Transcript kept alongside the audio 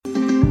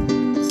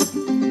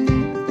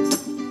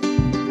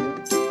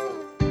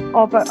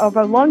of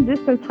a long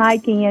distance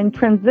hiking and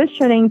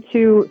transitioning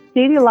to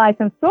city life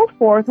and so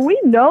forth, we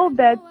know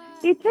that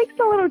it takes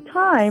a little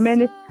time.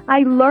 And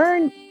I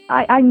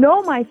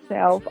know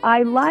myself.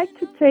 I like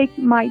to take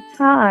my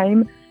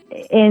time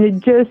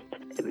and just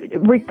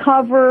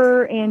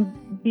recover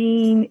and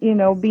being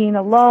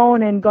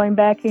alone and going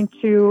back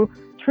into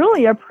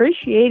truly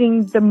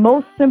appreciating the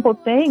most simple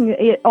thing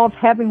of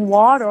having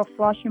water or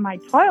flushing my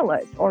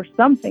toilet or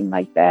something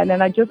like that.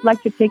 And I just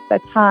like to take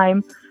that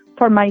time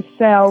for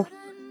myself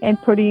and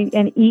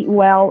eat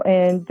well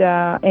and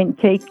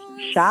take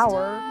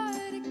shower.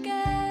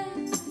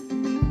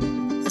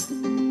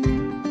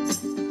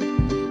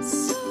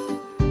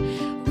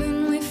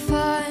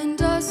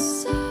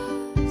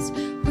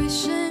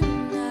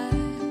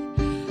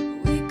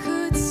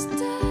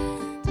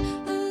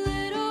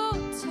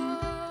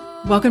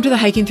 Welcome to the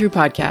Hiking Through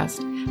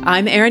podcast.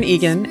 I'm Erin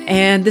Egan,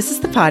 and this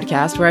is the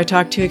podcast where I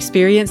talk to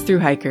experienced through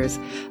hikers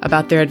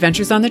about their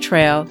adventures on the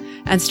trail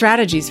and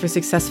strategies for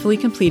successfully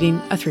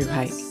completing a through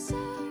hike.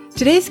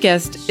 Today's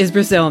guest is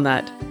Brazil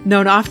Nut,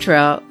 known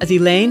off-trail as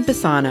Elaine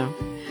Bissano.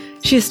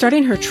 She is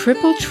starting her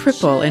triple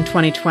in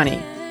 2020.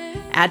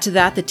 Add to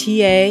that the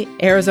TA,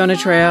 Arizona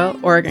Trail,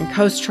 Oregon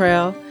Coast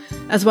Trail,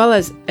 as well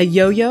as a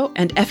yo-yo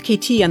and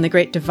FKT on the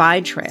Great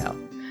Divide Trail.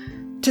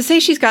 To say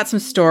she's got some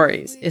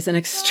stories is an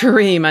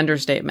extreme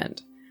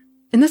understatement.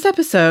 In this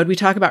episode, we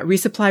talk about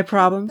resupply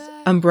problems,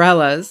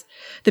 umbrellas,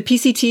 the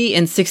PCT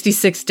in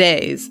 66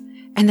 days,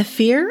 and the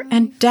fear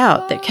and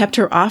doubt that kept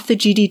her off the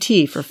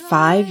GDT for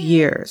 5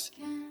 years.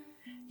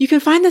 You can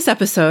find this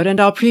episode and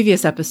all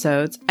previous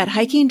episodes at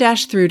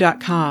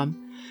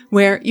hiking-through.com,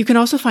 where you can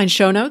also find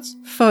show notes,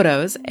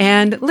 photos,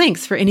 and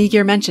links for any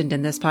gear mentioned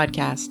in this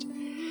podcast.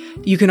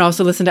 You can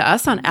also listen to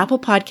us on Apple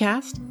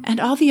Podcast and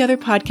all the other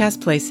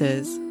podcast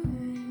places.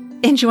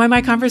 Enjoy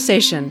my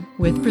conversation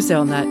with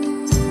Brazil Nut.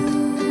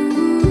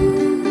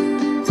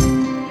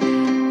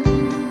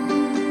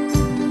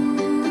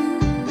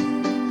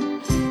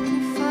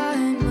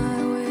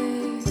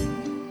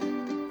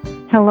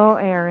 Hello,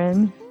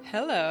 Erin.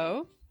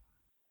 Hello.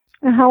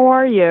 How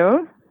are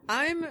you?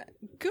 I'm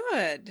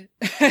good.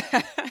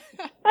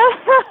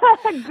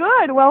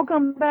 Good.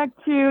 Welcome back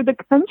to the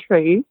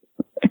country.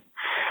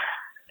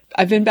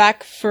 I've been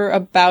back for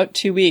about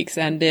 2 weeks,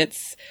 and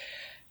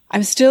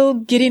I'm still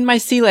getting my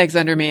sea legs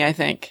under me, I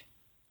think.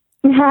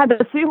 Yeah,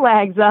 the sea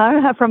legs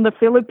from the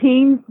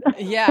Philippines.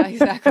 Yeah,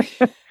 exactly.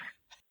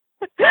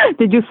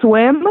 Did you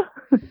swim?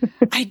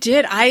 I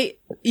did.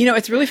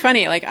 It's really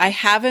funny.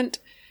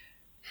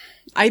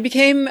 I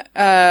became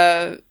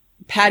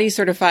PADI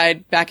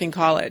certified back in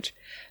college,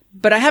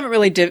 but I haven't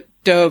really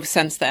dove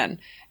since then.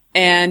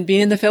 And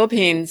being in the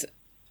Philippines,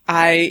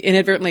 I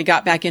inadvertently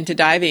got back into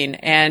diving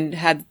and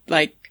had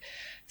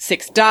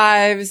 6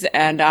 dives,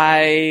 and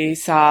I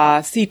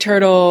saw sea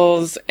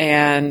turtles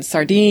and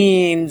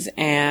sardines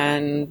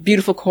and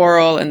beautiful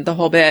coral and the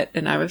whole bit.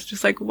 And I was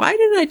just like, why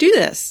didn't I do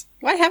this?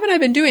 Why haven't I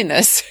been doing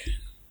this?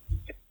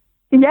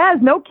 Yes,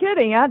 no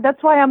kidding.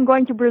 That's why I'm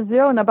going to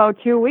Brazil in about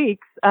 2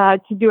 weeks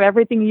to do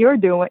everything you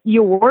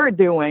were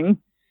doing.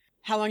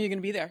 How long are you going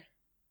to be there?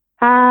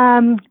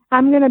 I'm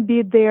going to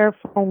be there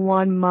for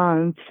 1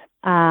 month,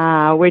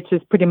 which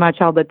is pretty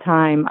much all the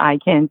time I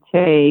can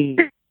take,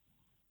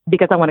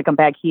 because I want to come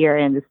back here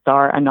and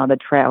start another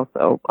trail.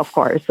 So, of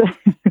course.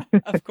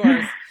 Of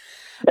course.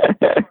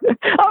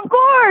 Of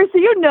course,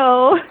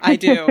 I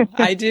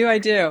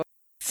do.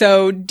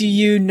 So, do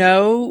you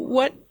know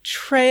what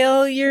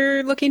trail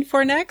you're looking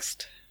for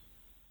next?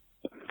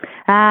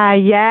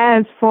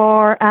 Yes,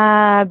 for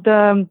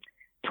the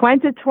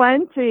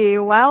 2020.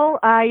 Well,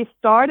 I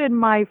started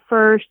my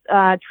first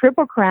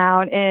Triple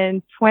Crown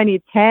in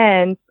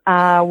 2010,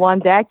 1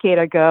 decade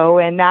ago,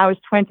 and now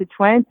it's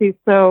 2020.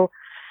 So,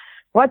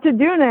 what to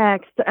do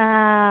next?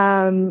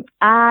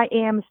 I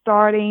am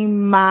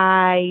starting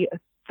my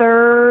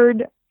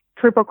 3rd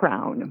Triple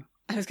Crown.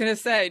 I was going to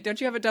say,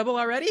 don't you have a double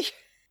already?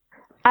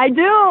 I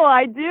do.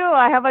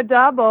 I have a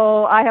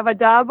double.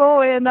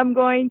 And I'm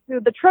going to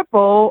the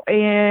triple.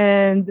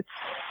 And,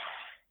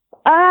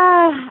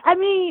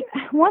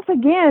 once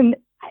again,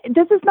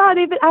 this is not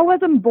even, I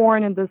wasn't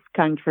born in this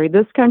country.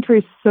 This country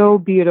is so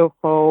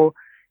beautiful.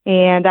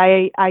 And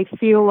I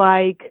feel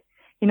like,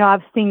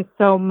 I've seen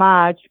so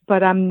much,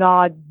 but I'm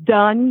not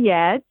done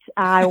yet.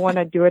 I want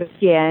to do it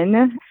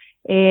again.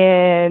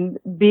 And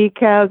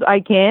because I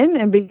can,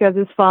 and because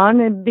it's fun,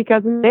 and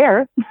because it's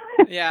there.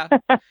 Yeah.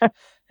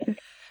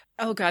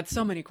 Oh, God,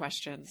 so many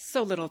questions.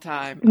 So little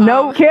time.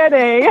 No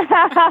kidding.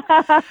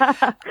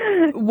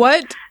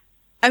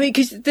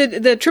 Because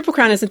the Triple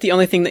Crown isn't the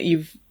only thing that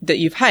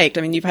you've hiked.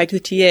 I mean, you've hiked the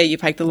TA, you've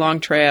hiked the Long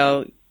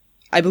Trail.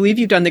 I believe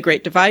you've done the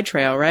Great Divide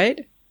Trail,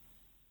 right?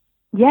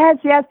 Yes.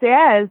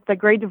 The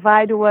Great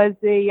Divide was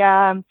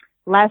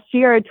last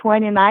year,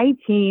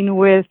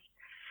 2019,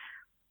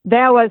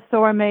 that was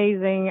so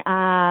amazing.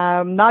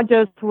 Not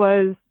just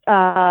was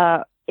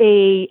a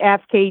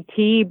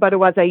FKT, but it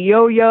was a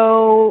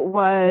yo-yo,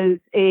 was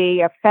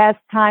a fast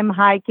time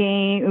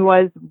hiking, it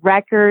was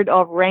record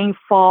of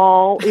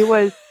rainfall. It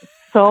was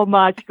so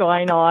much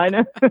going on.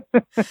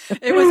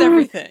 It was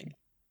everything.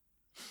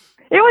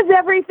 It was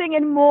everything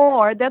and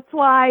more. That's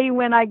why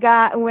when I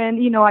got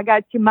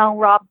to Mount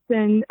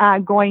Robson,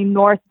 going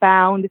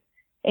northbound,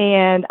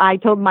 and I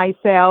told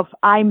myself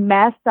I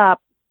messed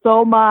up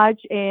so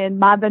much, and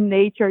Mother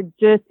Nature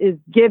just is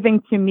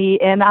giving to me,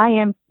 and I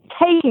am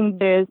taking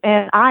this,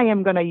 and I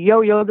am going to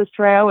yo-yo this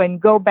trail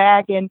and go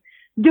back and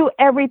do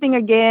everything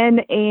again,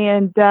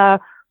 and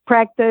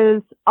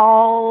practice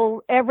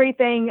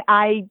everything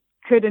I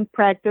couldn't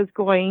practice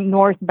going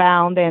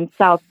northbound and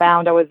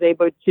southbound. I was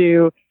able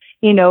to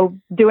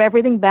do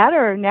everything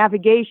better,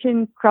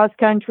 navigation, cross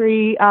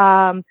country,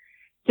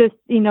 just,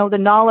 the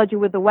knowledge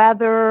with the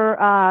weather,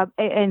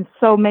 and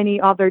so many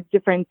other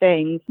different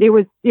things. It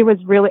was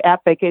really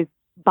epic. It's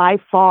by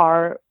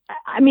far,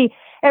 I mean,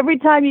 every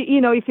time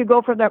if you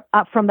go from the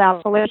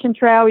Appalachian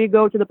Trail, you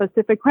go to the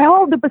Pacific Trail.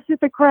 Oh, the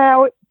Pacific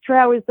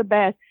Trail is the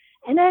best.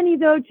 And then you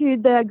go to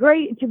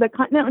the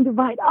Continental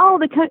Divide. Oh,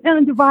 the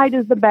Continental Divide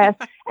is the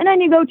best. And then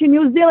you go to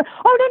New Zealand.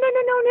 Oh, no,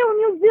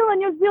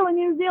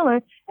 New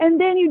Zealand. And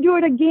then you do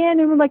it again,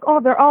 and we're like, oh,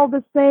 they're all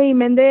the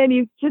same. And then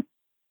you just,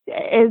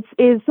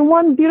 it's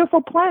one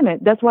beautiful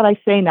planet. That's what I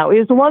say now.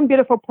 It's one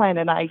beautiful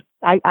planet.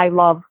 I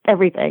love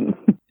everything.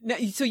 Now,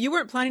 so you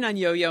weren't planning on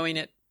yo-yoing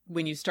it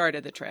when you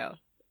started the trail?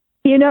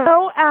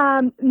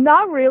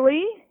 Not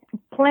really.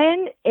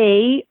 Plan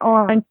A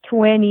on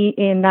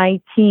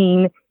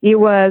 2019, it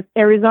was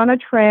Arizona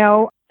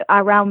Trail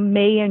around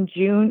May and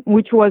June,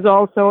 which was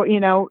also,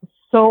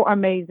 so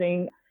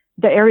amazing.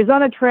 The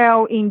Arizona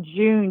Trail in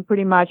June,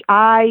 pretty much.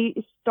 I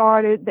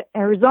started the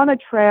Arizona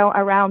Trail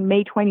around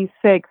May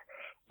 26th,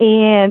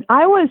 and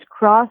I was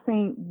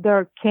crossing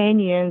the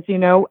canyons,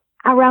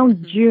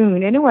 around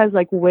June, and it was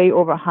like way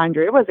over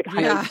 100. It was like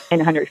 100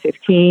 and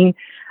 115.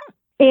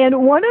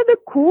 And one of the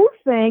cool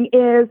thing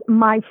is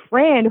my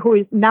friend, who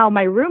is now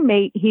my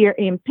roommate here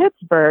in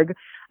Pittsburgh,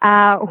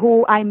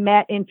 who I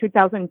met in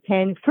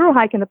 2010 through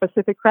hiking the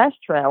Pacific Crest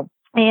Trail.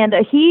 And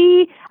I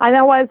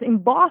was in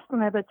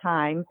Boston at the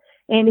time,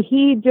 and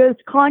he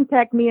just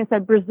contacted me and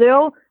said,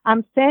 Brazil,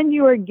 I'm sending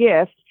you a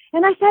gift.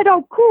 And I said,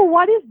 oh, cool.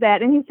 What is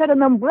that? And he said,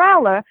 an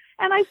umbrella.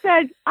 And I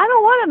said, I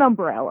don't want an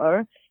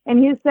umbrella.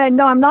 And he said,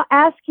 no, I'm not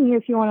asking you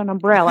if you want an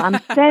umbrella. I'm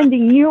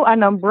sending you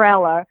an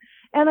umbrella.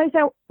 And I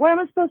said, what am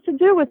I supposed to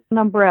do with an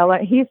umbrella?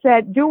 He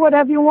said, do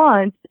whatever you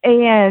want.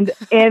 And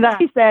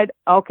I said,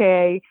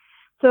 okay.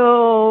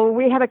 So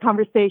we had a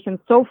conversation,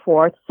 so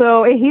forth.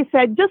 So he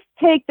said, just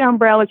take the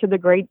umbrella to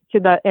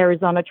the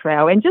Arizona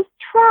Trail and just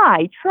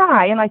try.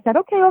 And I said,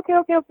 okay,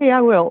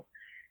 I will.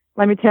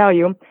 Let me tell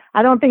you,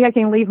 I don't think I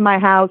can leave my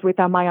house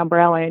without my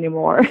umbrella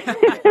anymore.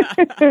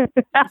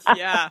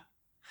 Yeah.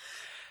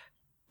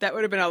 That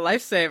would have been a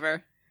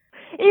lifesaver.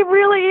 It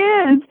really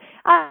is.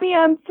 I mean,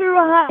 I'm through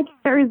a hike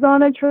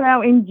Arizona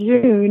Trail in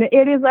June.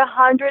 It is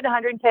 100,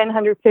 110,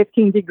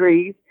 115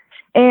 degrees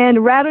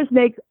and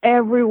rattlesnakes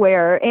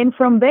everywhere. And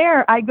from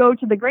there, I go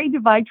to the Great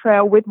Divide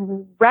Trail with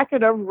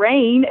record of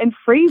rain and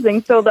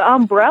freezing. So the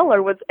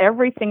umbrella was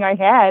everything I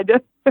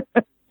had.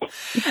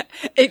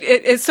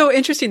 It's so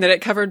interesting that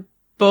it covered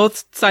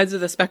both sides of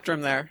the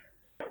spectrum there.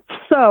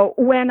 So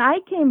when I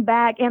came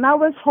back and I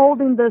was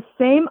holding the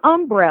same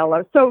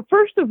umbrella. So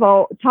first of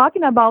all,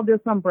 talking about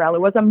this umbrella,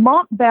 it was a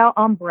Montbell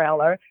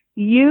umbrella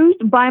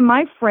used by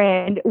my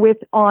friend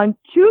on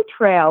 2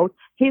 trails.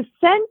 He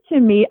sent to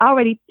me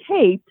already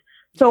taped.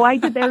 So I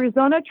did the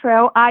Arizona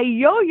Trail. I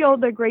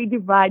yo-yoed the Great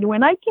Divide.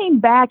 When I came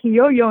back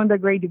yo-yoing the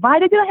Great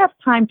Divide, I didn't have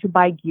time to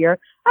buy gear.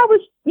 I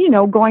was,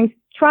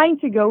 trying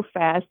to go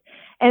fast.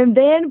 And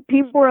then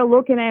people were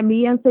looking at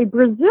me and say,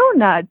 Brazil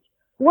nuts.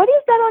 What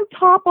is that on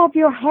top of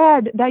your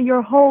head that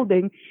you're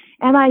holding?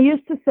 And I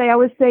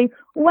would say,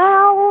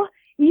 well,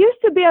 it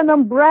used to be an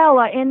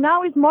umbrella and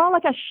now it's more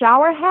like a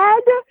shower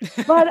head,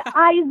 but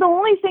it's the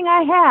only thing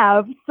I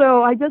have.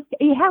 So it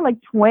had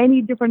like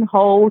 20 different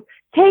holes,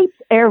 tapes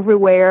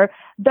everywhere.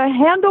 The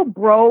handle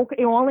broke.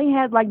 It only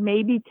had like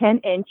maybe 10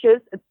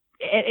 inches.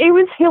 It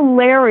was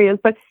hilarious,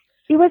 but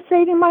it was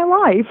saving my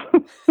life.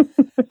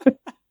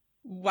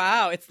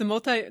 Wow. It's the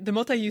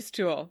multi-use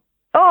tool.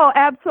 Oh,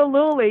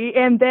 absolutely.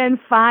 And then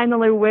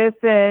finally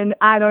within,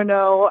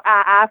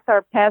 after I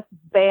passed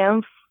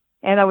Banff,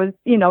 and I was,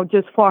 I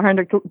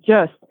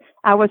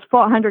was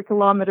 400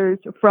 kilometers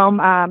from,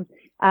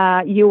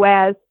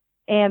 US,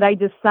 and I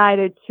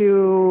decided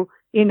to,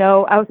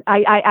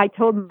 I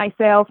told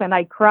myself and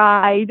I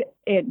cried,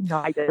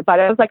 I did, but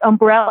I was like,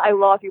 umbrella, I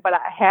love you, but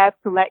I have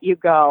to let you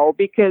go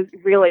because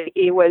really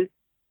it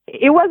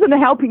wasn't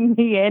helping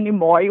me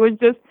anymore. It was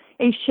just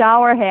a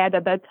shower head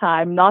at that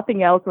time.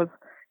 Nothing else was,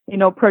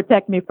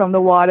 protect me from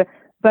the water.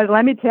 But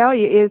let me tell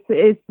you,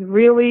 it's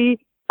really,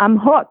 I'm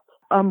hooked.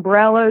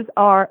 Umbrellas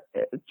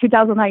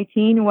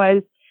 2019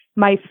 was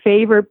my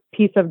favorite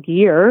piece of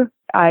gear.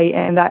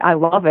 I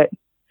love it.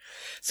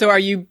 So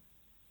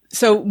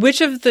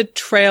which of the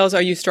trails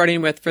are you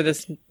starting with for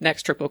this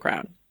next Triple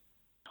Crown?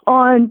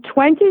 On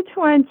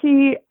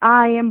 2020,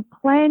 I am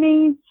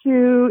planning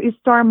to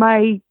start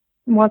my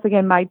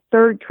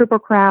 3rd Triple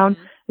Crown,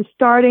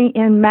 starting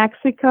in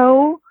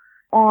Mexico.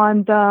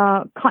 on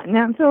the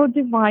Continental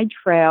Divide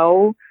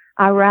Trail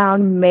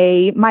around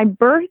May. My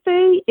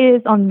birthday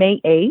is on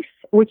May 8th,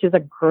 which is a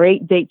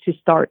great date to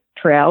start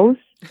trails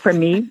for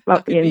me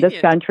in this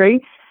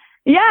country.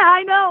 Yeah,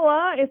 I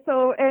know.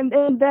 So, and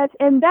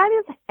that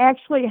is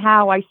actually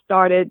how I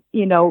started,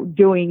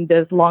 doing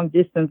this long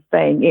distance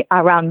thing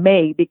around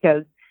May,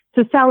 because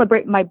to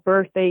celebrate my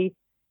birthday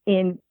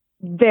in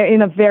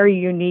a very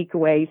unique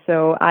way.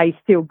 So I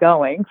still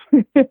going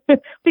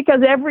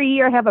because every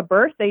year I have a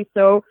birthday.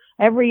 So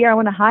every year I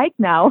want to hike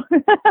now.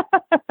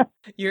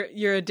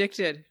 You're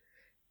addicted.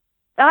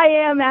 I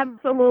am,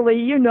 absolutely.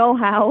 You know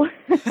how.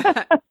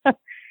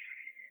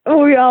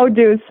 We all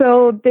do.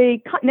 So the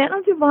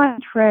Continental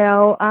Divide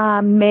Trail,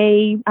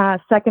 May,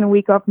 second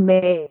week of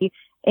May,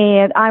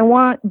 and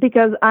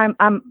because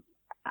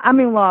I'm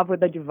in love with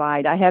the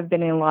Divide. I have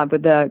been in love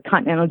with the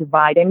Continental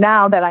Divide, and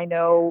now that I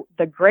know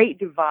the Great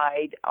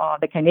Divide,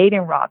 the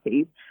Canadian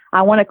Rockies,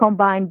 I want to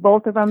combine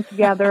both of them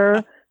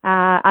together.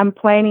 I'm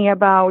planning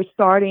about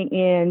starting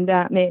in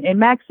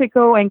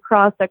Mexico and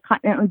cross the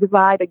Continental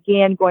Divide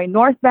again, going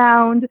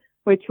northbound,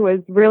 which was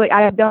really,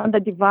 I have done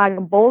the Divide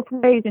in both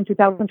ways. In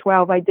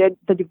 2012, I did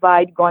the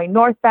Divide going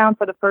northbound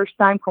for the first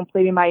time,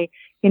 completing my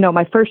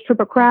first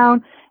Triple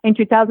Crown. In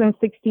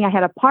 2016, I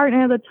had a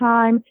partner at the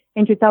time.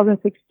 In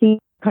 2016,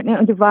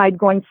 Continental Divide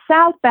going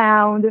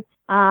southbound. It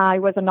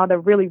was another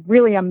really,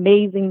 really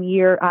amazing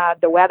year.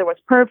 The weather was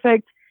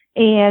perfect.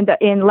 And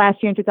in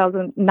last year, in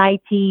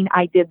 2019,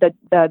 I did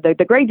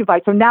the Great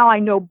Divide. So now I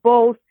know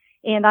both,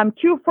 and I'm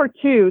 2 for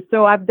 2.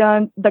 So I've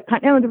done the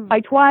Continental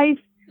Divide twice,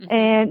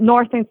 and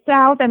north and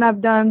south, and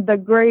I've done the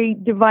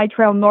Great Divide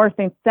Trail north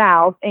and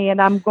south.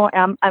 And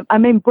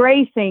I'm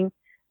embracing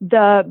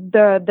the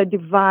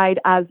Divide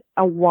as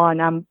a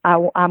one.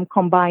 I'm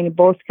combining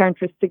both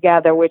countries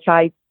together, which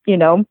I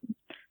still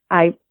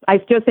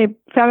say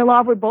fell in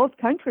love with both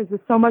countries.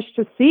 There's so much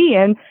to see,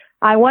 and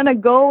I want to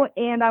go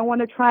and I want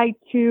to try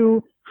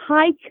to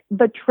hike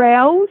the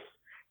trails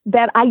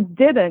that I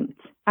didn't.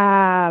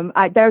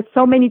 There's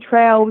so many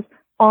trails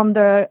on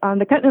the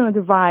Continental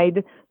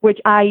Divide which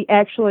I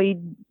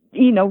actually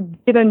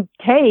didn't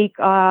take.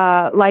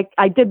 Like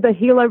I did the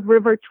Gila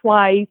River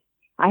twice.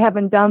 I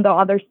haven't done the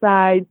other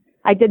side.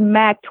 I did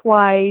Mac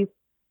twice.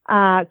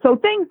 So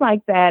things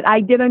like that. I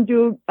didn't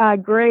do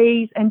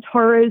Grays and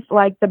Taurus,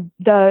 like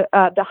the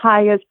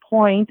highest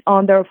point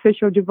on the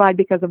official Divide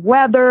because of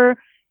weather.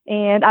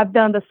 And I've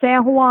done the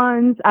San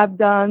Juans. I've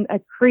done a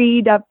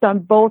Creed. I've done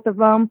both of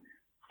them.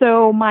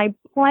 So my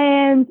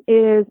plan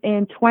is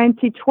in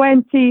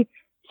 2020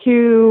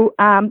 to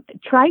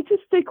try to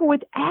stick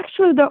with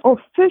actually the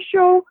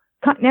official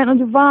Continental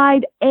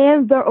Divide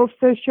and the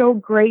official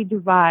Great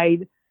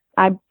Divide.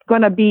 I'm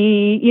going to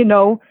be,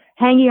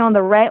 hanging on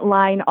the red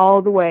line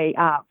all the way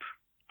up.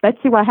 Let's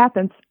see what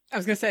happens. I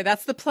was going to say,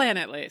 that's the plan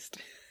at least.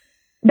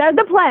 That's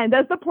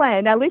the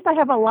plan. At least I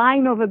have a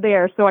line over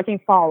there so I can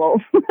follow.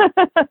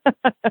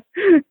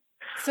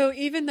 So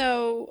even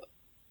though,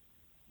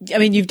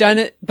 you've done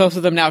it, both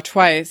of them now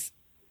twice.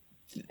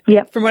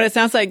 Yep. From what it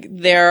sounds like,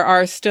 there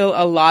are still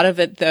a lot of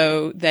it,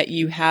 though, that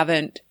you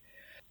haven't.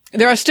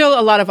 There are still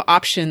a lot of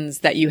options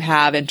that you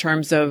have in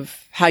terms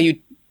of how you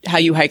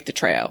hike the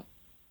trail.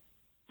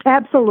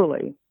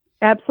 Absolutely.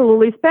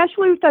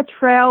 Especially with a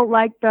trail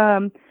like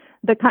the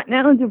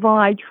Continental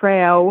Divide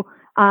Trail,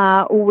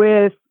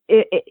 with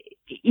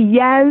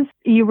yes,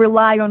 you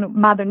rely on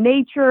Mother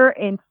Nature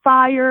and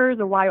fires,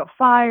 the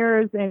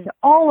wildfires, and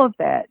all of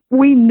that.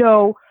 We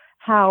know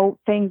how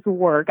things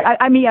work.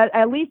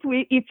 At least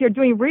if you're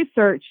doing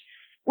research,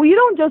 you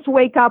don't just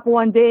wake up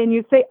one day and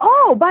you say,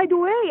 oh, by the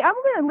way, I'm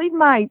going to leave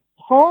my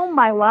home,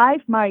 my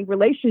life, my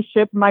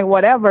relationship, my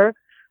whatever,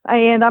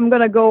 and I'm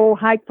going to go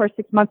hike for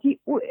 6 months. You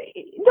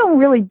don't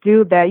really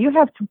do that. You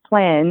have to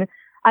plan.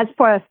 As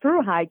far as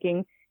through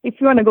hiking, if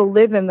you want to go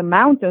live in the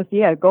mountains,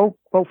 yeah, go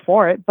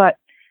for it. But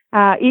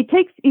it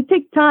takes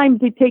time.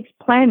 It takes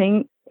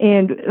planning.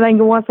 And like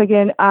once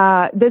again,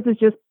 this is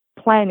just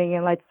planning.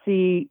 And let's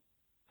see.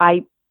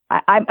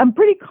 I'm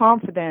pretty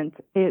confident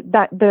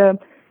that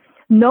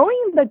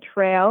knowing the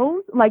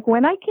trails, like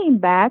when I came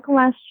back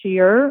last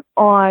year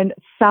on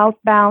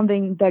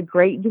southbounding the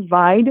Great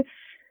Divide,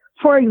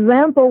 for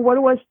example, what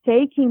was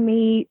taking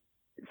me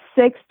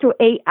 6 to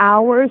 8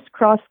 hours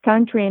cross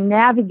country and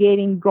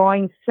navigating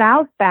going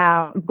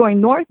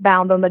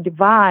northbound on the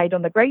Divide,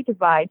 on the Great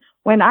Divide.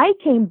 When I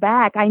came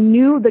back, I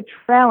knew the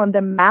trail and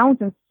the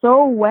mountains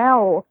so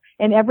well,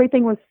 and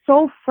everything was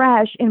so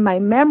fresh in my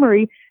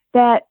memory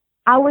that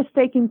I was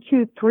taking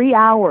 2-3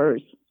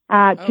 hours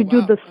to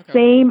do the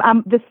same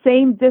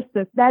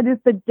distance. That is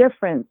the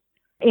difference.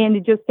 And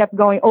it just kept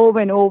going over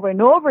and over and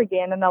over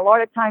again. And a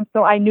lot of times,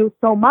 so I knew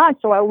so much.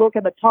 So I look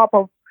at the top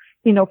of,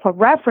 for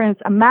reference,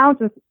 a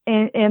mountain,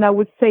 and I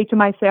would say to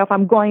myself,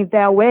 I'm going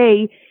that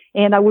way.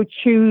 And I would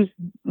choose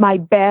my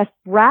best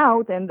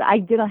route. And I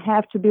didn't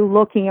have to be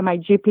looking at my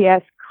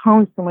GPS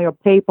constantly or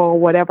paper or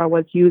whatever I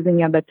was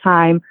using at the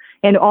time.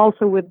 And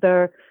also with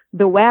the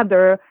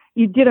weather,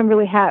 you didn't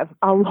really have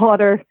a lot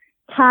of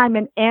time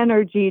and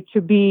energy to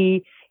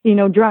be,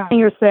 drying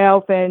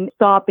yourself and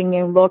stopping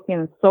and looking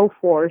and so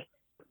forth.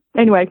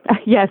 Anyway,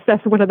 yes,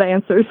 that's one of the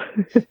answers.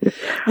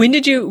 When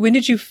did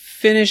you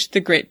finish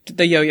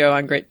the yo-yo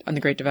on the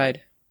Great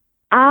Divide?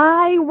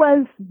 I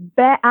was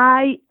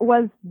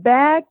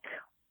back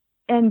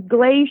in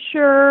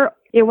Glacier.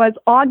 It was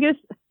August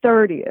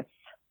 30th.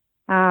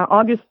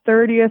 August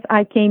 30th,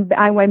 I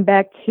went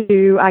back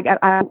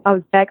I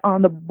was back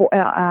on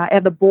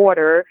at the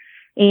border,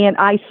 and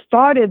I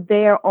started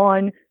there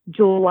on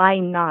July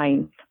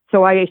 9th.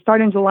 So I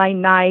started on July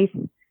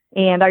 9th,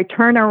 and I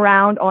turned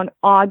around on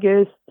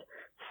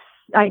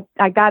I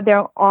got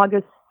there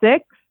August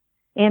 6th,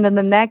 and then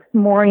the next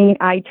morning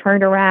I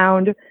turned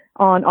around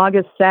on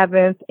August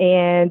 7th,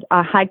 and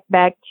I hiked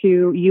back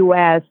to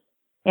U.S.,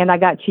 and I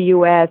got to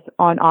U.S.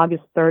 on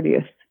August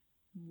 30th.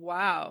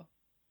 Wow.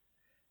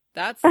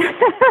 That's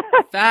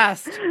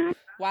fast.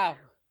 Wow.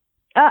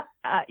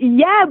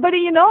 Yeah, but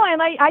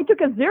and I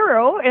took a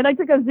zero in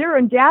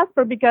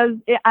Jasper because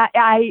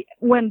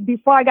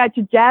before I got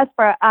to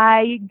Jasper,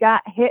 I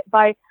got hit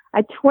by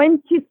a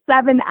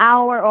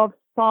 27-hour of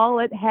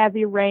solid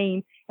heavy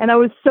rain, and I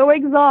was so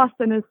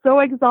exhausted and so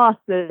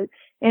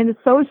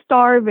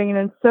starving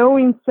and so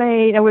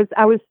insane. I was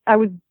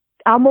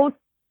almost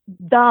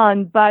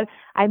done, but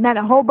I met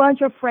a whole bunch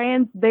of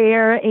friends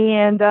there,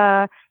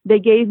 and they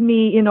gave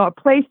me, a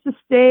place to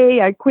stay,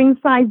 a queen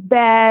size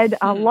bed,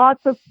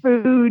 lots of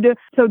food.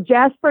 So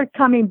Jasper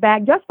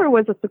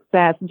was a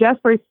success.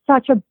 Jasper is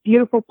such a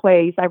beautiful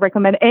place. I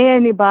recommend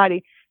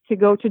anybody to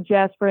go to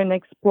Jasper and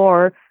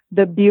explore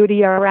the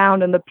beauty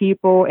around and the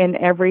people and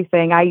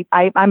everything.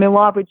 I'm in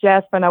love with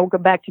Jasper, and I will go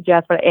back to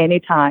Jasper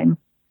anytime.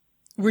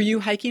 Were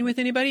you hiking with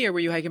anybody, or were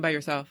you hiking by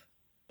yourself?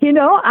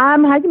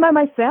 I'm hiking by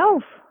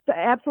myself.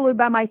 Absolutely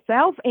by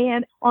myself.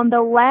 And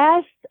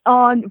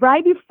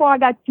right before I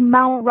got to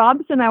Mount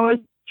Robson, I was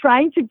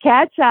trying to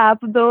catch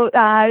up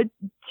the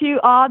two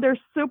other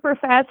super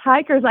fast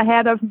hikers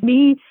ahead of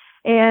me,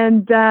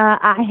 and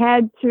I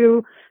had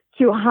to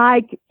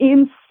hike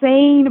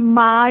insane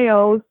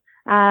miles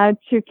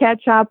to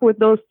catch up with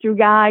those two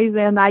guys,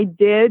 and I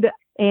did.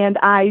 And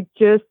I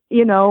just,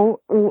 it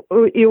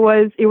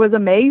was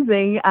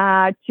amazing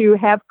to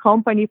have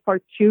company for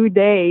 2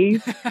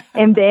 days,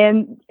 and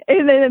then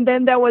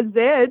that was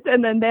it.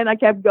 And then I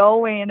kept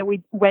going, and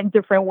we went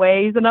different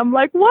ways. And I'm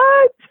like,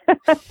 what?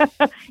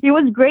 It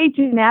was great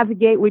to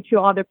navigate with two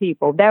other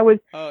people. That was,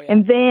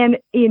 And then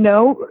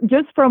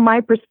just from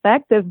my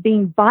perspective,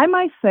 being by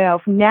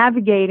myself,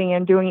 navigating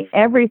and doing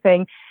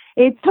everything,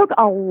 it took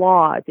a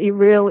lot. It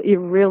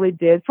really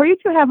did. For you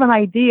to have an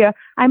idea,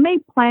 I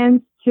made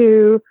plans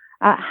to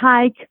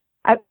hike.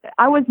 I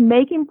was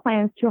making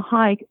plans to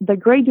hike the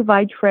Great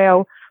Divide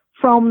Trail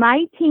from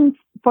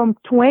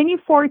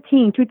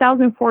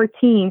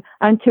 2014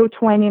 until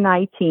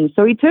 2019.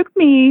 So it took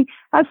me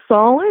a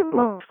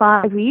solid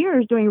 5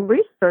 years doing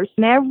research,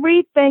 and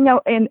everything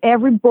in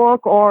every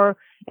book or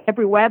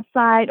every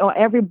website or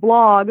every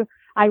blog,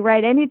 I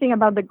read anything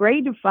about the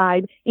Great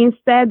Divide.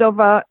 Instead of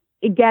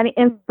getting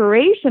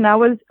inspiration, I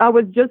was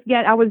just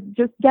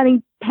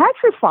getting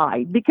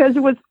petrified because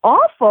it was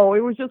awful.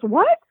 It was just,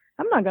 what?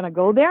 I'm not going to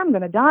go there. I'm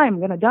going to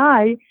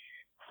die.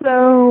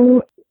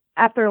 So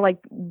after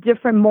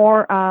different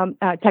more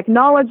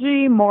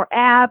technology, more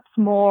apps,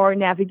 more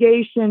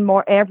navigation,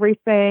 more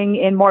everything,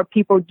 and more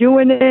people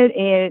doing it,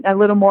 and a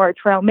little more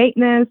trail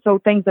maintenance, so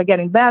things are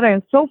getting better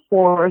and so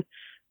forth.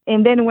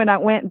 And then when I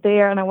went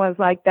there, and I was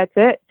like, that's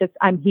it.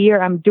 I'm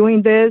here. I'm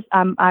doing this.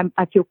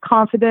 I feel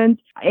confident,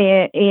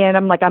 and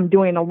I'm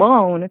doing it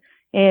alone.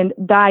 And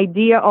the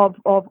idea of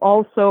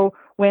also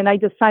when I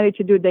decided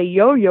to do the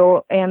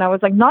yo-yo, and I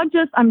was like, not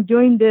just I'm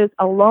doing this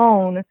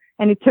alone.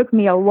 And it took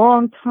me a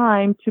long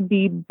time to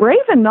be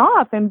brave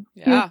enough and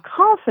feel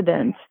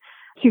confident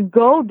to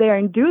go there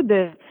and do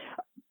this.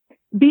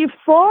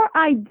 Before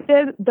I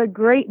did the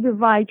Great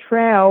Divide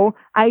Trail,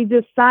 I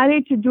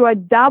decided to do a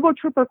double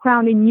triple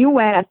crown in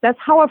U.S. That's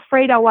how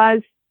afraid I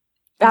was.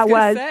 Do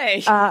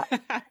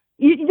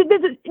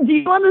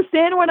you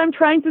understand what I'm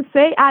trying to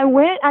say?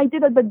 I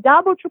did the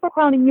double triple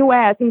crown in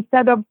U.S.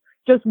 instead of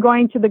just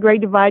going to the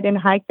Great Divide and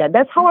hike that.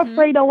 That's how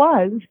afraid I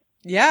was.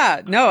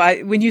 Yeah, no,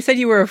 when you said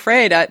you were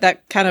afraid,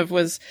 that kind of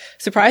was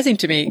surprising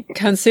to me,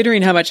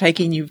 considering how much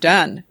hiking you've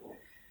done.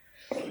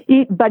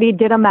 But it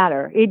didn't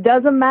matter. It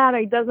doesn't matter.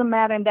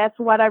 And that's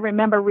what I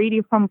remember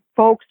reading from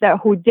folks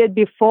who did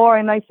before.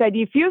 And I said,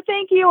 if you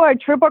think you are a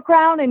triple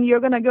crown and you're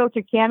going to go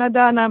to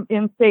Canada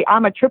and say,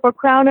 I'm a triple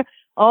crown,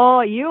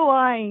 oh, you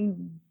are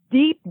in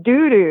deep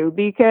doo-doo,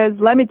 because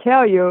let me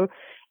tell you,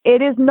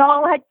 it is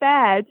not like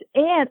that.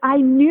 And I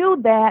knew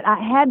that. I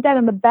had that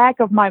in the back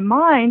of my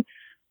mind,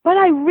 but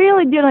I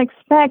really didn't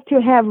expect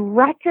to have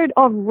record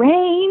of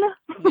rain.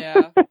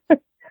 Yeah.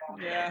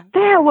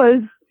 That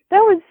was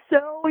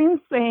so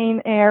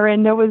insane,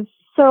 Aaron. That was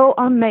so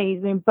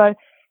amazing. But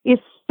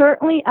it's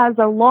certainly, as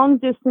a long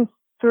distance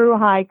through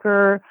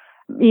hiker,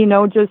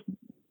 just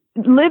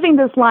living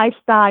this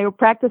lifestyle,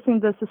 practicing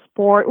this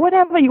sport,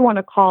 whatever you want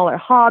to call it,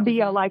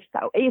 hobby or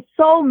lifestyle. It's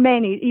so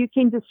many. You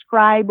can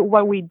describe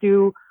what we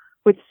do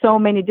with so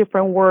many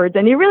different words.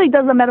 And it really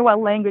doesn't matter what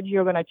language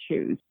you're going to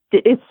choose.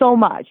 It's so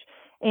much.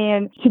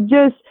 And to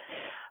just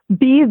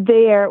be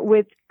there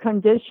with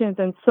conditions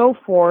and so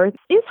forth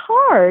is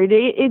hard.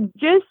 It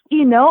just,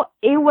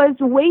 it was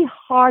way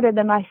harder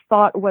than I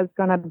thought it was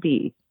going to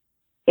be.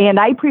 And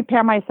I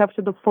prepare myself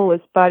to the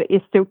fullest, but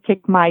it still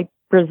kicked my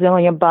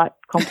Brazilian butt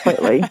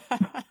completely.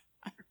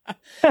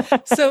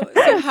 So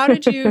how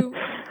did you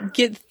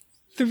get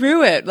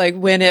through it? Like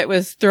when it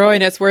was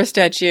throwing its worst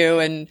at you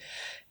and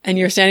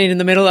you're standing in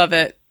the middle of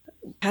it,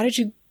 how did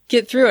you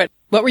get through it?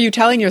 What were you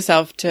telling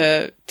yourself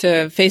to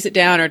face it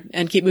down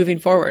and keep moving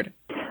forward?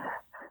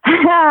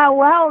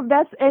 Well,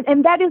 that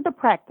is the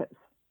practice.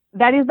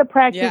 That is the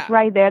practice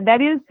right there.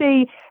 That is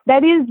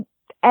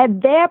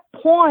at that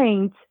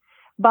point,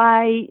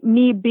 by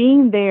me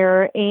being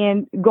there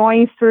and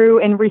going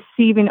through and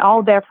receiving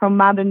all that from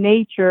Mother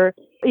Nature,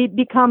 it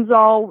becomes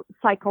all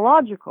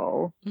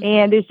psychological. Mm-hmm.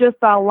 And it's just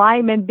the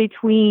alignment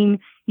between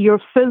your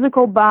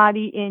physical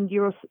body and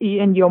your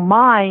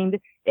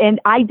mind. And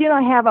I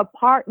didn't have a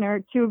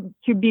partner to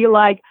be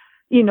like,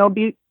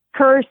 be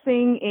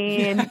cursing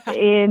and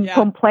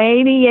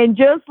complaining and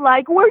just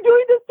like, we're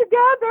doing this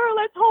together,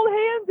 let's hold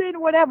hands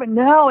and whatever.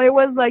 No, it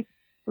was like,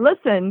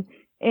 listen,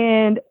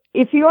 and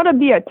if you want to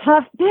be a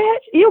tough bitch,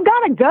 you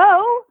gotta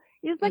go.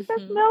 It's like,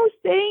 there's no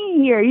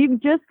staying here. You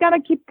just gotta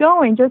keep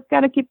going. And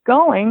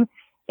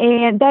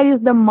that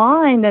is the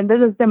mind. And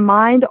that is the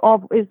mind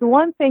is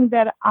one thing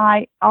that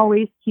I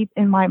always keep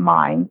in my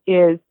mind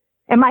is,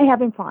 am I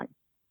having fun?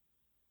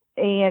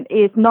 And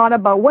it's not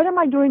about, what am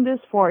I doing this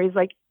for? It's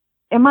like,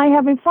 am I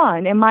having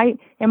fun? Am I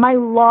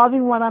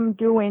loving what I'm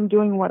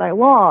doing what I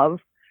love?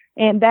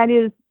 And that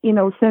is,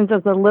 since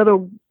as a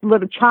little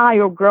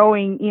child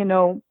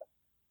growing,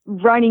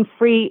 running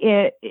free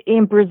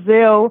in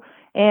Brazil.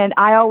 And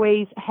I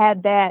always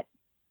had that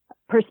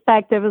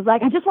perspective. It's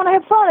like, I just want to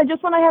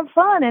have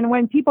fun. And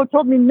when people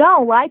told me,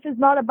 no, life is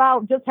not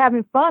about just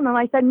having fun. And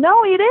I said,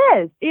 no, it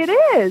is. It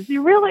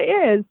really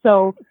is.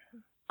 So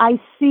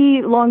I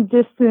see long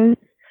distance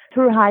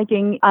through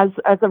hiking as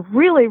a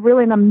really,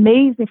 really an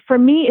amazing, for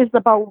me, it's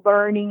about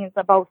learning. It's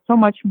about so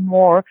much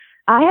more.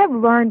 I have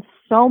learned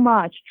so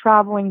much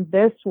traveling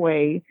this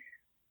way.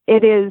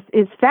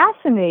 It's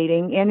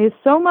fascinating, and it's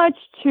so much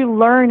to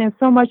learn and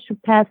so much to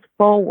pass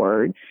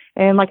forward.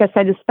 And like I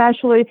said,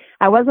 especially,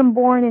 I wasn't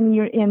born in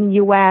the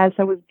U.S.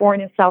 I was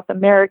born in South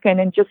America, and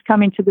then just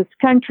coming to this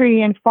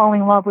country and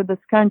falling in love with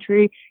this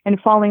country and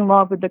falling in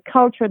love with the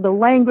culture, the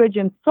language,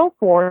 and so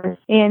forth.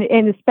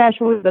 And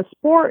especially the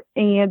sport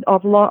and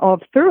of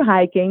through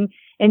hiking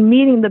and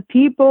meeting the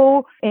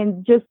people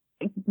and just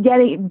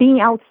being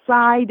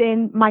outside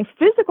in my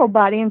physical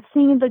body and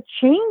seeing the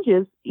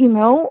changes,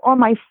 on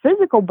my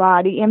physical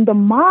body and the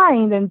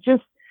mind and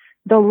just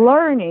the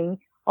learning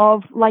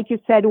of, like you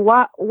said,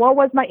 what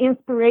was my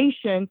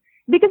inspiration?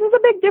 Because there's a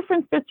big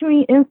difference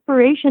between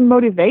inspiration and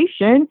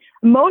motivation.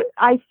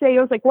 I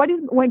was like,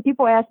 when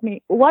people ask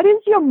me, what is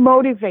your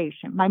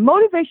motivation? My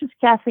motivation is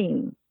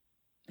caffeine,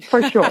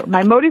 for sure.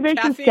 My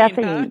motivation is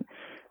caffeine. Huh?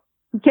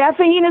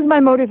 Caffeine is my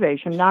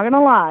motivation. Not going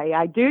to lie.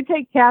 I do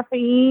take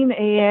caffeine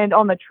and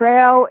on the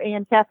trail,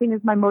 and caffeine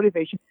is my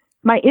motivation.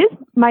 My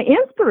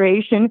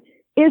inspiration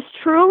is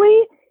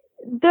truly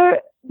I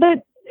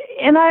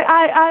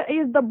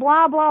is the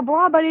blah, blah,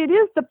 blah, but it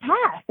is the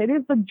path. It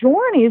is the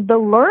journey, is the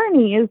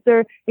learning, is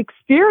the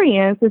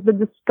experience, is the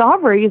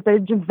discovery, is the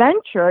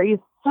adventure, is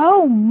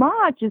so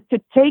much, is to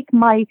take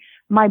my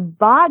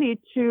body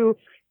to,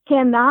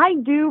 can I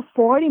do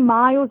 40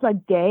 miles a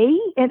day?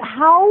 And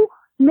how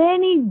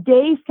many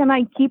days can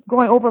I keep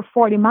going over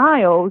 40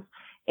 miles?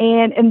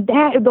 And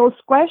those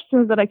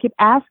questions that I keep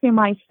asking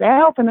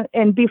myself,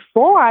 and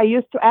before I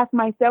used to ask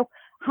myself,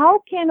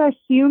 how can a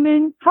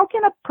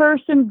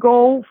person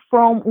go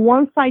from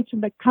one side to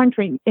the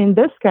country, in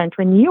this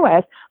country, in the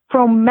U.S.,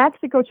 from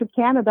Mexico to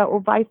Canada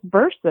or vice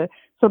versa?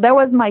 So that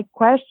was my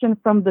question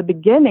from the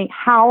beginning.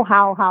 How?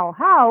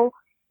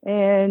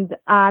 And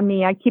I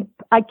mean, I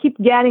keep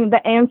getting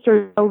the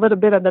answer a little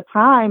bit at a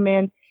time,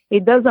 and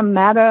it doesn't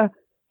matter.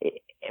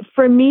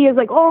 For me, it's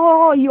like,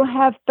 oh, you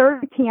have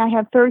 13. I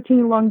have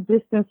 13 long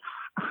distance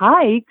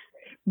hikes,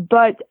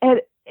 but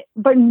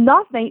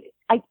nothing.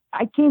 I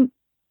can't.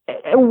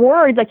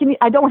 Words.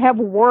 I don't have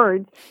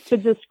words to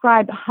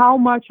describe how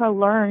much I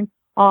learned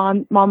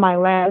on my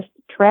last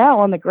trail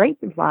on the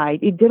Great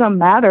Divide. It didn't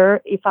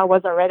matter if I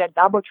was already a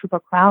double, triple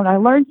crown. I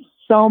learned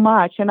so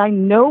much, and I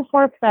know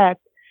for a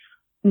fact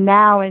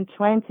now in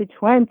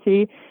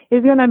 2020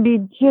 is going to be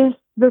just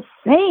the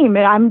same.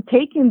 And I'm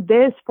taking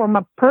this from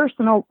a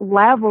personal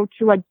level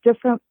to a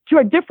different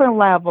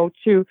level,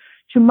 to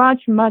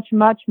much, much,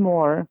 much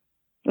more.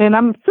 And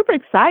I'm super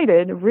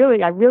excited.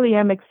 Really, I really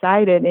am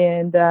excited.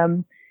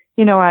 And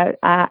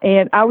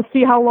and I will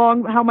see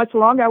how much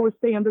longer I will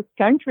stay in this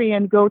country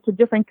and go to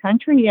different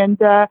country and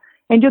do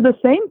the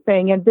same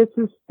thing. And this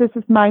is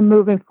my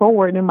moving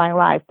forward in my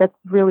life. That's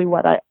really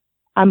what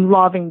I'm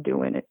loving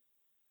doing it.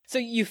 So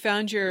you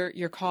found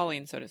your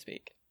calling, so to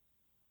speak.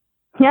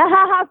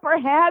 Yeah,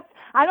 perhaps.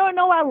 I don't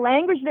know what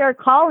language they're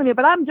calling it,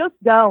 but I'm just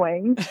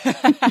going.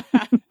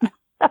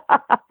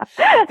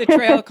 The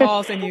trail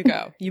calls and you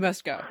go. You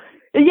must go.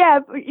 Yeah,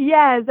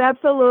 yes,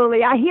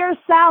 absolutely. I hear a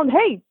sound.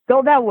 Hey,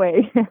 go that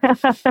way.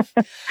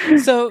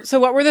 So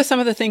what were some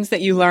of the things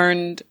that you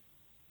learned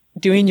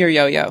doing your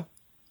yo-yo?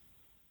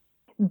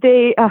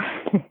 The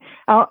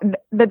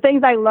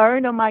things I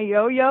learned on my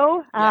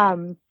yo-yo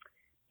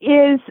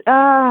is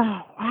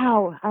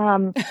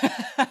wow.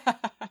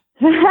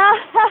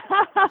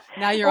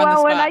 Now you're on the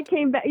spot. When I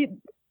came back,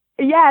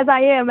 yes,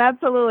 I am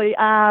absolutely.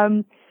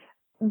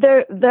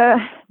 The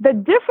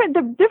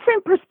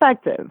different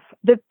perspective.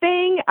 The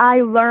thing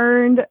I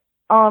learned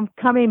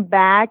coming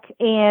back,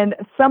 and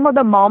some of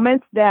the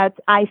moments that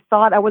I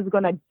thought I was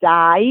going to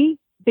die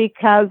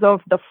because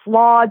of the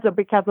floods or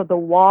because of the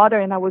water,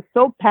 and I was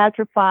so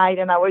petrified,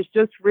 and I was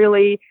just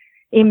really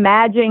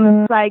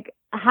imagining like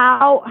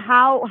how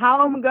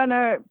I'm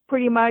gonna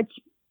pretty much,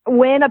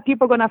 when are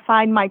people gonna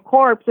find my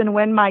corpse, and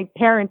when my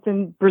parents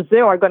in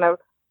Brazil are gonna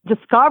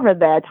discover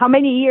that, how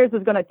many years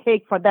is gonna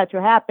take for that to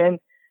happen.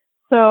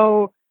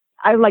 So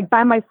I like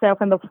by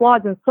myself in the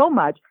floods and so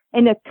much,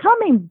 and then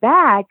coming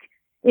back,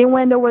 and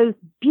when there was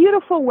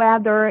beautiful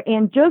weather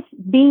and just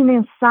being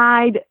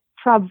inside,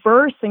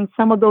 traversing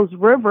some of those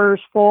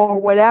rivers for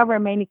whatever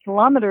many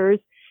kilometers,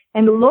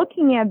 and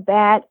looking at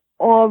that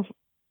of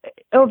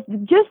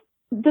just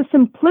the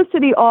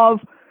simplicity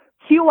of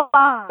few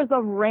hours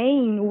of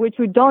rain, which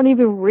we don't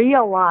even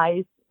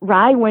realize,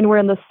 right? When we're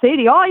in the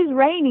city, oh, it's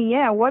raining,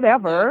 yeah,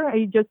 whatever.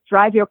 You just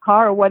drive your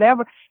car or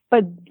whatever.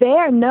 But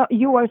there, no,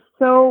 you are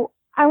so,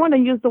 I want to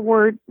use the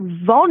word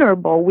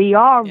vulnerable. We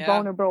are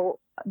vulnerable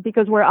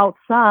because we're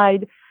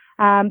outside.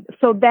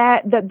 So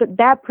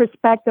that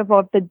perspective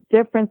of the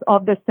difference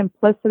of the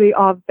simplicity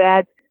of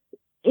that.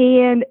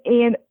 And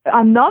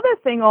another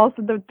thing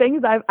also, the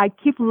things I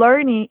keep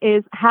learning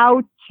is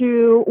how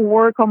to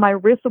work on my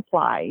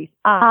resupply.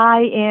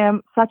 I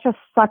am such a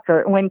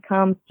sucker when it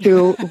comes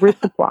to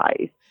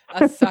resupply.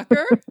 A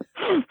sucker?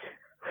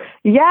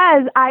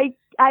 Yes, I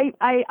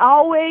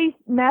always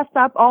mess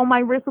up all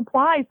my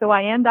resupply, so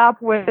I end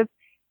up with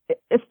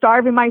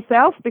starving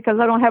myself because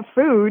I don't have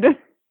food.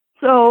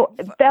 So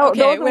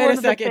okay, wait a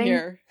second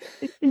here.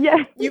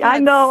 Yeah, I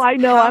know.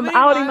 I'm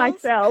outing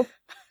myself.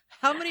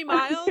 How many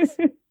miles?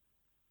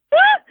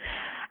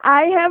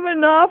 I have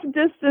enough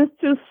distance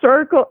to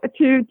circle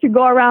to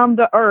go around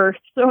the earth.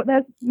 So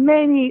that's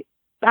many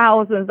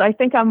thousands. I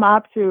think I'm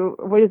up to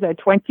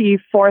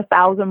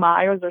 24,000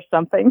 miles or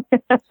something.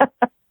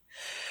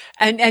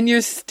 And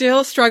you're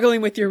still struggling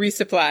with your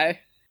resupply.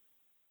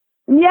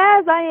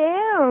 Yes,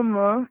 I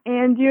am.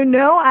 And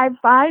I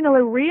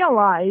finally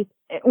realized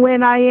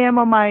when I am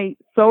on my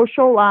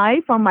social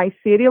life, on my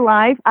city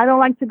life, I don't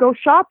like to go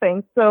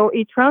shopping. So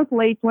it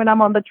translates when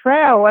I'm on the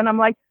trail and I'm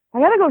like,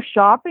 I got to go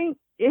shopping.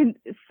 And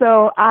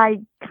so I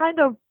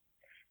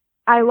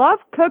love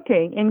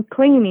cooking and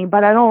cleaning,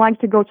 but I don't like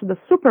to go to the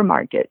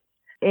supermarket.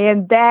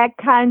 And that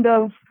kind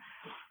of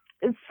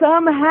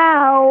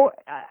somehow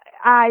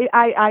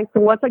so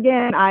once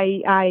again,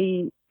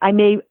 I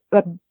made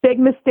a big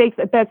mistake.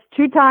 That's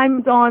 2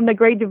 times on the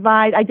Great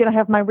Divide. I didn't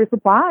have my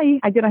resupply.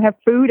 I didn't have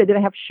food. I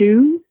didn't have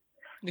shoes.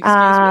 Excuse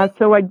me?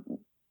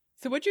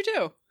 So what'd you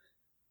do?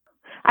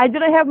 I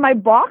didn't have my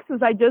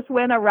boxes. I just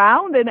went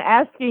around and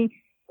asking,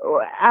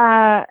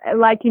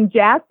 like in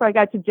Jasper, I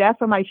got to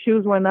Jasper, my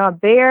shoes were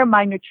not there.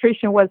 My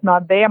nutrition was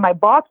not there. My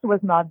box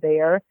was not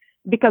there.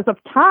 Because of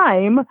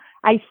time,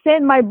 I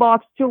sent my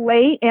box too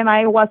late and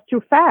I was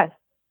too fast.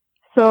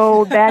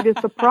 So that is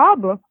the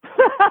problem.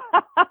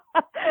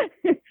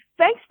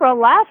 Thanks for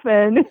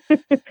laughing.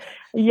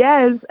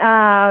 Yes.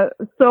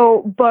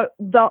 But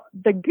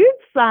the good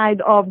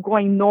side of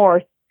going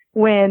north,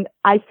 when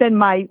I sent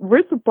my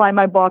resupply,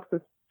 my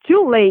boxes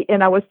too late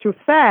and I was too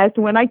fast,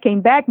 when I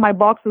came back, my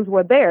boxes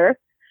were there.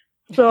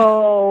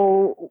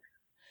 But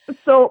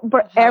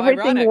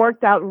everything ironic.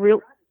 worked out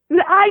real.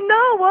 I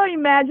know. Well,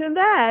 imagine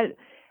that.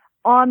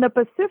 On the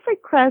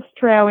Pacific Crest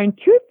Trail in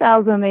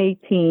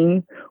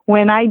 2018,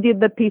 when I did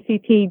the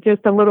PCT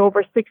just a little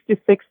over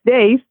 66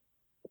 days,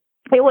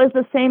 it was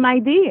the same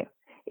idea.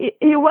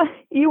 It was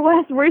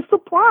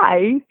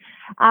resupply.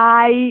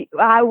 I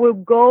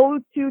would go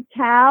to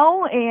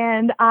town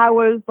and I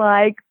was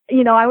like,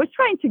 I was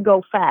trying to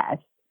go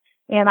fast.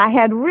 And I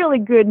had really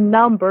good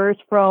numbers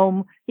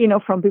from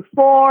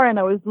before, and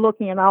I was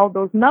looking at all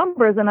those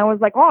numbers and I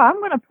was like, oh, I'm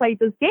going to play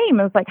this game.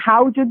 And it's like,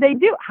 how do they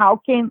do? How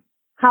can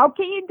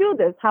you do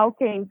this?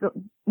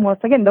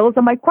 Once again, those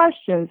are my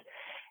questions.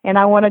 And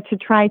I wanted to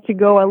try to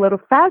go a little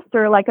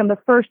faster. Like on the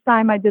first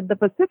time I did the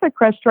Pacific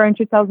Crest Trail in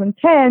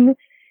 2010,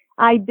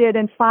 I did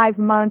in 5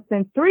 months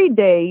and 3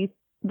 days.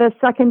 The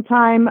second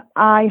time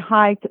I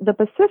hiked the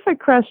Pacific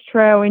Crest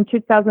Trail in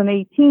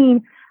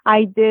 2018,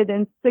 I did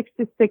in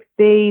 66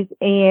 days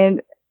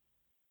and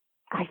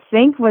I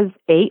think was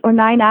 8 or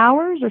 9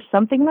 hours or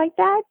something like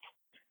that.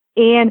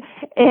 And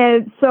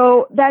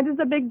so that is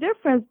a big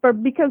difference,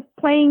 but because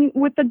playing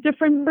with a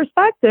different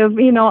perspective,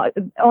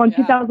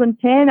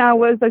 2010, I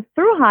was a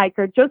thru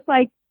hiker, just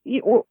like,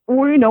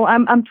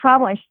 I'm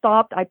traveling. I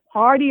stopped. I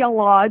party a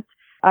lot.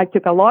 I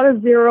took a lot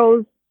of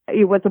zeros.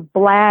 It was a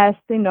blast.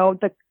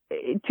 The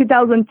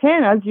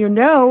 2010, as you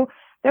know,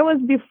 that was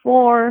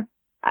before,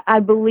 I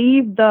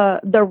believe,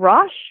 the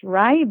rush,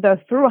 right? The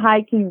through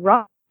hiking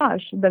rush,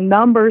 the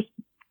numbers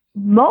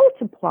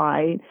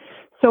multiplied.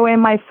 So in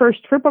my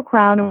first Triple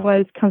Crown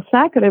was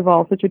consecutive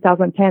also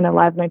 2010,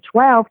 11, and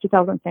 12,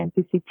 2010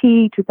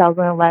 PCT,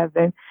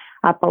 2011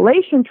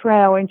 Appalachian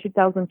Trail, and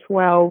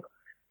 2012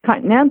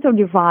 Continental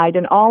Divide,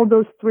 and all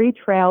those three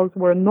trails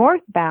were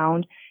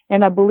northbound.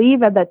 And I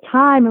believe at that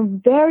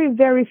time, very,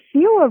 very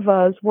few of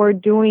us were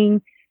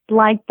doing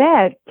like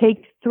that.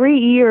 Take 3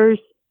 years,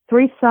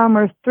 3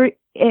 summers, 3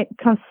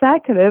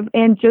 consecutive,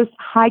 and just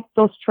hike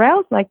those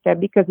trails like that,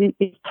 because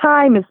it's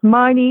time, it's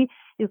money,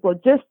 it's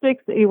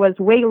logistics. It was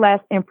way less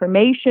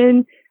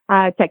information.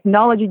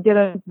 Technology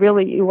didn't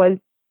really, it was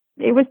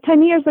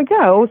 10 years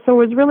ago.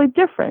 So it was really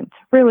different,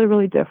 really,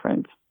 really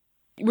different.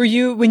 Were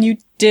you, when you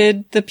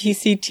did the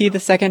PCT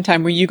the second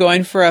time, were you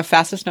going for a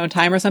fastest known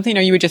time or something,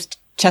 or you were just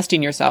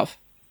testing yourself?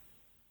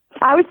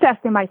 I was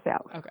testing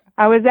myself. Okay.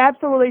 I was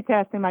absolutely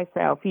testing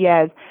myself.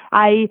 Yes.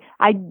 I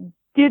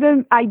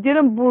didn't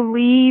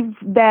believe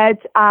that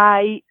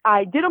I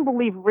didn't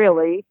believe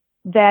really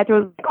that it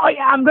was like, oh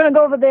yeah, I'm going to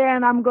go over there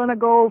and I'm going to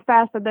go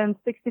faster than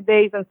 60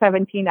 days and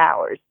 17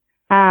 hours.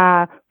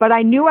 But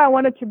I knew I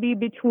wanted to be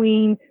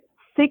between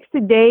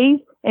 60 days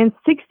and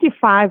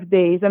 65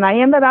 days. And I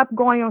ended up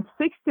going on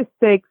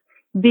 66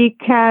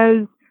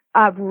 because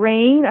of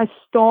rain, a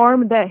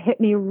storm that hit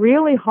me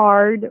really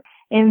hard.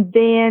 And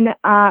then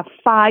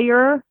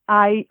fire.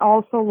 I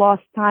also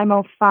lost time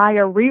on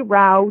fire,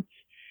 reroutes.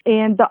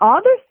 And the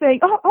other thing,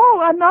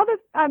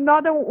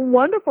 another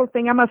wonderful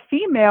thing, I'm a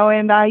female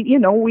and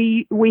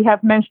we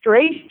have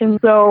menstruation.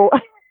 So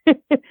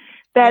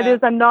that is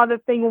another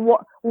thing.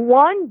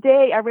 One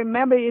day, I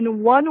remember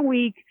in 1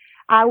 week,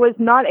 I was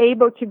not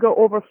able to go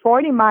over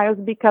 40 miles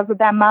because of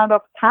the amount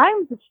of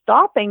time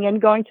stopping and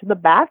going to the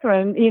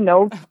bathroom,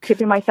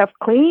 keeping myself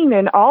clean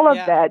and all of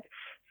that.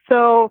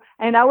 So,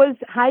 and I was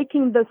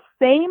hiking the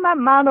same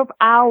amount of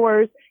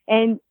hours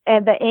and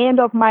at the end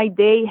of my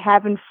day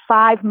having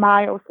 5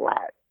 miles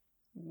left.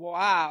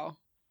 Wow.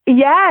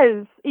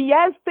 Yes,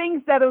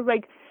 things that I was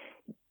like,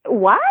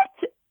 what?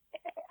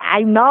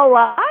 I'm not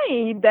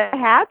lying. That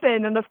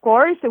happened. And of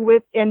course,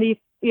 if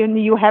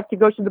you have to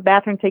go to the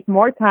bathroom, take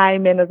more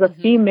time. And as a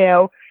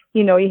female,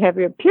 you have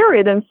your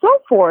period and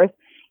so forth.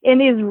 And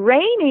it's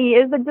rainy,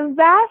 it's a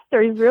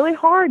disaster. It's really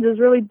hard. It's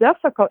really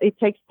difficult. It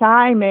takes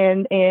time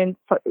and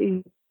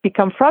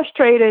become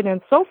frustrated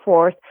and so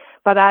forth.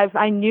 But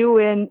I knew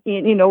in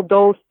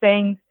those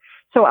things.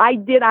 So I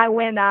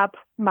went up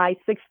my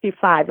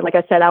 65. Like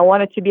I said, I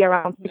wanted to be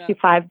around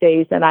 65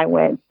 days and I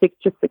went 6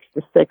 to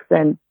 66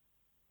 and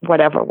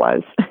whatever it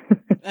was.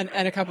 and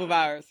a couple of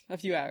hours, a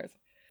few hours.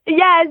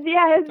 Yes.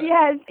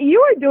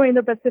 You are doing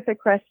the Pacific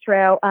Crest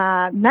Trail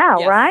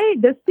now,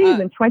 right? This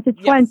season,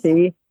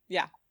 2020. Yes.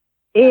 Yeah.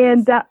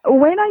 And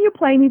when are you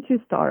planning to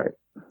start?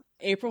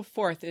 April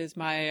 4th is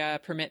my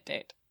permit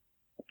date.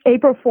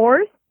 April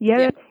 4th?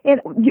 Yes. Yeah.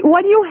 And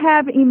what do you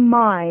have in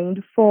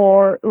mind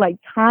for like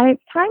time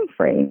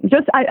frame?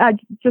 Just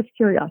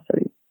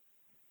curiosity.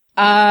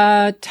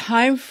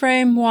 Time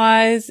frame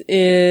wise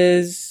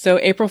is so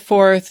April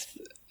 4th,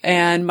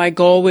 and my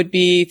goal would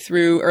be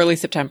through early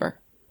September.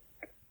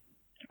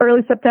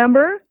 Early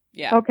September?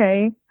 Yeah.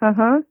 Okay.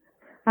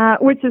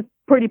 Which is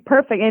pretty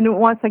perfect. And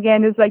once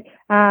again, it's like,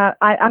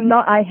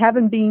 I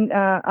haven't been,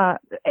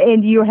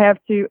 and you have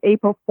to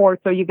April 4th.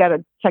 So you got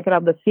to check it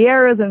out, the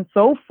Sierras and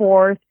so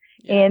forth.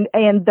 Yeah.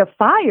 And the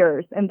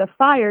fires in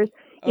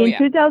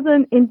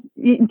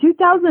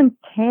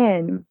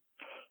 2010,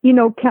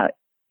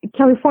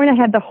 California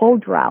had the whole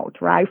drought,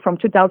 right? From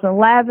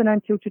 2011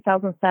 until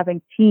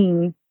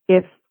 2017,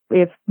 if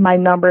my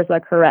numbers are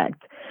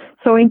correct.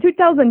 So in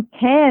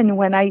 2010,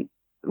 when I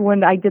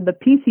did the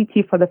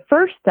PCT for the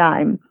first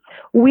time,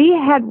 we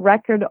had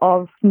record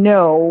of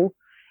snow.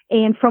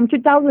 And from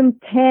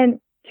 2010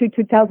 to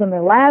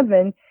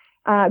 2011,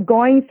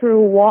 going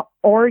through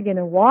Oregon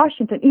and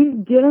Washington,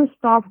 it didn't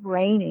stop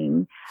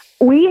raining.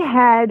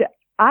 I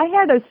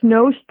had a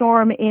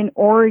snowstorm in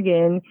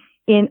Oregon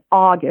in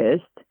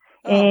August.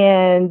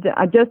 And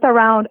just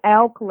around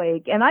Elk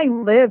Lake, and I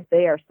live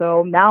there,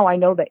 so now I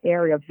know the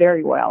area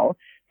very well.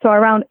 So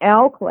around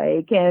Elk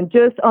Lake, and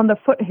just on the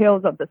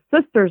foothills of the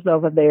Sisters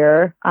over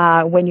there,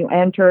 when you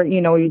enter,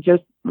 you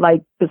just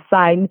like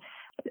beside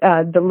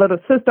the Little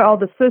Sister, all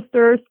the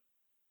Sisters,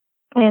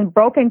 and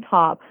Broken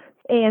Top,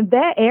 and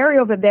that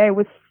area over there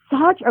was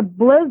such a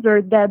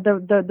blizzard that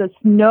the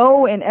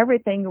snow and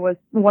everything was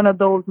one of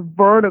those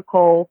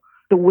vertical.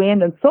 The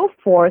wind and so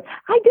forth.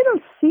 I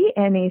didn't see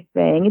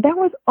anything. That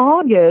was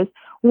August.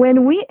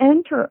 When we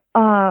enter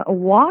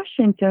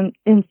Washington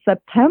in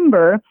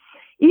September,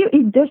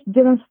 it just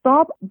didn't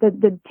stop.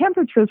 The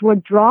temperatures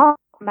would drop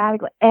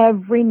dramatically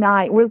every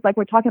night. It was like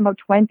we're talking about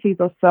 20s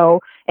or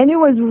so. And it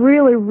was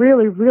really,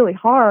 really, really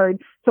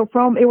hard. So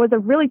it was a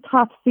really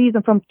tough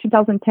season from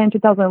 2010,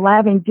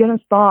 2011.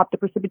 Didn't stop. The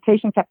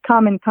precipitation kept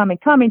coming.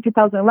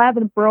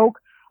 2011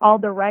 broke all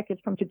the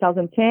records from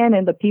 2010,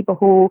 and the people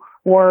who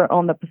were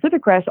on the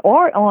Pacific Crest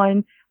or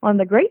on on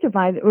the Great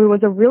Divide, it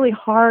was a really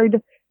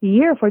hard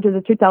year for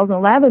the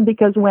 2011,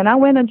 because when I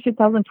went in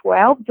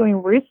 2012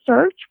 doing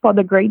research for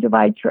the Great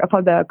Divide,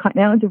 for the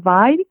Continental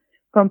Divide,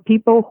 from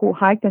people who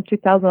hiked in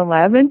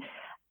 2011,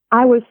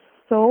 I was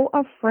so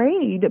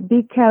afraid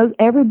because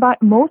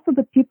most of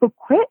the people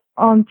quit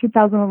on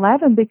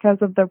 2011 because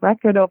of the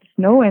record of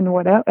snow and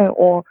whatever,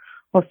 or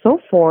so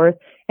forth.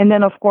 And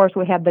then, of course,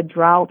 we had the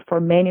drought for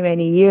many,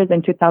 many years.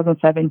 In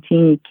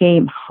 2017, it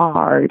came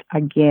hard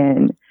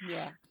again.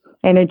 Yeah.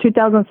 And in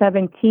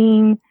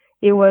 2017,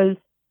 it was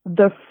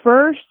the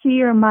first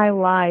year in my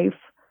life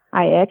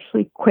I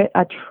actually quit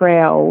a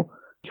trail,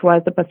 which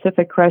was the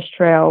Pacific Crest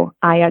Trail.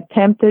 I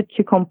attempted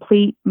to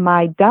complete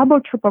my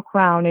double triple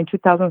crown in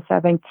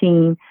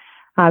 2017,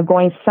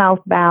 going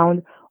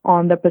southbound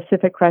on the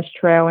Pacific Crest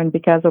Trail. And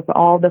because of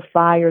all the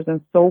fires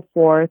and so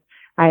forth,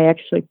 I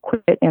actually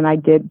quit, and I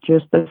did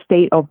just the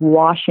state of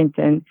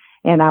Washington,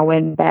 and I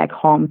went back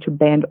home to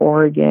Bend,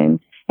 Oregon.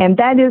 And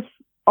that is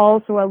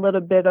also a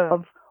little bit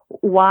of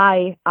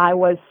why I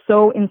was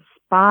so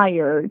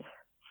inspired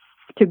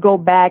to go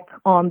back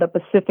on the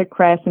Pacific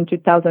Crest in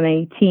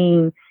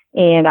 2018.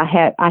 And I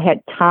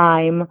had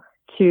time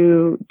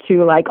to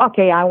like,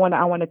 okay, I want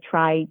to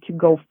try to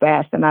go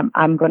fast, and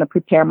I'm going to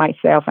prepare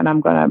myself, and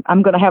I'm going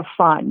to have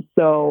fun.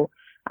 So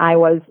I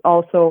was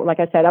also, like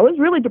I said, I was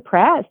really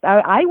depressed.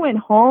 I went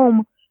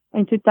home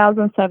in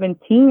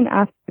 2017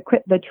 after I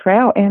quit the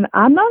trail, and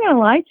I'm not going to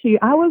lie to you,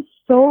 I was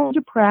so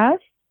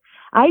depressed.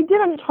 I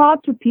didn't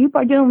talk to people.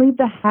 I didn't leave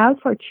the house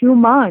for 2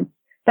 months.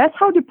 That's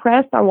how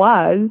depressed I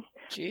was.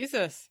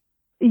 Jesus.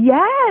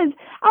 Yes.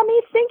 I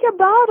mean, think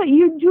about it.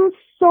 You do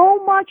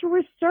so much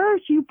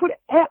research. You put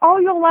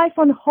all your life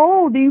on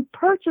hold. You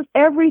purchase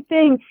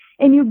everything,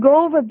 and you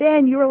go over there,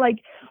 and you're like,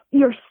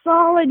 you're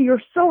solid.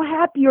 You're so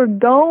happy you're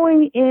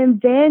going.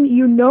 And then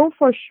you know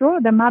for sure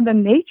that Mother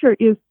Nature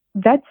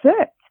that's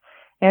it.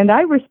 And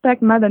I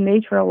respect Mother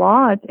Nature a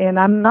lot, and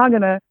I'm not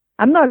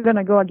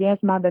gonna go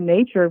against Mother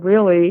Nature,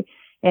 really.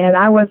 And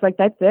I was like,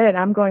 that's it.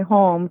 I'm going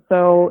home.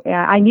 So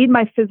I need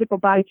my physical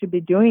body to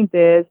be doing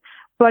this.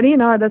 But,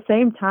 at the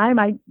same time,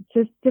 I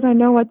just didn't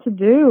know what to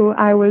do.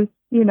 I was,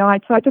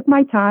 so I took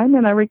my time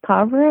and I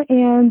recovered.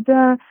 And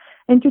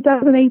in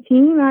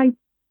 2018,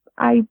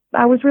 I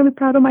was really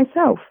proud of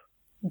myself.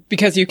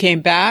 Because you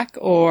came back,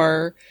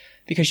 or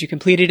because you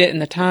completed it in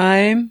the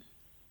time?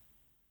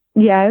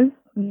 Yes,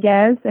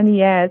 and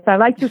yes. I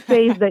like to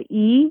say the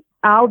E,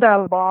 all the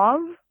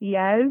above.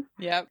 Yes.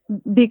 Yep.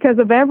 Because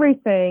of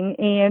everything.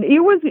 And it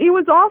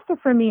was also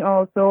for me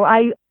also.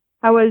 I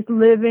was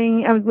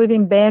living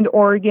in Bend,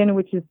 Oregon,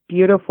 which is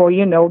beautiful.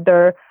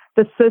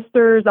 The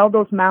Sisters, all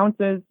those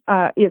mountains,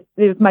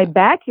 is my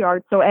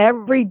backyard. So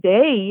every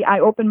day I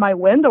open my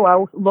window,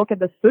 I look at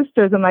the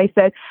Sisters, and I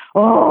said,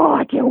 oh,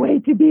 I can't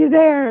wait to be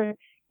there.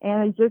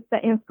 And it's just the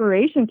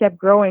inspiration kept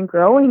growing.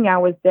 I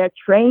was there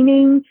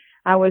training.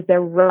 I was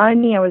there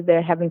running. I was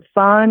there having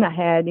fun. I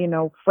had,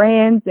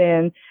 friends.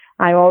 And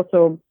I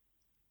also,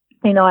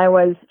 I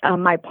was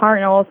my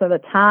partner also at the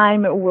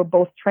time. We were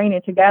both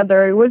training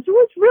together. It was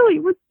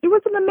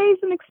an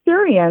amazing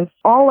experience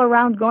all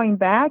around, going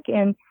back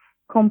and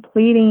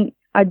completing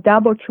a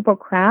double triple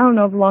crown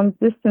of long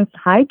distance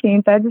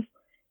hiking. That is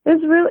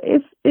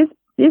really it's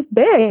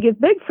big. It's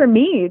big for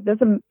me.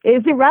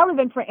 It's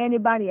irrelevant for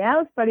anybody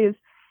else, but it's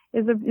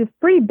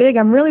pretty big.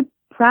 I'm really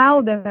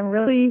proud, and I'm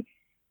really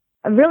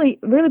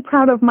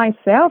proud of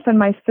myself and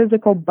my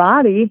physical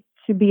body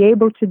to be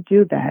able to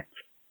do that.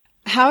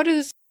 How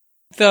does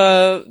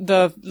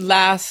the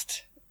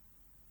last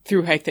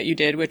through hike that you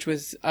did, which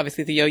was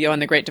obviously the Yo-Yo on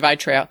the Great Divide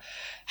Trail,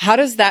 how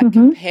does that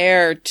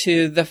compare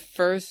to the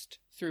first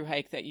through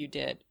hike that you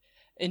did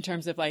in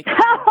terms of like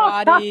your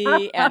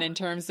body and in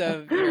terms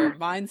of your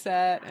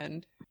mindset?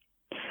 And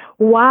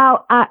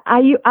wow,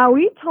 are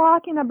we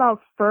talking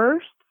about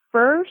first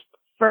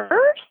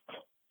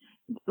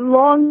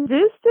long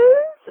distance?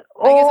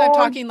 I guess I'm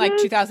talking like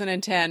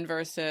 2010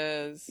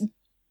 versus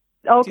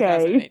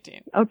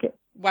 2018. Okay.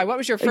 Why? What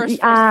was your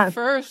first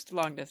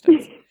long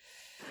distance?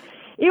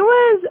 It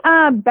was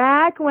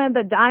back when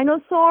the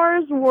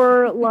dinosaurs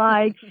were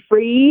like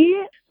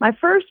free. My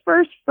first,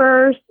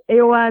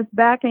 it was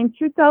back in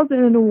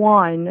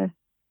 2001.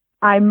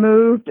 I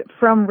moved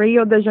from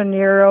Rio de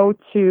Janeiro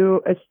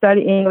to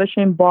study English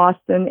in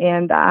Boston,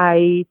 and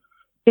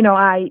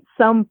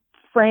some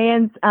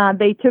friends,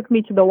 they took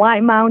me to the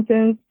White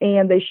Mountains,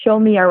 and they showed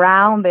me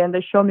around, and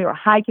they showed me where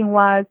hiking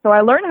was. So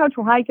I learned how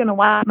to hike in the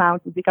White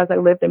Mountains because I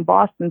lived in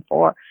Boston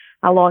for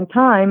a long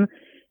time.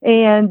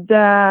 And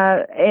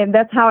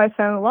that's how I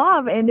fell in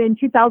love. And in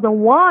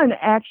 2001,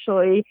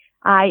 actually,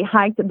 I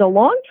hiked the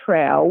Long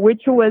Trail,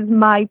 which was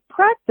my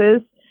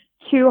practice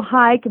to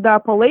hike the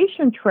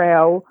Appalachian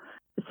Trail.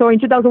 So in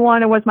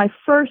 2001, it was my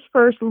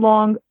first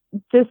long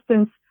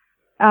distance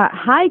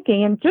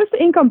hiking. And just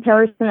in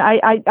comparison,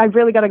 I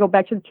really got to go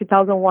back to the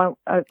 2001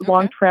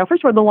 Long Trail.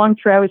 First of all, the Long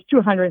Trail is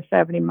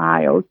 270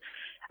 miles.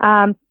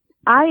 I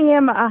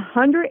am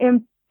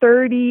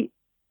 130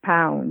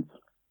 pounds.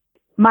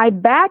 My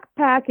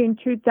backpack in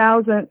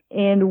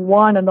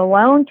 2001 on the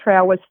Long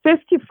Trail was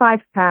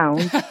 55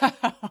 pounds.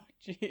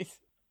 Jeez.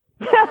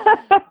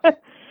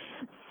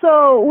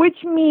 So,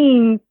 which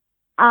means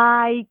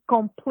I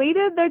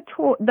completed the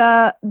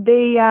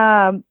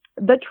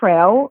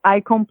trail. I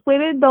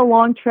completed the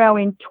Long Trail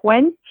in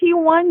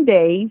 21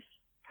 days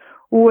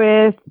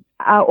with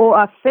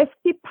a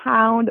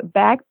 50-pound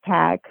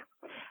backpack.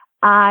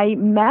 I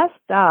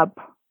messed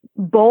up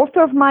both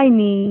of my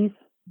knees,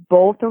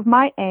 both of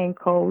my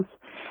ankles.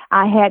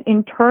 I had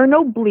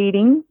internal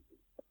bleeding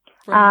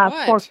for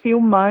a few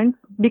months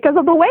because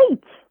of the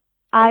weight.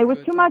 I was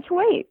too much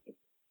weight.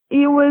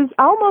 It was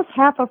almost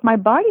half of my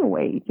body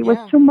weight. It was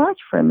too much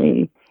for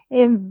me.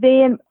 And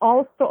then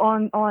also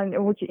on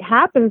which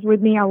happens with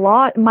me a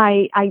lot,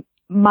 my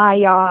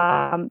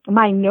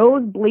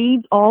nose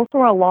bleeds also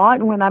a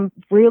lot when I'm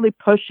really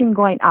pushing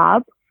going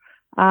up.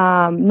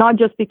 Not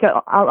just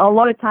because a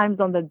lot of times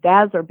on the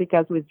desert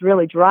because it was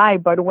really dry,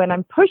 but when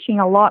I'm pushing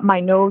a lot, my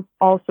nose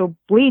also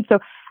bleeds. So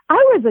I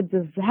was a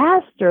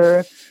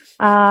disaster.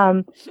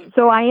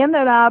 So I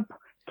ended up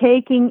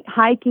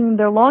hiking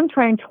the Long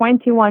Trail in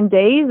 21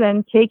 days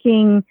and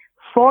taking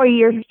 4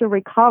 years to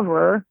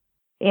recover.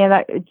 And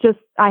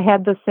I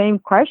had the same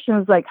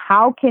questions, like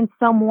how can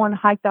someone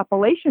hike the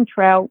Appalachian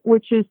Trail,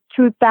 which is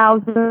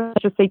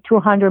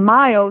 200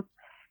 miles,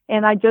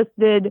 and I just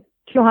did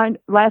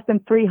 200, less than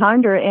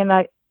 300, and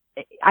I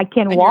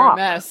can't walk.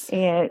 You're a mess.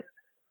 And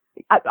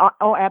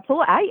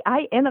absolutely.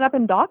 I ended up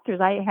in doctors.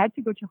 I had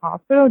to go to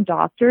hospital,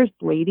 doctors,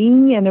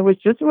 bleeding, and it was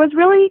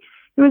really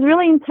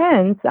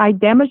intense. I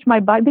damaged my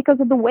body because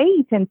of the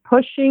weight and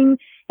pushing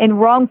and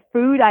wrong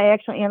food. I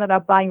actually ended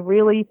up buying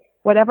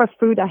whatever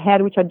food I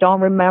had, which I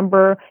don't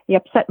remember. It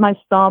upset my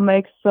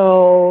stomach.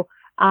 So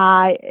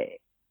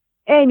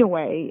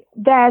anyway,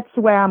 that's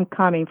where I'm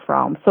coming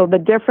from. So the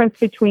difference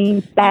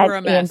between that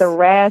and the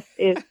rest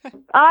is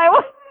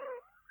I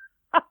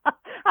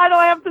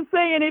don't have to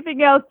say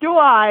anything else, do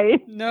I?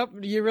 Nope,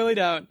 you really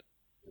don't.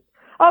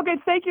 Okay,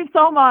 thank you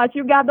so much.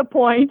 You got the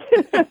point.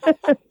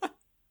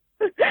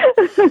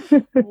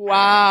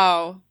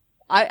 Wow.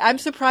 I'm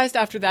surprised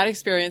after that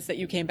experience that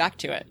you came back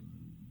to it.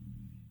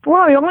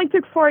 Well, it only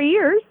took 4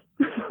 years.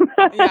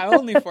 Yeah,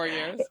 only 4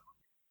 years.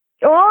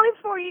 Only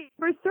 4 years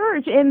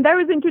research, and that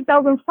was in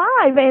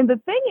 2005. And the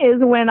thing is,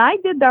 when I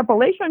did the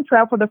Appalachian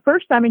Trail for the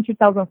first time in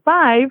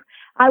 2005,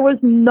 I was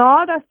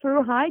not a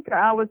through hiker.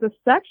 I was a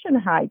section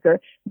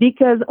hiker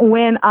because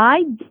when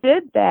I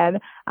did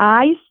that,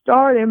 I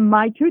started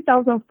my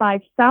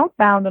 2005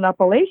 southbound on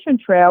Appalachian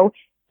Trail.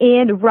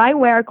 And right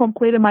where I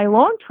completed my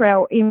Long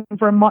Trail in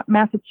Vermont,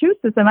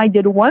 Massachusetts, and I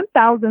did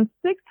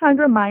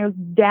 1,600 miles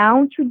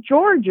down to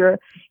Georgia.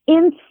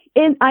 And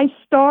I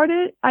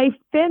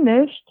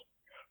finished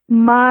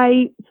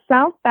my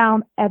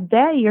southbound at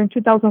that year in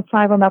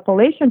 2005 on the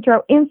Appalachian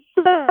Trail in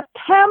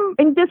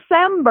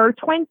December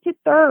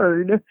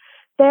 23rd.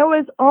 That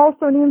was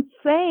also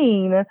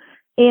insane.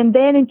 And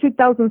then in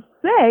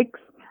 2006,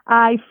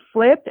 I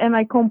flipped and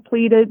I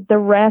completed the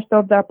rest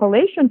of the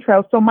Appalachian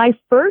Trail. So my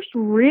first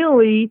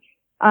really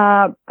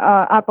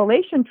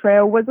Appalachian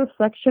Trail was a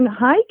section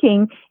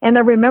hiking. And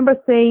I remember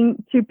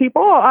saying to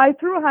people, I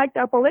through hiked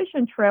the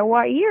Appalachian Trail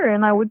what year?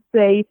 And I would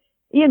say,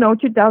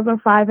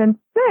 2005 and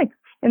 6.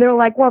 And they were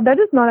like, well, that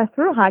is not a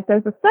through hike.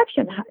 There's a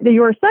section.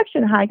 You're a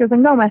section hike. I was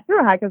like, no, I'm a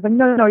through hike. I was like,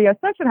 no, you're a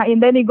section hike.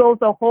 And then it goes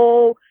a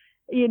whole,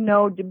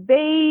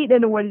 debate.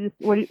 And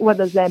what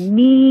does that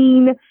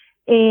mean?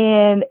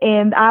 And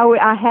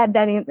I had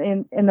that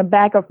in the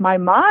back of my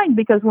mind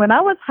because when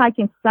I was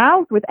hiking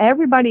south with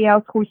everybody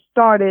else who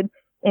started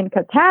in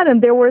Katahdin,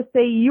 they were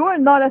saying, you are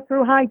not a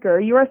through hiker,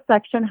 you're a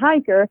section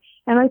hiker.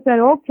 And I said,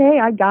 okay,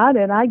 I got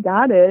it.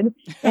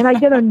 And I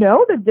didn't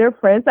know the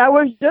difference. I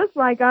was just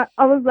like, I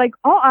was like,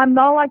 oh, I'm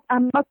not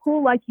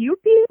cool like you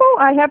people.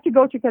 I have to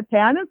go to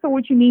Katahdin. So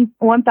which means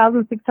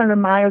 1,600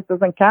 miles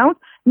doesn't count.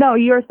 No,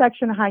 you're a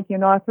section hike, you're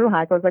not a through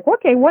hike. I was like,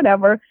 okay,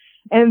 whatever.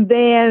 And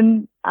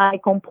then I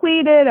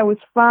completed. I was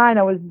fine.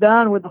 I was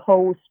done with the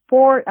whole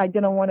sport. I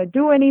didn't want to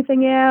do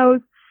anything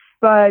else.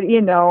 But,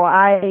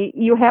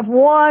 you have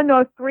 1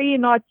 or 3,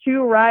 not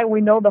 2, right?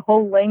 We know the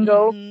whole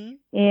lingo.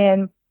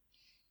 Mm-hmm.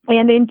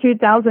 And in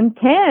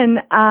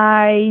 2010,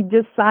 I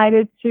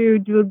decided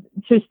to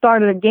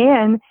start it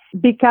again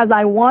because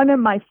I wanted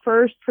my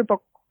first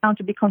Triple Crown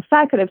to be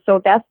consecutive.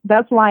 So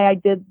that's why I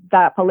did the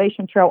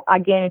Appalachian Trail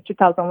again in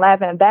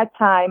 2011. At that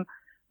time,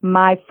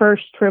 my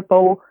first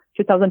triple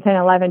 2010,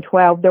 11,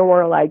 12, there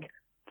were like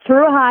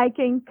through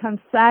hiking,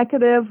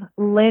 consecutive,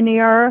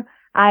 linear.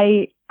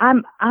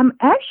 I'm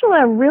actually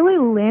a really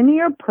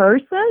linear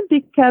person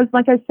because,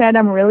 like I said,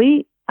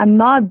 I'm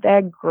not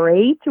that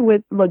great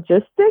with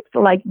logistics,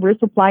 like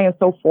resupply and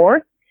so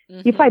forth.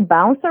 Mm-hmm. If I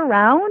bounce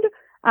around,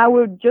 I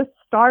would just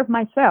starve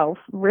myself,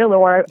 really,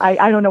 or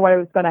I don't know what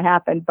was going to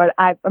happen, but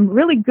I'm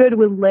really good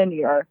with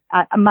linear.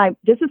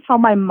 This is how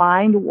my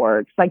mind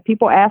works. Like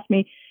people ask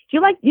me, you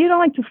don't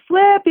like to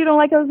flip? You don't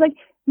like, I was like,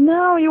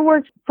 no, it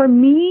works. For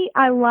me,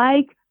 I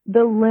like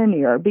the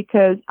linear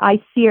because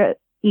I see it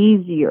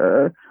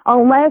easier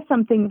unless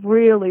something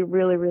really,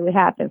 really, really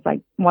happens.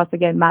 Like once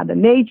again, Mother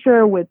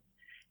Nature with,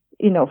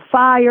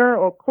 fire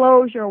or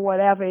closure or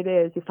whatever it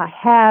is. If I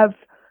have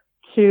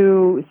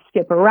to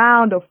skip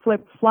around or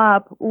flip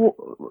flop,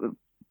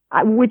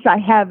 which I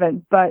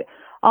haven't, but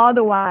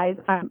otherwise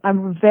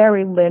I'm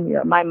very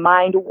linear. My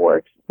mind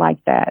works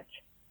like that.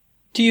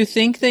 Do you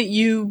think that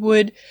you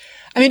would,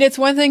 it's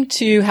one thing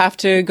to have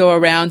to go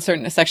around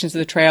certain sections of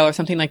the trail or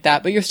something like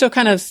that, but you're still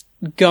kind of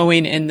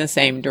going in the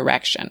same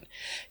direction.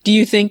 Do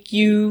you think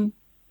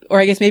or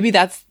I guess maybe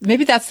that's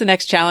the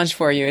next challenge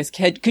for you is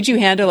could you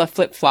handle a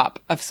flip flop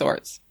of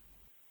sorts?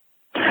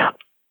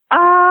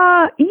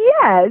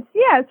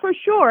 Yes, for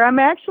sure. I'm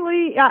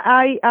actually,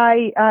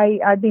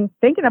 I've been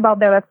thinking about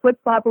that. A flip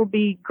flop would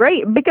be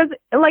great because,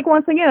 like,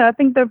 once again, I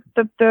think the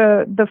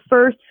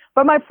first,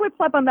 but my flip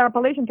flop on the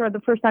Appalachian Trail, the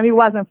first time it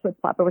wasn't flip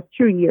flop. It was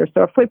 2 years.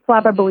 So a flip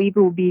flop, I believe, it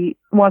will be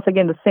once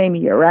again the same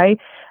year, right?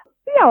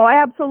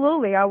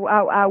 Absolutely. I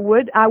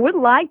would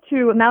like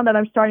to, now that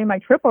I'm starting my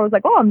triple, I was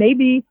like,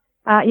 maybe,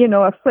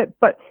 a flip,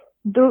 but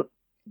the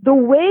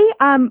way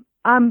I'm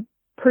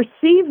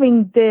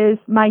perceiving this,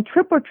 my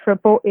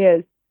triple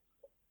is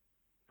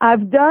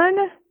I've done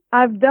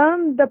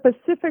the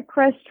Pacific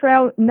Crest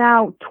Trail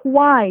now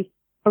twice,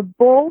 for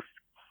both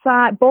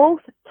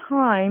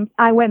times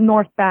I went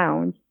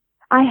northbound.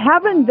 I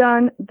haven't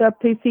done the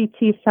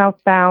PCT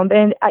southbound,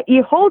 and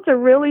it holds a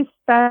really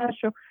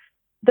special,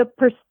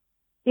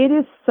 it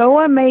is so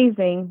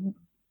amazing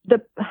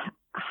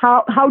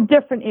how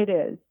different it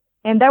is.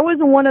 And that was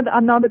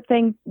another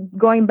thing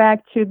going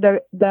back to the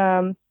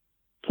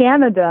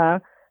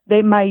Canada,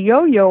 my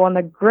yo-yo on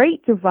the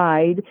Great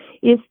Divide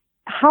is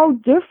how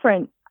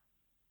different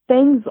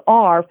things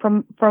are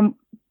from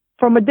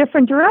a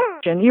different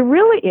direction. It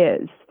really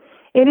is.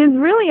 It is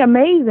really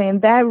amazing.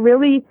 That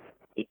really,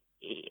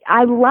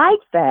 I like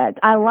that.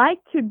 I like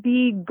to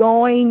be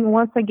going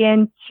once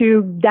again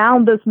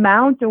down this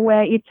mountain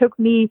where it took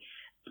me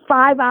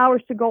 5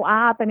 hours to go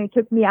up and it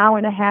took me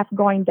 1.5 hours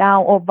going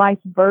down, or vice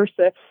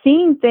versa.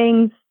 Seeing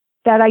things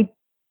that I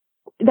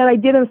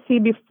didn't see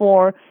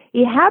before.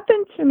 It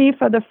happened to me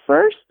for the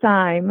first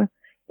time.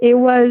 It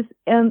was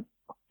in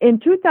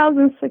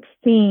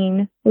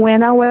 2016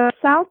 when I was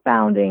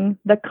southbounding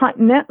the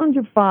Continental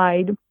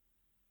Divide,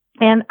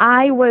 and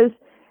I was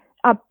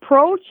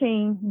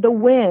approaching the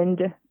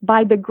Wind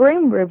by the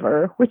Green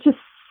River, which is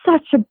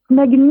such a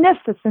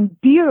magnificent,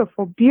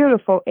 beautiful,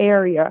 beautiful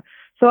area.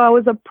 So I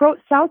was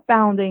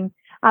southbounding,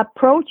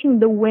 approaching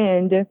the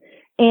Wind,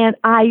 and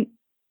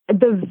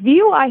the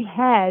view I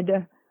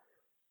had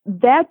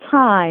that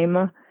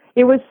time,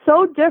 it was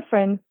so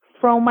different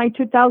from my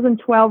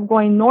 2012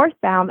 going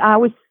northbound. I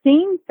was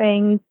seeing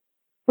things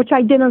which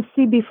I didn't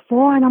see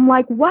before, and I'm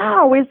like,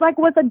 wow, it's like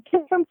it was a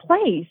different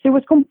place. It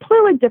was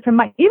completely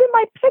different. Even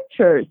my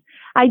pictures,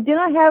 I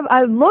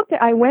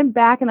went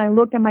back and I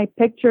looked at my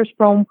pictures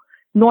from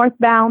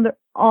northbound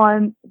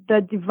on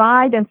the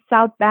Divide and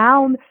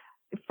southbound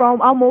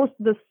from almost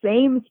the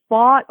same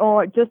spot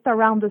or just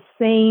around the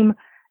same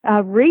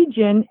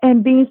region,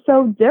 and being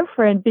so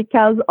different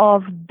because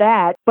of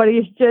that. But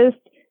it's just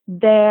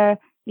there,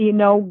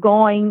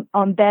 going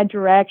on that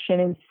direction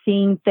and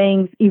seeing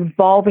things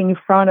evolving in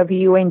front of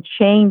you and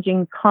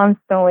changing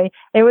constantly.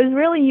 It was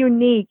really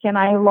unique, and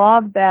I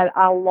love that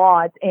a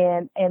lot.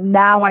 And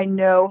now I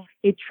know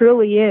it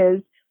truly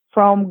is,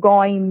 from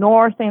going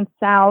north and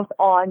south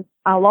on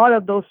a lot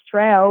of those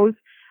trails.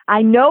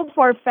 I know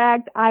for a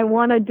fact I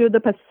want to do the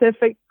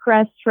Pacific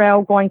Crest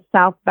Trail going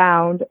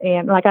southbound,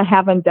 and I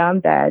haven't done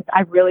that.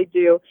 I really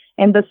do.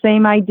 And the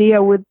same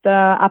idea with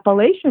the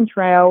Appalachian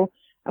Trail,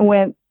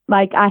 when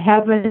I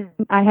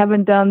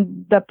haven't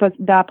done the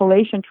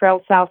Appalachian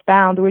Trail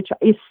southbound, which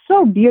is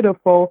so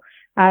beautiful.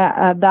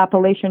 The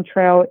Appalachian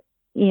Trail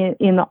in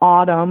the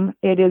autumn,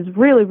 it is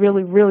really,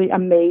 really, really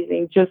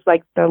amazing. Just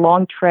like the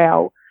long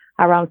trail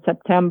around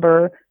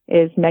September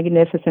is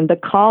magnificent. The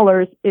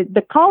colors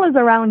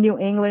around New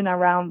England,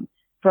 around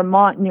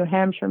Vermont, New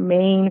Hampshire,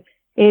 Maine,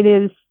 it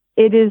is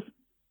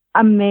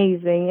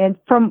amazing. And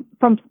from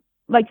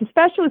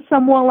especially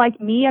someone like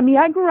me,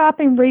 I grew up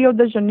in Rio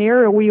de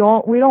Janeiro. We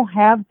don't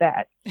have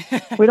that.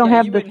 We don't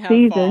have the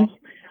seasons.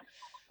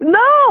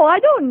 No, I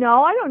don't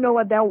know. I don't know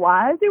what that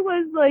was. It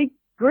was like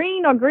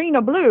green or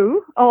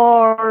blue,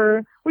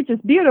 which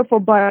is beautiful,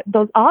 but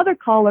those other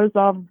colors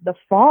of the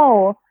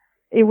fall,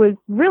 it was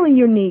really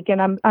unique,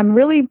 and I'm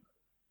really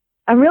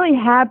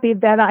happy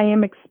that I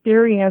am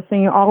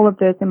experiencing all of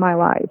this in my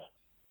life.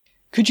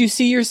 Could you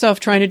see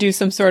yourself trying to do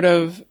some sort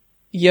of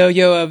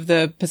yo-yo of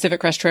the Pacific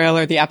Crest Trail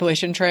or the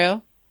Appalachian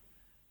Trail?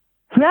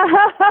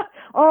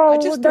 I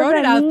just thrown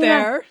it out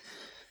there.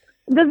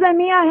 Does that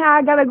mean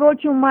I gotta go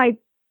to my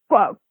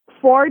 4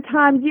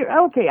 times a year?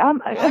 Okay,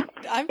 I'm just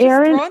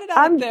Erin, throwing it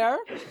out there.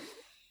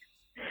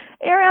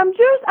 Erin, I'm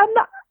just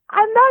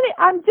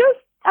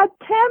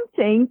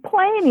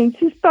planning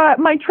to start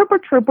my triple.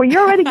 You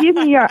already gave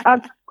me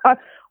a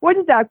what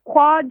is that?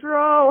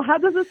 Quadro? How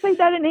does it say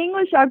that in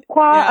English? A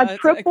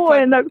triple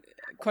and a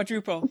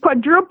quadruple.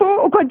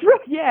 Quadruple,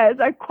 yes,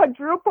 a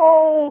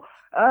quadruple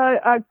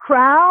a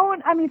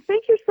crown. I mean,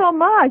 thank you so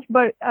much,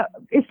 but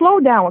slow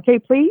down, okay,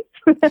 please.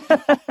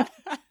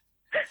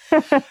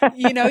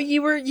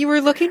 You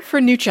were looking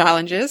for new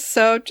challenges,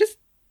 so just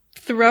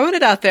throwing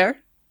it out there.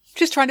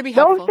 Just trying to be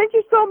helpful. Oh, thank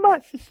you so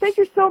much. Thank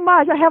you so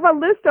much. I have a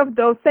list of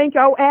those. Thank you.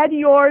 I'll add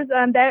yours,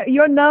 and that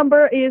your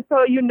number is,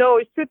 so you know,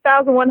 it's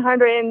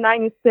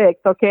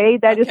 2,196. Okay,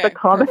 that is the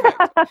comment.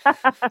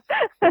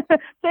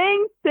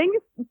 Things,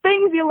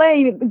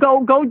 Elaine.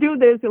 Go do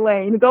this,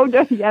 Elaine. Go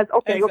do. Yes.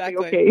 Okay.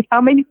 Exactly. Okay.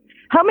 How many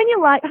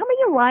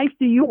lives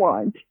do you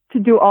want to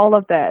do all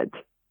of that?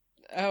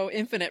 Oh,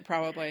 infinite,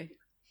 probably.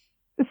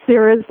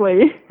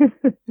 Seriously.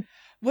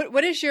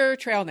 What is your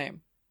trail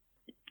name?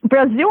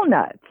 Brazil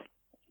Nut.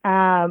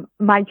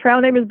 My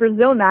trail name is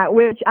Brazil Nut,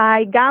 which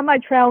I got my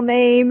trail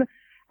name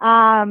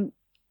in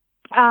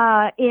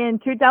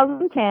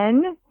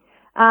 2010,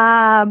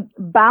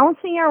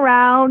 bouncing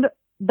around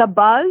the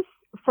bus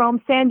from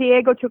San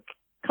Diego to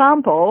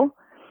Campo,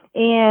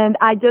 and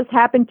I just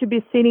happened to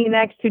be sitting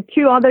next to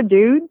two other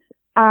dudes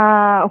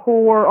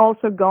who were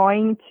also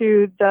going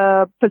to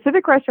the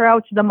Pacific Crest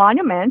Trail, to the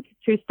monument,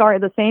 to start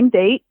at the same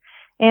date.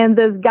 And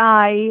this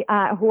guy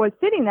who was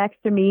sitting next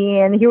to me,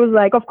 and he was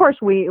like, of course,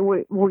 we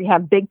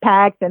have big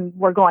packs and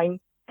we're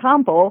going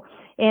Campo.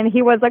 And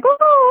he was like,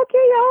 oh,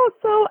 okay,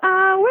 so where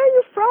are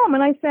you from?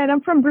 And I said, I'm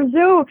from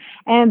Brazil.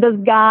 And this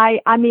guy,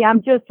 I mean,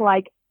 I'm just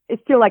like,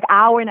 it's still like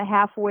hour and a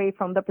half away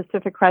from the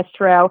Pacific Crest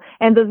Trail.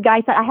 And this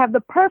guy said, I have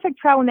the perfect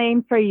trail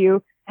name for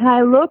you. And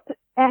I looked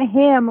at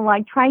him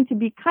like trying to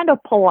be kind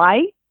of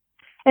polite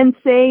and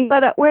say,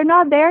 but we're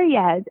not there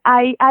yet.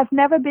 I've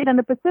never been on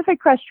the Pacific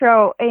Crest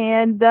Trail,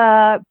 and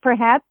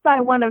perhaps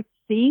I want to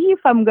see if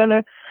I'm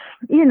gonna,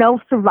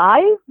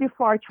 survive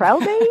before our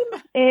trail day.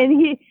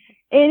 and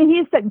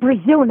he said,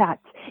 Brazil Nut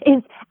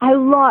is,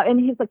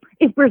 and he's like,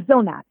 it's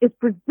Brazil Nut. It's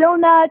Brazil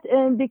Nut,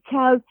 and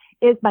because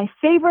it's my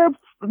favorite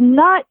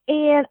nut,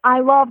 and I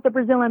love the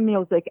Brazilian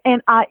music,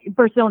 and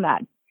Brazil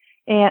Nut.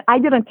 And I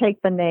didn't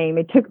take the name.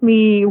 It took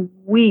me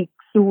weeks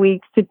to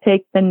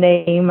take the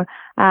name.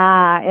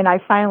 And I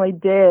finally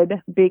did,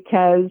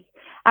 because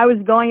I was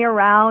going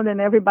around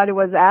and everybody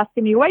was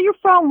asking me, where you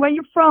from?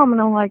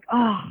 And I'm like,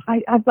 I'm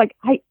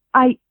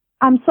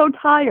so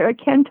tired. I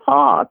can't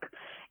talk.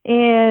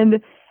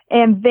 And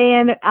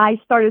then I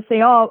started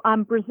saying, oh,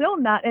 I'm Brazil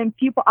Nut. And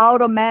people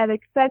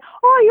automatically said,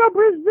 oh, you're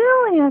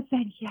Brazilian. I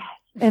said, yes.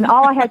 And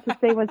all I had to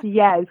say was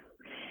yes.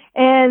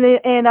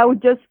 And I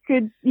would just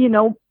could,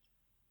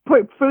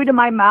 put food in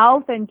my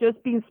mouth and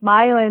just be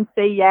smiling and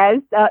say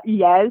yes.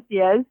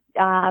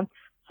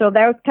 So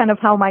that was kind of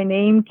how my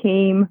name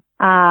came.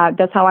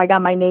 That's how I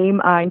got my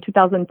name in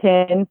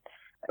 2010,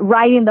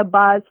 riding the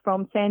bus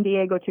from San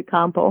Diego to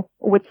Campo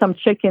with some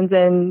chickens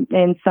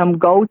and some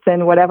goats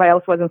and whatever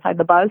else was inside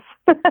the bus.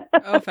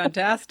 Oh,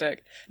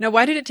 fantastic. Now,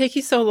 why did it take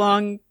you so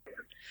long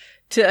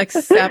to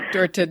accept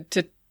or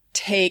to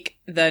take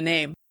the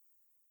name?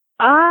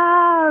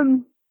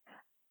 I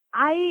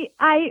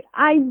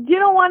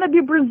didn't want to be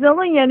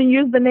Brazilian and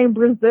use the name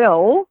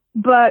Brazil,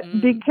 but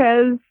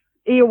because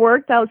it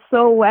worked out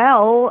so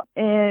well,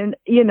 and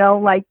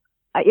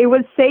it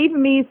would save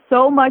me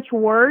so much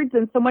words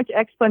and so much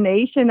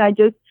explanation. I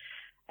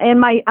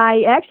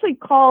actually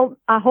called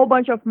a whole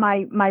bunch of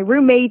my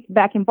roommates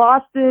back in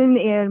Boston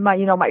and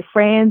my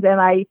friends,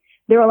 and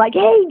they were like,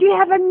 hey, do you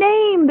have a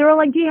name? They were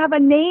like, do you have a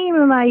name?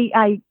 And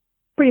I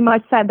pretty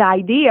much said the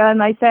idea,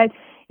 and I said,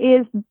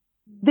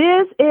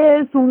 this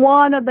is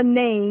one of the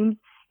names.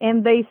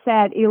 And they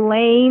said,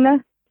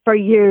 Elaine, for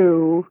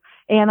you.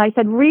 And I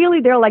said,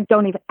 really? They're like,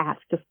 don't even ask.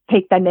 Just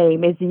take the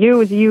name. It's you.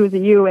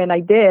 And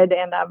I did.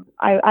 And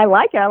I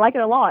like it. I like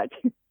it a lot.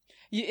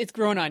 It's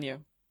grown on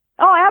you.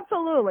 Oh,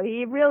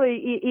 absolutely. It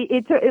really,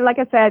 it took, like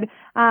I said,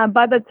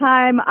 by the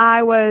time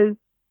I was,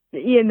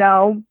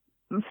 a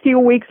few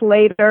weeks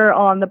later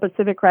on the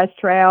Pacific Crest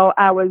Trail,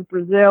 I was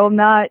Brazil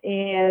Nut,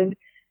 and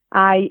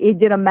it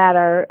didn't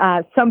matter.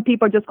 Some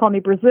people just call me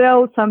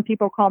Brazil. Some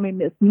people call me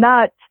Miss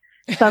Nut.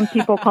 Some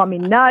people call me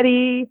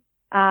Nutty.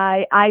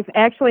 I've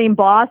actually in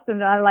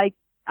Boston,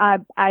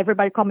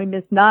 everybody call me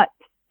Miss Nut.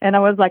 And I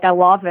was like, I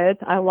love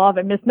it.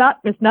 Miss Nut.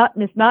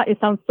 It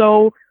sounds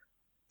so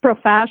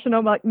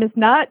professional, like Miss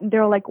Nut.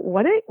 They're like,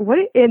 what?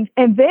 And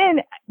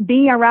then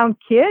being around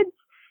kids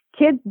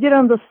didn't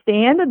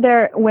understand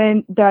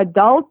when the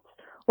adults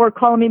were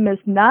calling me Miss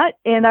Nut.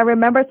 And I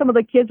remember some of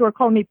the kids were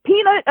calling me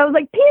Peanut. I was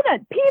like,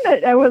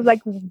 Peanut. I was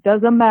like,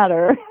 doesn't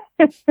matter.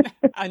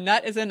 A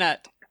nut is a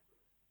nut.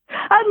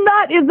 A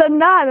nut is a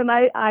nut. And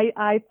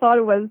I thought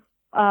it was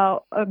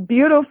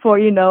beautiful,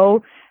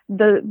 the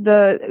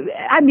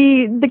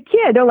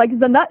kid, they're like,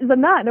 the nut is a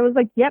nut. And I was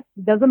like, yep,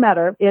 doesn't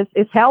matter.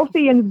 It's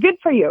healthy and good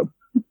for you.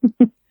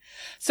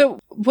 So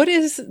what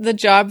is the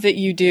job that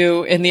you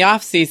do in the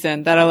off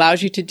season that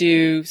allows you to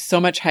do so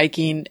much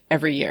hiking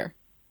every year?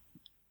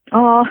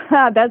 Oh,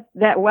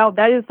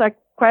 that is like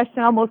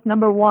question almost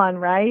number one,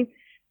 right?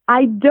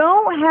 I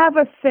don't have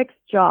a fixed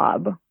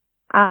job.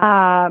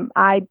 I've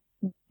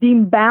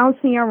been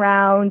bouncing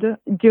around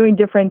doing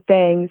different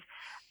things.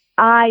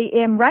 I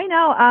am right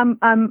now.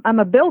 I'm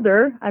a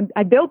builder.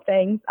 I build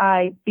things.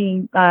 I've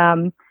been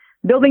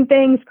building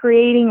things,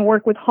 creating,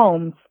 work with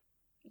homes.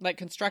 Like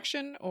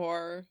construction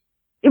or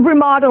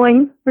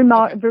remodeling,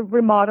 Okay.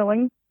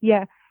 remodeling.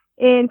 Yeah,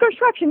 in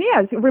construction,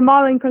 yes,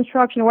 remodeling,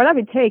 construction, whatever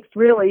it takes,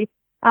 really.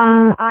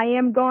 I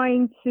am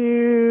going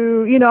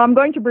to, I'm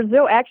going to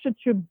Brazil actually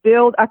to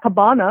build a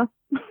cabana.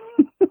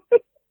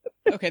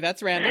 Okay,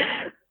 that's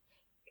random.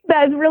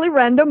 That's really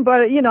random,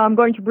 but I'm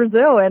going to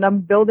Brazil and I'm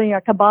building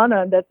a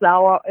cabana. And that's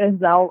how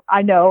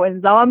I know,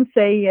 and how I'm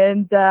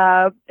saying,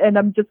 and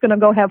I'm just gonna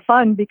go have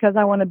fun because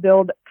I want to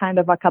build kind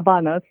of a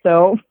cabana.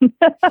 So,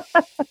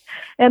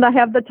 and I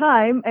have the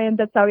time, and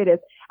that's how it is.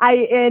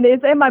 And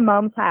it's in my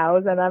mom's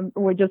house, and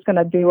we're just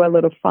gonna do a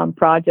little fun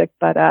project.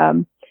 But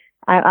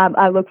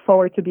I look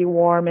forward to be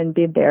warm and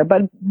be there.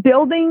 But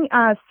building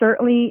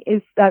certainly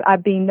is.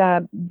 I've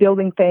been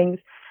building things.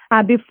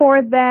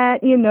 Before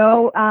that,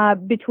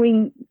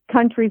 between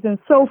countries and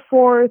so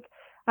forth,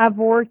 I've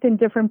worked in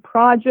different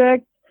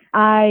projects.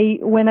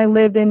 When I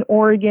lived in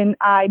Oregon,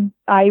 I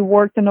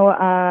worked in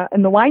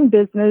the wine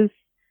business.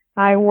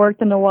 I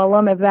worked in the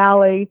Willamette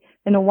Valley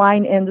in the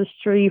wine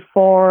industry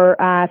for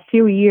a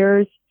few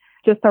years,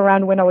 just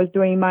around when I was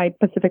doing my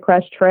Pacific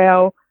Crest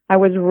Trail.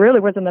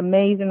 Was an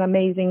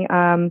amazing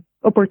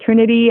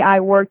opportunity. I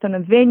worked on a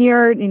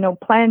vineyard,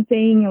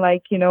 planting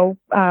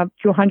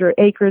 200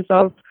 acres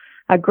of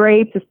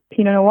grapes,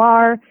 Pinot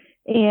Noir,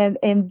 and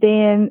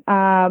then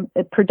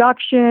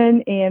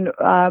production, and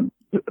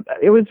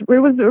it was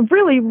a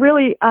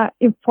really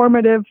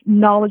informative,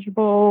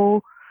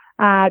 knowledgeable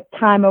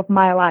time of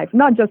my life.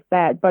 Not just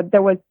that, but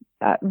there was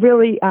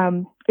really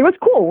it was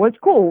cool. It was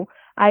cool.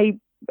 I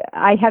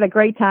had a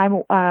great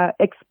time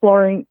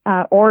exploring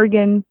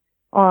Oregon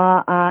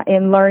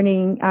and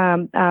learning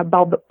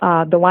about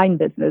the wine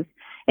business.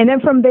 And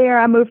then from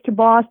there, I moved to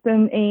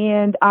Boston,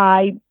 and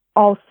I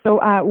also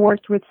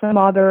worked with some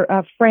other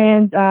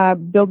friends,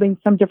 building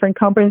some different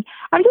companies.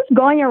 I'm just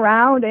going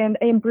around, and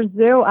in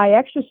Brazil, I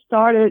actually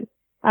started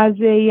as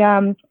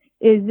a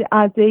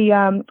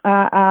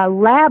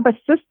lab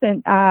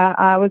assistant.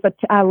 I was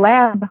a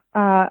lab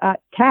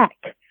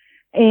tech,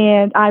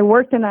 and I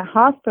worked in a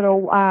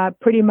hospital,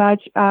 pretty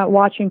much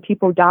watching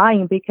people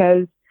dying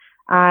because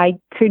I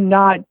could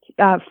not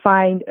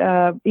find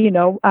a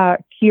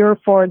cure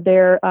for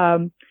their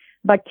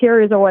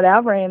bacteria or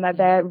whatever, and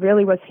that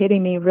really was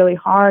hitting me really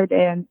hard.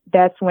 And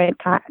that's when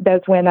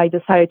I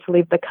decided to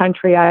leave the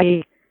country.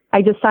 I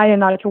decided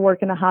not to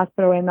work in a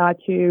hospital and not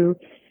to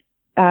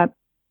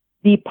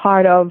be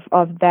part of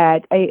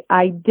that.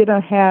 I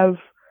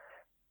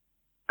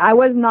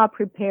was not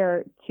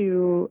prepared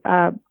to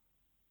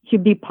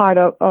be part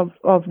of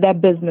that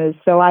business,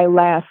 so I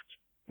left,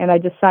 and I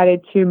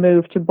decided to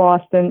move to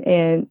Boston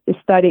and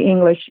study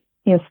English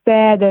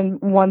instead, and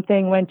one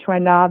thing went to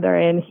another,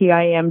 and here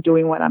I am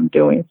doing what I'm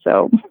doing.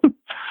 So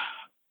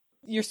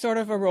You're sort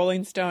of a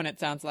rolling stone, it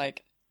sounds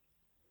like.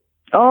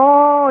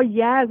 Oh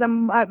yes,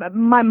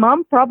 my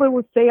mom probably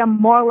would say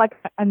I'm more like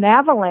an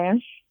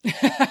avalanche.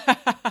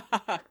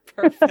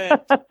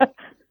 Perfect.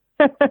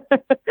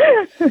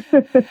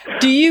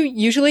 Do you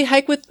usually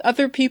hike with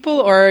other people,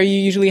 or are you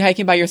usually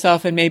hiking by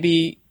yourself and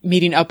maybe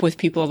meeting up with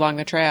people along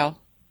the trail?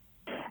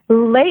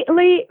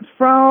 Lately,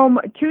 from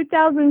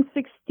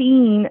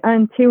 2016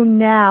 until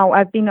now,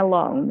 I've been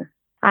alone.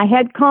 I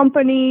had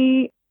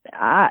company,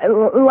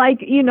 in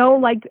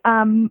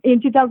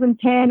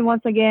 2010,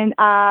 once again,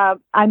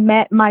 I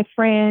met my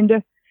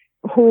friend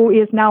who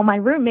is now my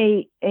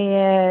roommate,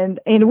 and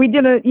we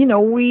did it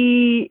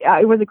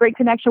was a great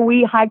connection.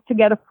 We hiked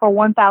together for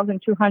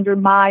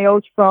 1,200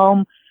 miles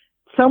from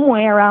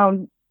somewhere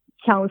around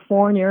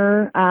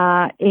California,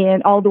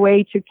 and all the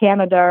way to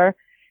Canada.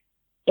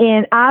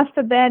 And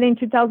after that, in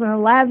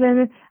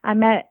 2011, I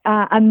met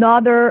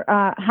another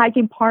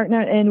hiking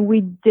partner, and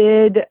we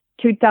did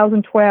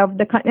 2012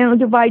 the Continental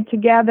Divide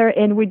together,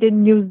 and we did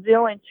New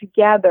Zealand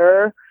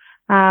together,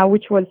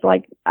 which was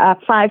like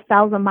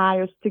 5,000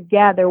 miles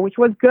together, which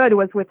was good. It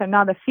was with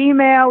another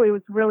female. It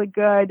was really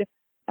good.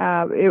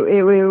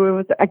 It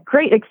was a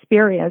great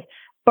experience.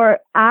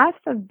 But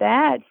after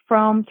that,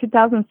 from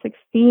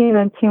 2016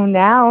 until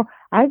now,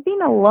 I've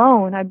been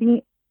alone. I've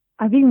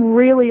been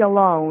really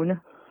alone.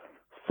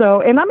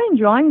 So, and I'm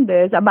enjoying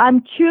this.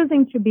 I'm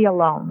choosing to be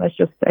alone. Let's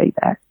just say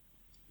that.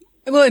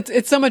 Well,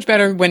 it's so much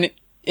better when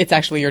it's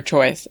actually your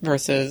choice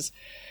versus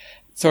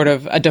sort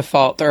of a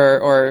default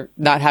or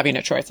not having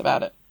a choice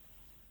about it.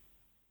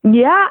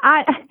 Yeah,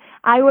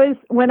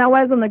 when I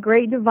was on the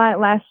Great Divide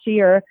last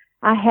year,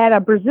 I had a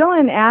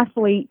Brazilian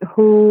athlete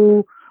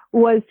who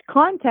was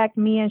contact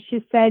me, and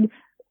she said,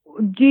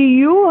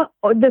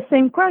 the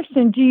same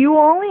question, do you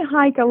only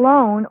hike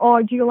alone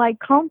or do you like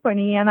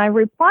company? And I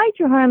replied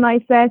to her and I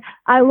said,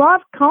 I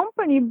love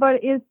company,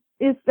 but it's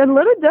a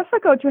little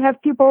difficult to have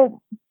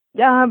people,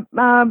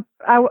 I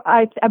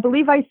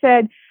believe I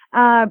said,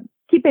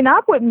 keeping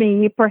up with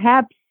me,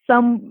 perhaps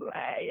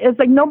it's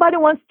like nobody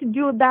wants to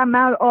do that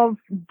amount of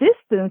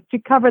distance to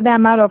cover that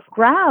amount of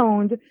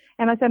ground.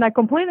 And I said, I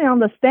completely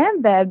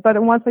understand that.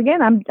 But once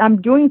again,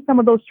 I'm doing some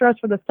of those trails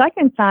for the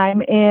second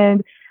time,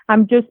 and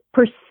I'm just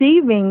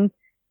perceiving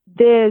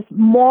this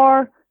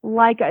more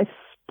like a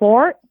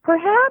sport,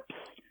 perhaps.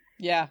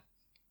 Yeah,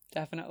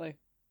 definitely.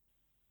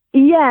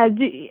 Yeah,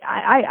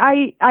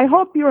 I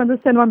hope you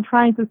understand what I'm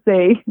trying to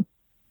say.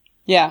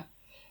 Yeah.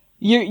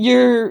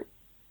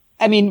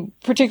 I mean,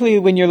 particularly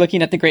when you're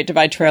looking at the Great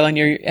Divide Trail and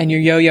you're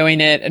yo-yoing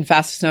it and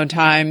fastest known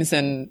times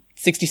and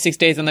 66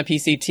 days on the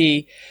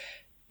PCT,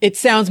 it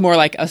sounds more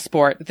like a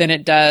sport than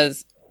it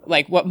does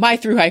like what my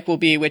thru hike will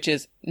be, which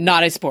is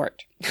not a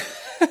sport.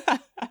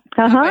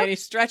 Not by any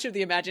stretch of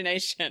the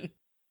imagination.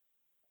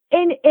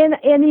 And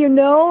you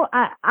know,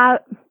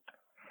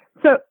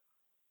 so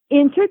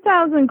in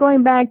 2000,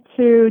 going back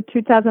to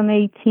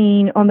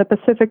 2018 on the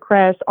Pacific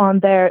Crest on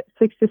their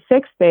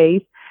 66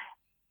 days,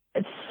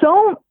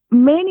 so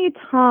many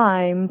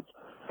times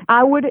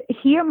I would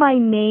hear my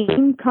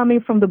name coming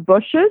from the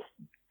bushes,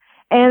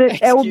 and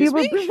it would be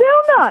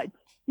Brazil nuts.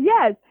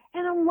 Yes.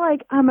 And I'm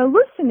like, I'm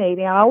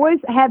hallucinating. I always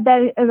had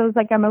that, and I was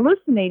like, I'm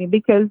hallucinating,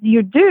 because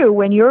you do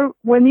when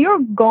you're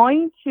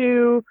going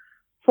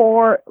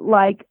for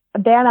like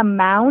that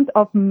amount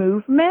of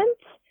movement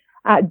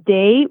a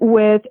day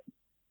with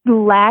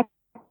lack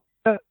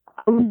of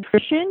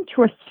nutrition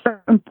to a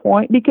certain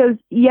point, because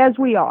yes,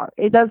 we are.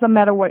 It doesn't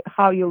matter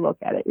how you look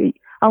at it.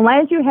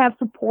 Unless you have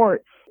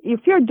support.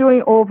 If you're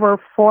doing over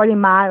 40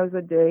 miles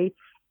a day,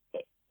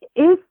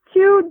 it's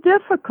too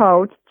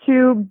difficult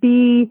to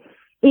be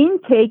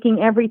intaking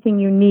everything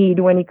you need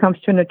when it comes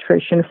to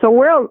nutrition.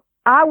 So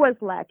I was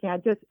lacking.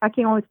 I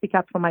can only speak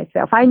up for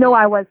myself. I know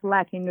I was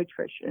lacking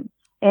nutrition.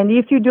 And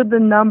if you do the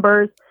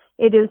numbers,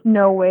 it is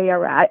no way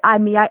around. I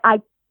mean,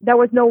 there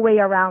was no way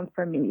around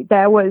for me.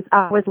 I was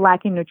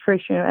lacking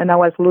nutrition and I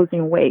was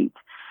losing weight.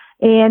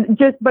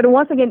 But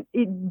once again,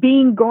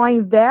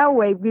 going that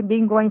way,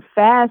 going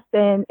fast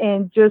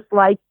and just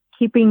like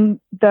keeping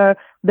the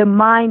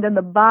mind and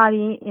the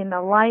body in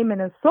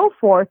alignment and so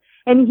forth,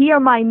 and hear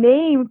my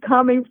name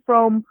coming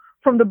from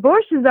the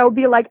bushes, I would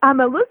be like, I'm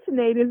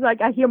hallucinating. It's like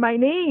I hear my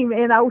name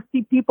and I would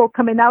see people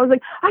coming out. I was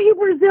like, are you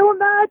Brazil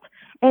nut?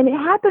 And it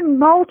happened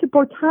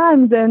multiple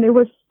times, and it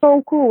was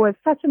so cool. It's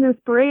such an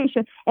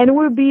inspiration. And it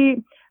would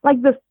be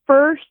like the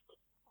first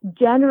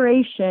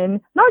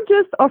generation, not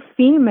just of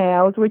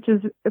females, which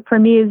is for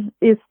me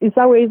is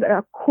always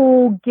a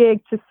cool gig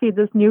to see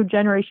this new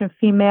generation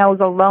females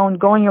alone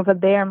going over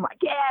there. I'm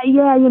like,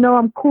 yeah, you know,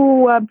 I'm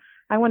cool.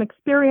 I want to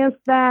experience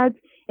that.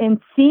 And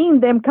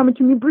seeing them coming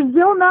to me,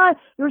 Brazil nut,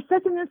 you're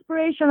such an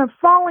inspiration. I'm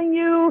following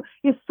you.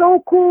 It's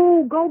so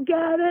cool. Go get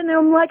it. And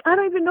I'm like, I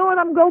don't even know what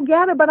I'm go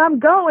get it, but I'm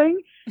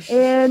going.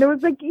 And it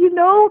was like, you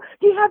know,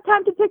 do you have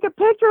time to take a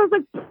picture? I was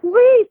like,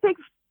 please take.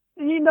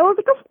 You know, I was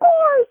like, of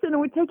course. And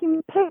we're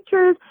taking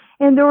pictures,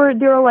 and they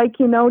were like,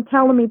 you know,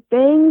 telling me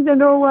things, and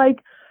they were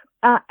like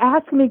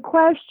asking me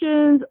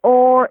questions,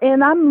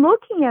 and I'm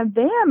looking at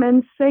them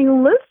and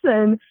saying,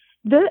 listen,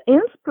 the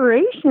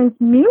inspiration's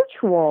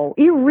mutual.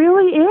 It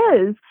really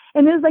is.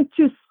 And it's like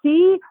to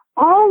see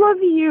all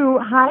of you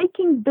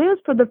hiking this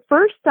for the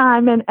first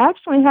time and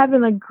actually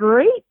having a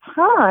great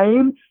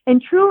time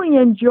and truly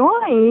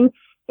enjoying,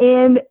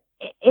 and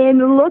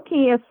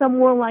looking at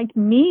someone like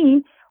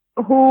me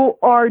who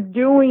are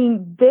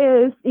doing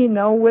this, you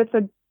know,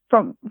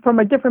 from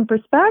a different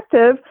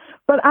perspective,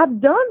 but I've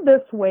done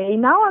this way.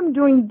 Now I'm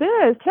doing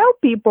this. Tell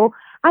people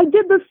I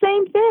did the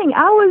same thing.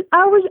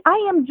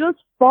 I am just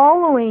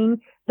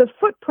following the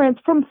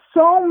footprints from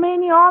so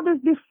many others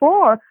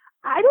before.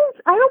 I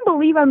don't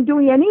believe I'm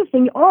doing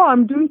anything. Oh,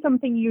 I'm doing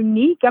something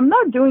unique. I'm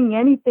not doing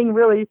anything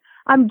really.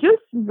 I'm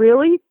just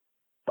really,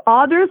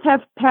 others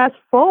have passed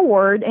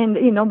forward, and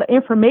you know, the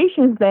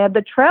information's there,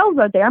 the trails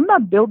are there. I'm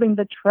not building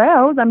the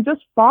trails. I'm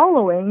just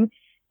following,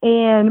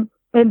 and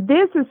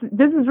this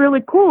is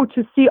really cool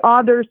to see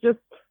others just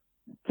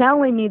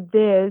telling me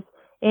this,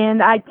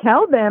 and I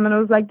tell them, and I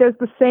was like, there's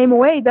the same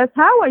way. That's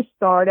how I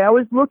started. I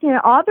was looking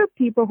at other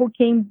people who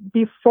came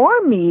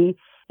before me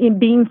and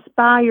being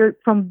inspired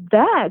from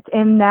that,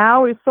 and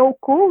now it's so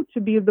cool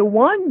to be the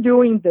one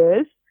doing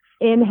this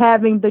and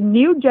having the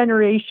new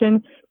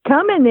generation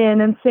coming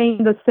in and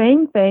saying the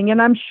same thing.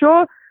 And I'm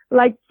sure,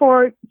 like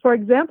for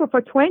example,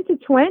 for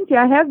 2020,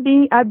 I've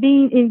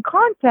been in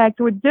contact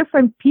with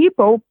different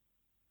people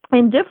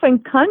in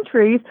different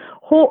countries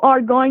who are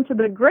going to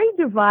the Great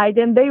Divide,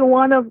 and they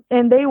want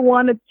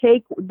to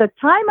take the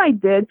time I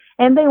did,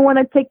 and they want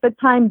to take the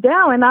time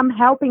down, and I'm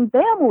helping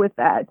them with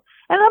that.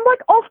 And I'm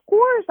like, of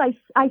course,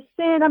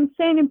 I'm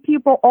sending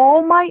people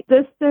all my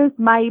distance,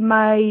 my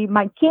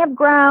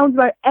campgrounds,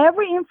 but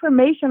every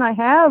information I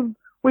have,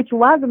 which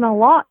wasn't a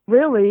lot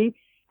really,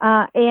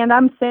 and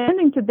I'm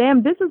sending to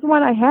them, this is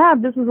what I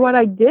have, this is what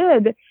I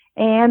did.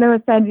 And they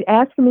said,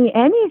 ask me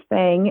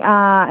anything,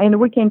 and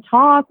we can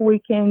talk, we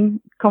can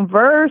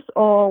converse,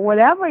 or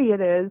whatever it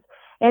is.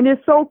 And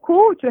it's so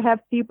cool to have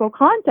people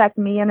contact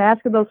me and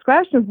ask those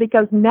questions,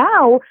 because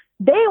now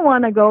they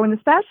want to go. And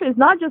especially it's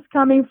not just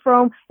coming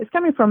from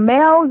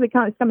males,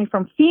 it's coming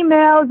from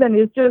females, and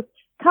it's just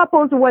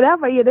couples or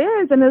whatever it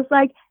is. And it's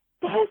like,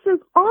 this is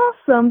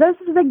awesome. This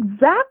is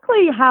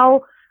exactly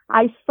how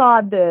I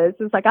saw this.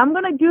 It's like, I'm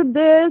going to do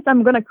this.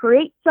 I'm going to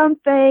create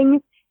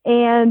something.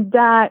 And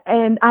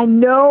I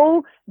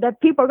know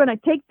that people are going to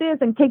take this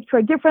and take to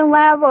a different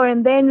level.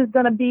 And then it's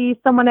going to be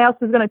someone else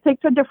who's going to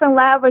take to a different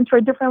level and to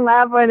a different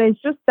level. And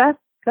it's just, that's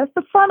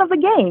the fun of the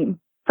game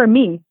for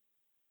me.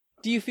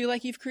 Do you feel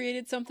like you've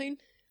created something?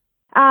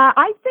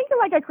 I think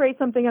like I create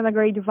something in the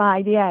Great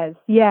Divide. Yes.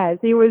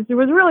 It was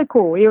really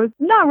cool. It was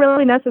not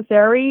really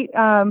necessary.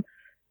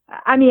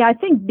 I mean, I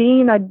think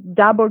being a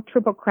double,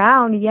 triple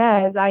crown,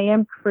 yes, I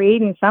am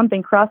creating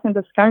something, crossing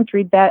this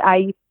country that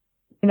I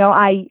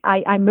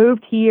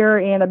moved here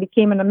and I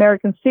became an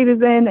American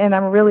citizen, and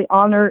I'm really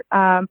honored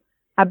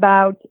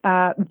about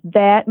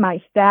that,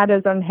 my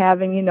status on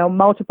having,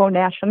 multiple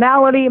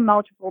nationality,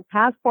 multiple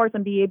passports,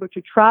 and be able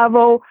to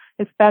travel,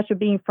 especially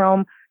being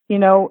from,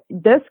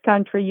 this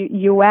country,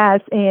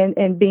 U.S.,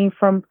 and being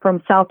from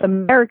South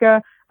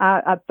America,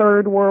 a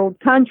third world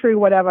country,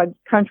 whatever,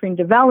 country in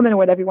development,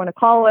 whatever you want to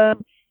call it.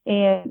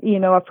 And,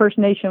 a First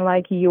Nation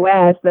like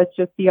U.S., let's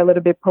just be a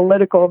little bit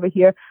political over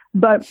here.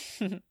 But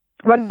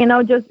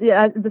just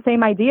the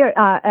same idea,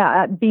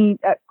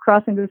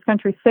 crossing this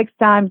country 6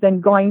 times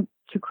and going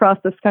to cross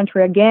this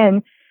country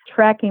again,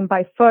 trekking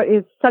by foot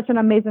is such an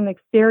amazing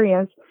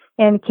experience.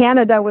 And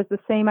Canada was the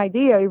same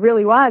idea. It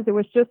really was. It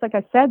was just like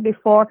I said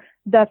before,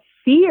 the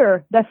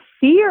fear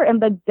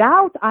and the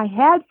doubt I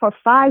had for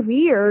 5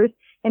 years.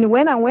 And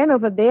when I went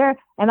over there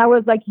and I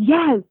was like,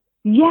 yes,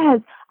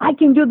 I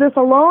can do this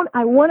alone.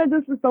 I want to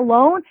do this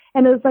alone.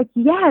 And it was like,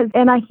 yes.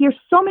 And I hear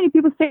so many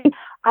people saying,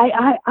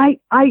 I'm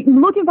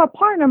looking for a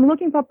partner. I'm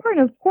looking for a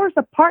partner. Of course,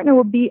 a partner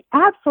would be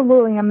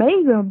absolutely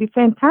amazing. It would be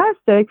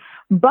fantastic.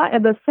 But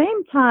at the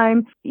same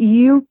time,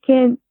 you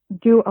can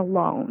do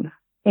alone.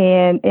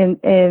 And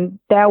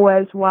that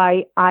was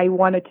why I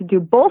wanted to do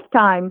both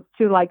times,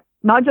 to like,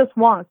 not just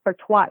once, but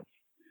twice.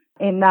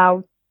 And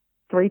now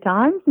 3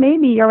 times,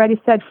 maybe. You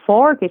already said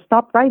 4. Okay,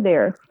 stop right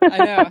there. I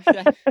know.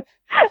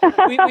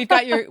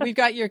 We've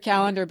got your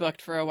calendar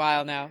booked for a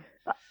while now.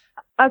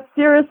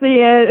 Seriously,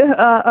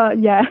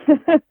 yeah.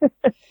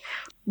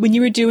 When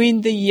you were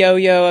doing the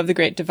yo-yo of the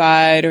Great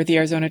Divide or the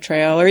Arizona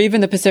Trail or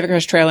even the Pacific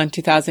Crest Trail in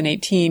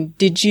 2018,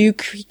 did you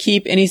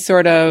keep any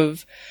sort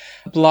of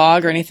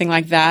blog or anything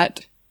like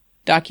that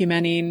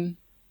documenting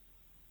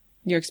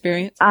your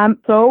experience? I'm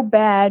so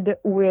bad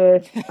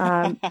with okay,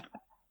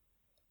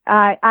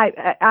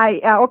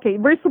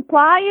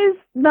 resupply is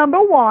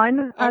number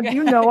 1, as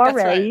you know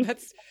already.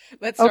 Right.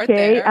 Let's start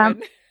there.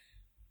 I'm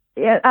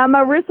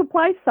a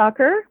resupply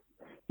sucker.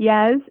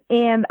 Yes,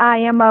 and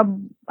I'm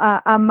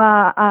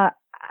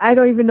I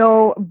don't even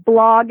know,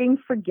 blogging,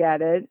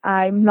 forget it.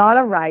 I'm not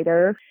a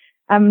writer.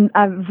 I'm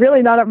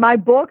really not. My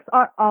books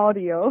are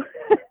audio.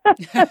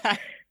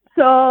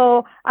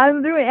 So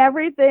I'm doing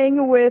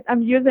everything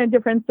I'm using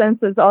different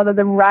senses other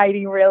than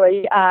writing,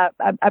 really. I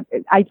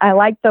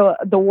like the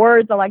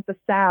words. I like the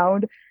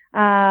sound.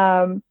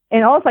 And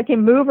also I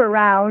can move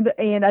around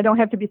and I don't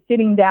have to be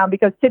sitting down,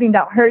 because sitting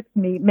down hurts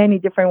me many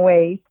different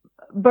ways.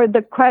 But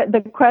the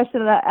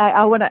question,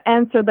 I want to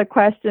answer the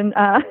question,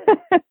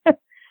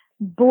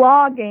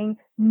 blogging.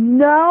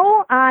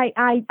 No, I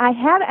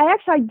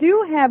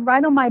do have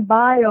right on my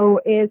bio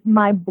is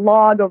my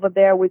blog over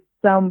there with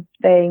some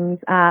things.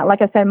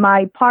 Like I said,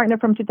 my partner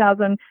from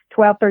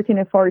 2012, 13,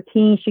 and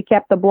 14, she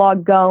kept the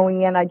blog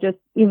going, and I just,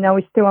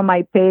 it's still on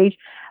my page.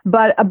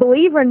 But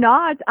believe it or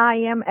not, I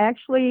am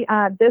actually,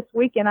 this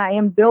weekend, I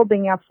am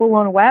building a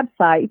full-on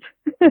website.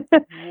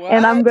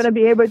 And I'm going to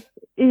be able to,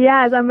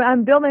 yes,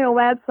 I'm building a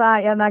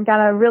website, and I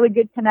got a really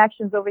good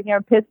connections over here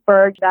in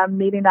Pittsburgh that I'm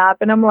meeting up.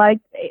 And I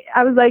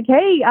was like,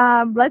 hey,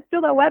 let's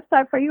build a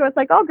website for you. It's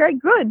like, oh, great,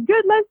 good,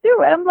 let's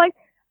do it. I'm like,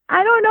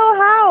 I don't know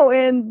how.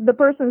 And the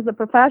person's a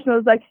professional.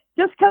 Is like,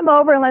 just come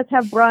over and let's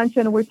have brunch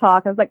and we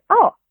talk. I was like,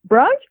 oh,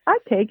 brunch? I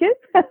take it.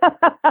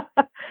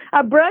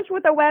 A brunch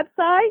with a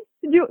website?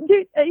 This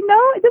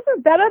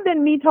is better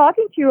than me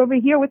talking to you over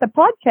here with a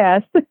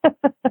podcast.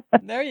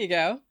 There you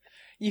go.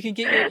 You can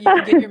get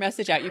your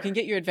message out. You can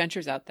get your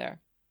adventures out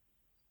there.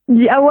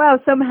 Yeah, well,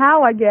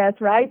 somehow, I guess,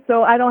 right?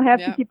 So I don't have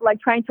to keep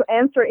trying to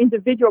answer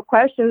individual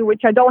questions,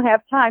 which I don't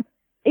have time.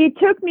 It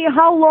took me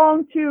how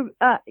long to,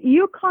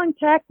 you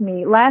contact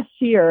me last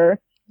year,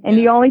 and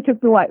it only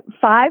took me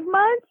 5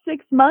 months,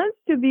 6 months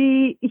to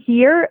be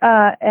here,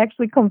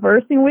 actually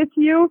conversing with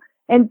you.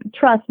 And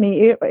trust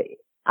me,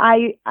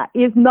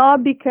 it's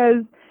not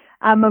because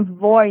I'm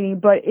avoiding,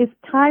 but it's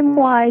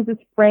time-wise,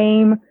 it's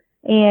frame.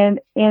 And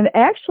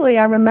actually,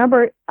 I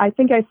remember, I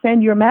think I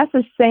sent you a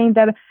message saying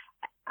that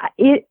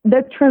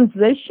the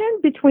transition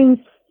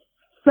between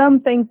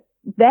something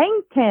that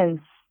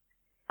intense,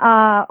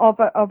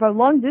 of a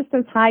long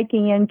distance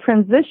hiking and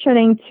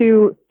transitioning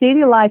to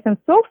city life and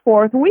so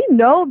forth, we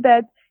know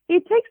that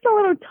it takes a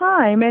little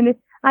time. And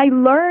I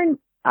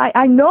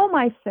know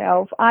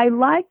myself. I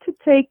like to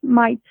take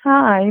my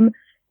time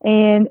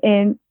and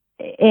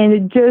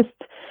just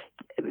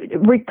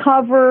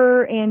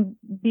recover and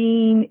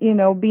being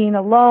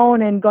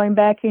alone and going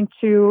back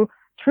into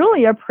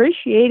truly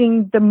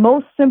appreciating the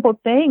most simple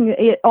thing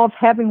of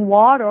having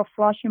water or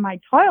flushing my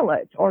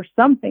toilet or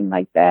something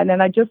like that.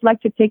 And I just like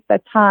to take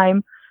that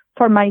time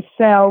for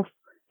myself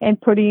and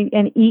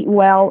eat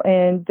well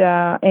and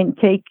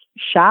take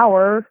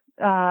shower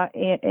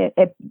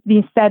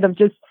instead of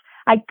just,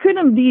 I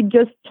couldn't be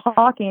just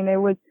talking.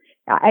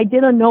 I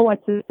didn't know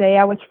what to say.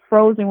 I was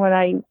frozen when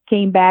I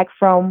came back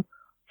from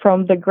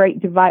the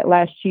Great Divide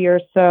last year.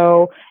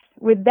 So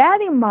with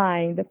that in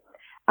mind,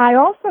 I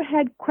also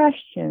had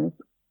questions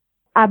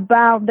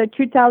about the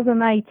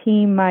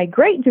 2019 my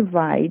Great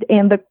Divide,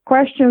 and the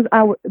questions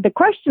I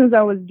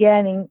was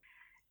getting,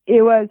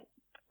 it was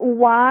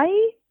why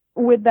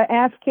with the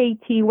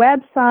FKT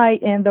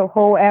website and the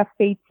whole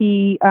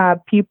FKT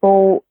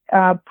people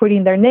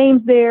putting their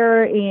names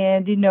there,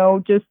 and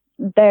just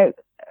there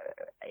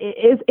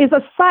is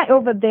a site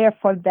over there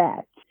for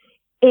that,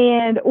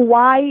 and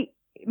why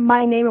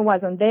my name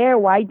wasn't there?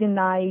 Why didn't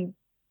I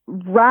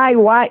write?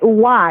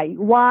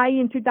 Why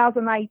in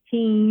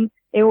 2019?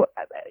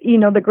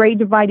 The Great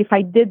Divide, if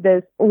I did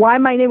this, why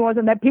my name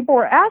wasn't there? People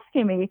were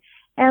asking me.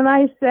 And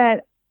I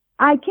said,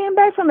 I came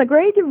back from the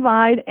Great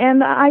Divide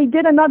and I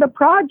did another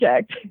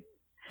project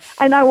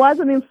and I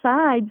wasn't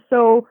inside.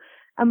 So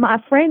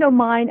a friend of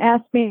mine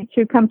asked me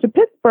to come to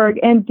Pittsburgh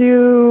and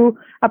do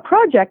a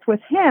project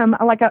with him,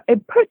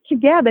 put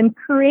together and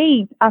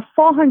create a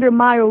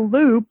 400-mile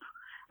loop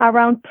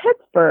around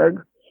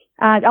Pittsburgh,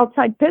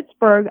 outside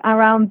Pittsburgh,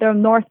 around the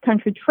North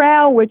Country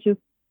Trail, which is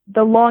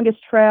the longest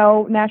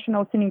trail,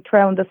 national scenic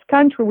trail in this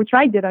country, which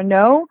I didn't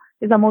know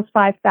is almost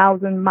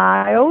 5,000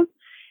 miles.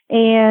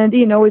 And,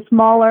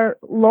 smaller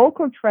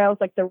local trails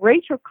like the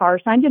Rachel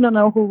Carson. I didn't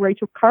know who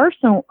Rachel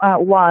Carson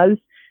was.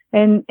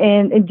 And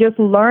just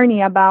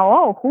learning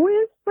about, who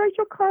is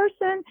Rachel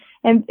Carson?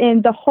 And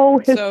the whole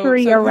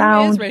history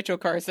around. Who is Rachel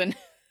Carson?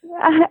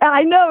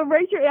 I know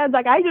Rachel. I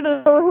didn't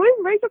know who is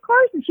Rachel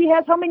Carson. She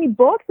has how many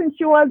books, and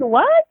she was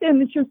what?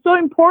 And she's so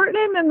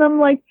important. And I'm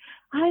like,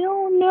 I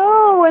don't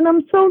know, and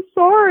I'm so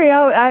sorry.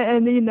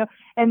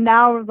 And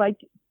now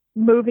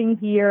moving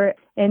here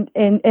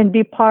and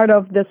be part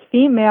of this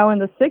female in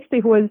the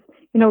 60s who was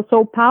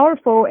so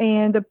powerful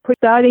and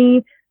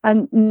studying a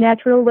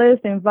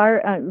naturalist,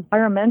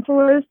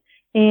 environmentalist,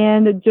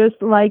 and just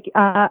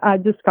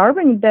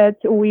discovering that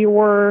we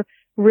were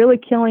really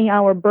killing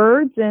our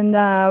birds and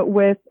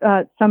with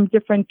some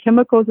different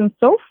chemicals and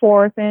so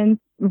forth, and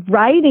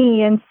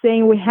writing and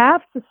saying we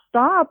have to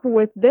stop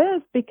with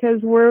this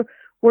because we're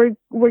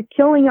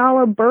killing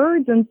our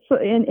birds and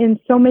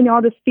so many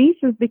other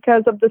species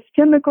because of this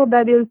chemical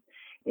that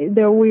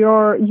we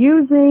are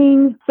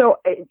using. So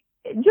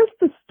just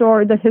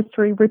the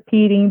history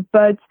repeating,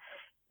 but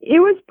it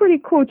was pretty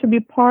cool to be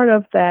part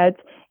of that.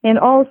 And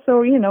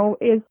also,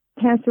 is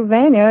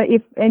Pennsylvania,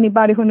 if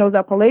anybody who knows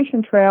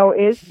Appalachian Trail,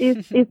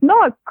 is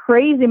not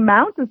crazy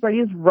mountains, but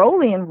it's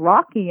rolling and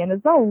rocky, and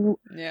it's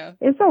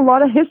a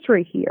lot of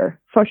history here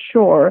for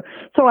sure.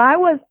 So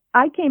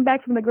I came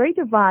back from the Great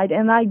Divide,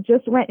 and I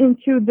just went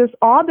into this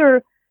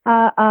other,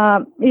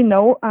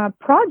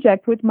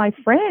 project with my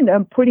friend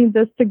and putting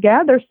this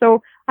together.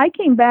 So I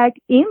came back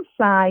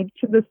inside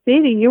to the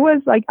city. It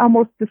was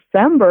almost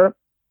December,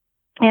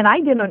 and I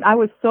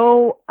was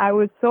so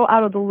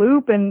out of the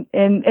loop, and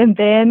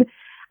then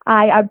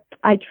I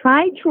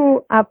tried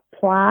to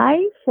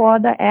apply for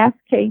the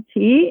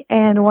FKT,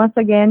 and once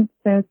again,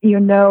 since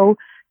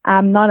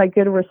I'm not a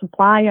good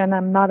resupply and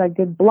I'm not a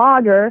good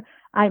blogger,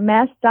 I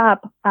messed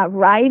up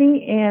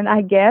writing, and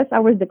I guess I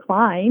was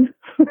declined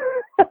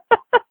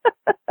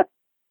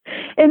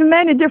in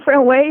many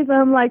different ways.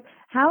 I'm like,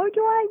 how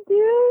do I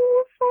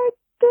do for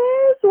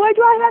this? What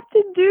do I have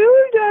to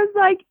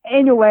do?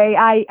 Anyway,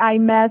 I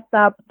messed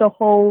up the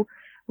whole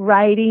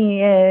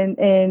writing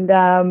and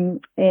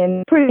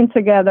putting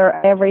together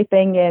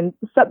everything and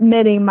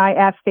submitting my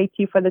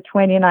FKT for the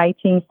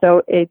 2019.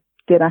 So it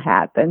didn't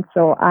happen.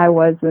 So I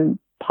wasn't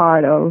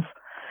part of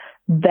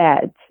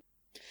that.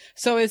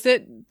 So is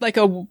it like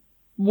a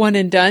one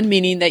and done,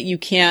 meaning that you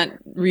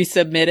can't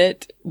resubmit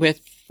it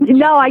with?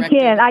 No, I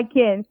can.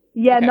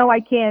 Yeah, okay. No,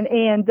 I can.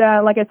 And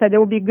like I said, it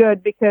will be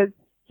good because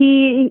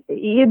he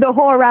the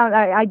whole around,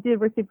 I did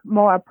receive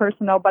more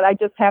personal, but I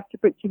just have to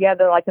put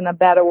together in a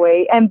better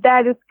way. And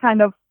that is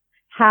kind of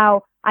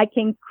how I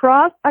can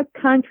cross a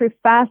country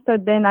faster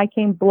than I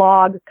can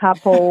blog a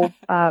couple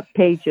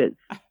pages.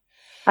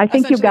 I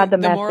think you got the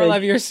message.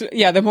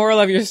 The moral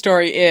of your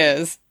story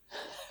is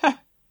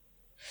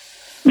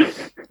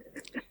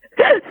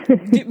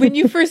when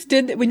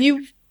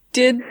you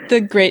did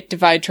the Great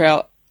Divide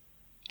Trail,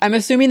 I'm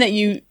assuming that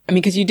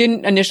because you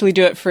didn't initially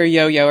do it for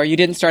yo-yo, or you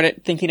didn't start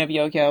it thinking of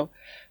yo-yo,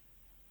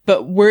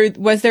 but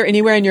was there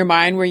anywhere in your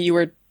mind where you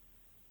were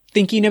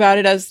thinking about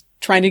it as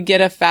trying to get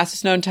a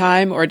fastest known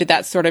time, or did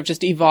that sort of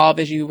just evolve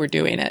as you were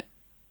doing it?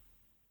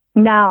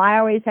 No, I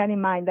always had in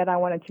mind that I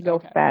wanted to go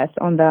fast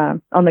on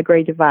the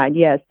Great Divide.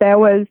 Yes, that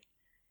was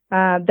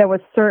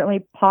certainly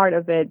part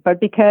of it, but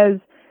because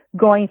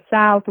going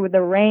south with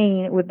the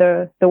rain, with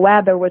the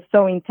weather was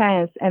so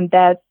intense. And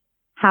that's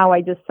how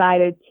I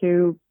decided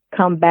to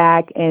come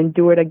back and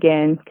do it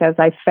again, because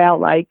I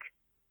felt like,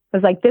 I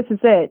was like, this is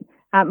it.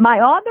 My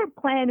other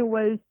plan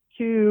was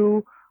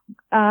to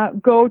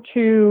go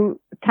to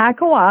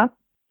Takawa,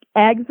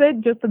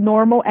 exit, just a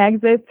normal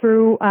exit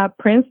through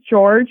Prince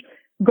George,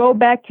 go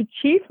back to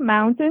Chief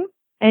Mountain,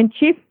 and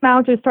Chief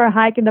Mountain start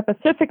hiking the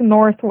Pacific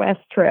Northwest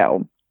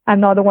Trail,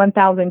 another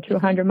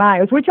 1,200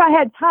 miles, which I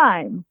had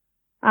time.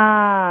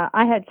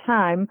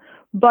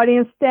 But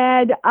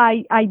instead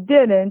I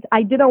didn't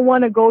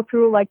want to go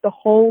through like the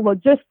whole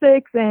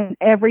logistics and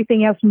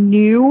everything else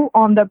new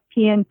on the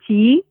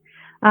PNT.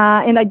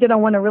 And I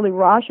didn't want to really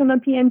rush on the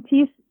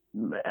PNT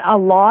a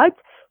lot.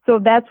 So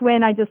that's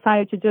when I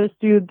decided to just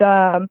do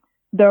the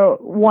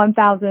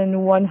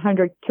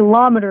 1,100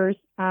 kilometers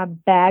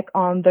back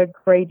on the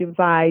Great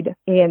Divide,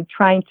 and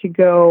trying to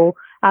go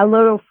a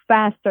little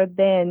faster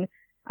than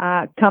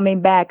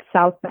coming back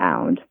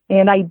southbound.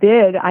 And I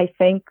did, I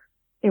think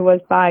it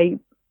was by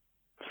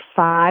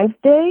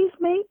 5 days,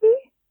 maybe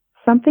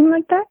something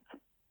like that.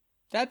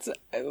 That's,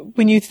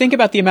 when you think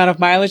about the amount of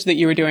mileage that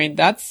you were doing,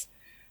 that's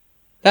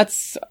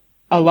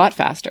a lot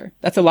faster.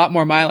 That's a lot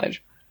more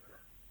mileage.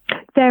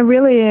 That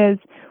really is.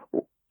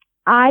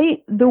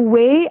 The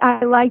way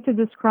I like to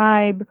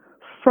describe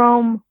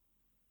from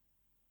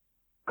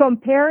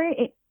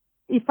comparing,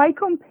 if I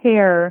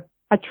compare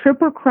a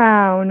Triple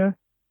Crown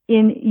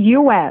in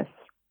US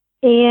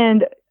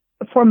and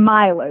for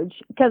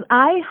mileage, because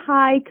I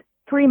hike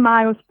 3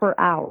 miles per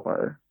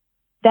hour.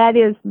 That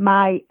is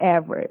my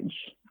average.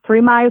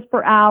 3 miles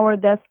per hour.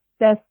 That's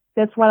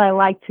what I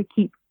like to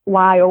keep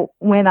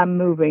when I'm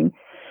moving.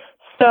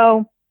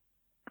 So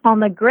on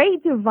the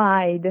Great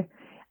Divide,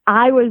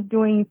 I was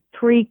doing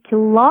 3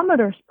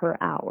 kilometers per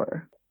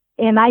hour.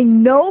 And I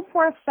know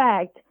for a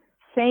fact,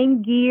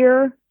 same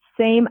gear,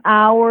 same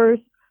hours,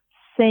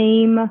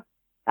 same,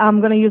 I'm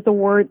going to use the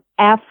word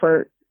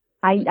effort.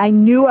 I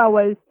knew I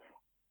was,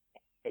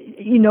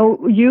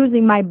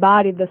 using my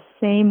body the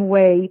same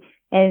way,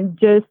 and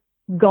just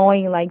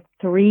going like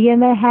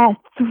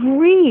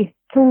 3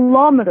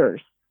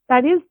 kilometers.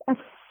 That is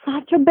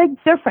such a big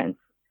difference.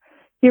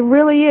 It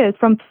really is,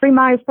 from 3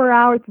 miles per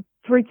hour to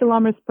 3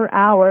 kilometers per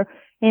hour.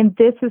 And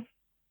this is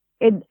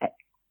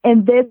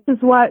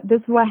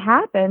what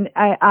happened.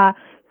 I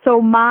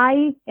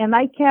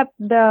kept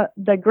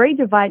the Great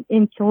Divide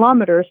in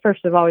kilometers.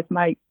 First of all, it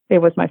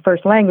was my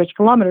first language,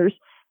 kilometers,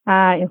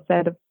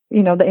 instead of,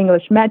 the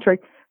English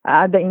metric,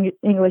 the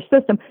English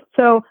system.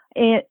 So,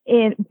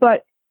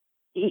 but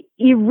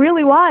it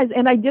really was.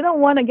 And I didn't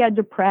want to get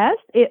depressed.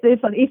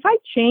 If I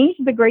change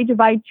the Great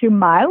Divide to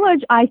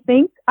mileage, I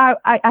think,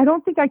 I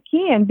don't think I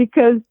can,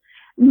 because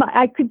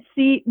I could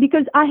see,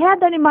 because I had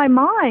that in my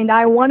mind.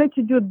 I wanted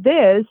to do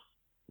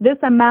this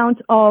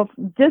amount of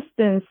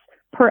distance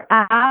per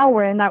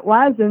hour, and that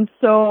wasn't.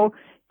 So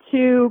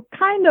to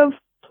kind of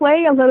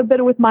play a little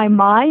bit with my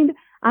mind,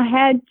 I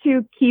had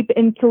to keep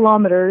in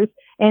kilometers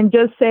and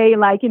just say,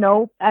 like,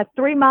 at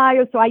 3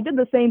 miles. So I did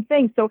the same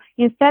thing. So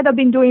instead of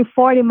being doing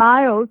 40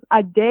 miles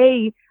a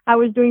day, I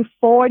was doing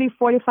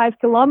 45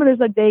 kilometers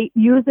a day,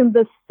 using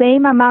the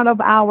same amount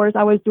of hours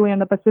I was doing on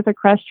the Pacific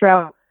Crest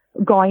Trail,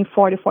 going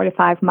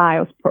 45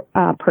 miles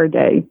per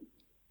day.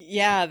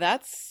 Yeah,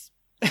 that's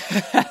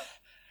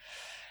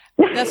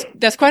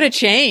quite a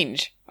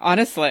change,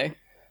 honestly.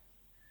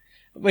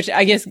 Which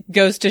I guess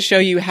goes to show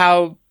you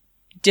how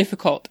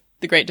difficult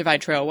the Great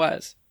Divide Trail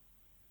was.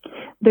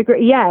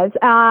 Yes,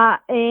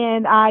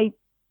 and I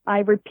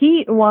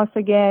repeat once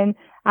again,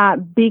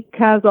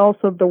 because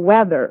also the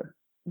weather.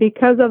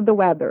 Because of the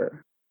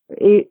weather,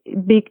 it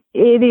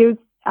is.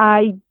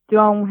 I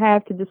don't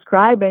have to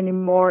describe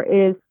anymore.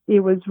 It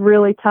was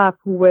really tough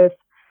with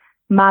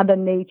Mother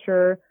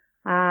Nature,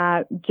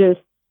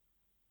 just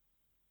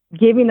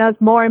giving us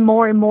more and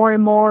more and more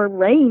and more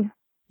rain.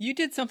 You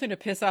did something to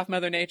piss off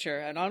Mother Nature,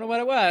 and I don't know what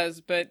it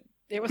was, but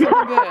it was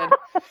something good.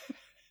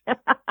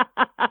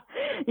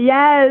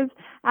 Yes,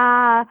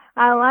 I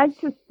like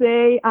to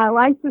say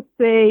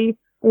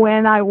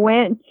when I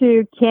went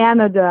to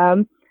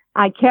Canada,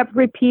 I kept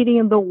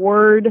repeating the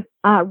word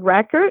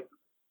record,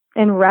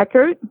 and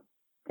record.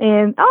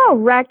 And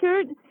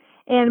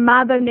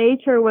Mother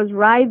Nature was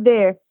right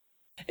there.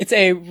 It's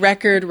a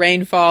record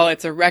rainfall.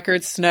 It's a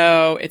record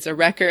snow. It's a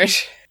record.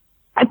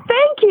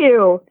 Thank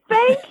you.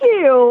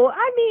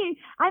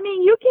 I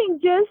mean, you can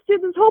just do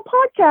this whole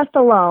podcast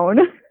alone.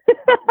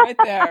 Right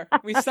there.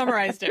 We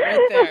summarized it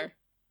right there.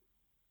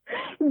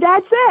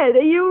 That's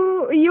it.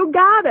 You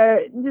got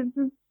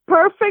it.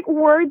 Perfect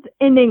words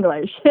in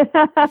English.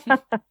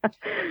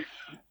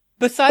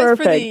 Besides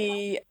Perfect. For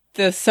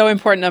the so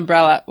important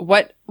umbrella,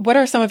 what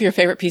are some of your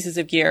favorite pieces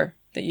of gear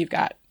that you've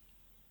got?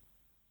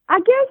 I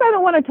guess I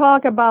don't want to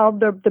talk about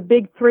the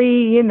big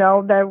three,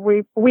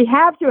 that we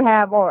have to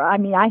have,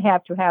 I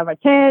have to have a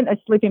tent, a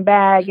sleeping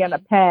bag, and a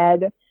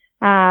pad.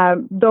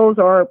 Those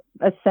are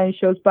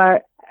essentials,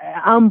 but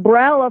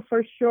umbrella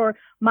for sure.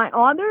 My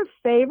other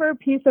favorite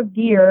piece of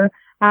gear,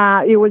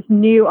 it was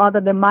new other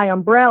than my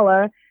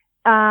umbrella.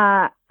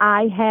 I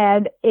I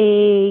had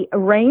a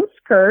rain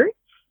skirt,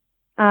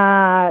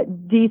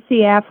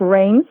 DCF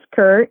rain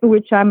skirt,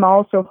 which I'm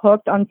also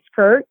hooked on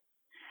skirts,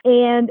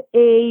 and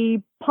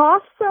a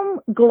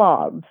possum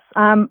gloves.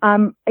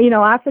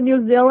 After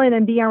New Zealand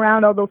and being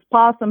around all those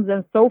possums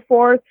and so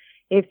forth,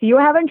 if you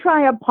haven't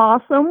tried a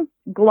possum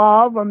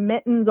glove or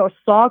mittens or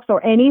socks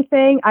or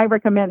anything, I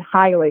recommend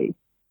highly.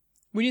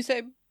 When you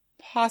say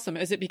possum,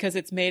 is it because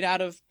it's made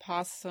out of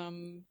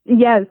possum?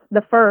 Yes,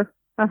 the fur.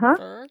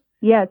 Fur?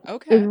 Yes.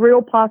 Okay. It's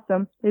real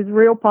possum. It's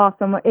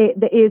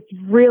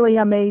really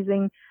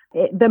amazing.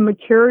 The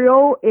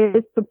material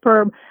is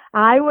superb.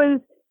 I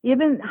was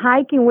even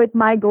hiking with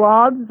my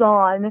gloves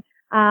on,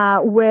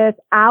 with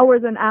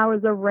hours and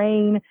hours of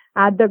rain.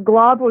 The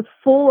glove was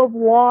full of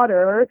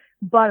water,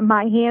 but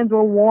my hands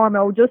were warm.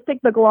 I would just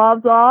take the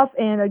gloves off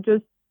and I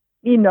just,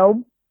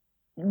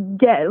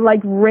 get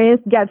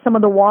some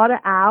of the water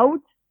out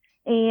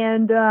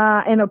and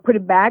I put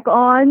it back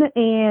on,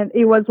 and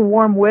it was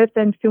warm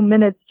within a few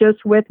minutes,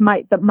 just with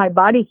my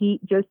body heat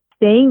just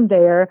staying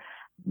there.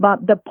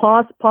 But the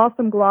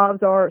possum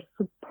gloves are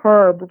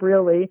superb,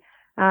 really.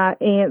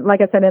 And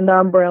like I said, in the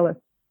umbrella.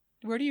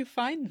 Where do you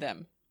find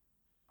them?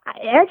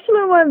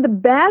 Actually, one of the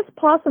best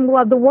possum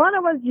gloves, the one I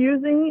was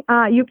using,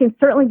 you can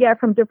certainly get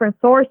from different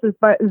sources,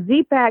 but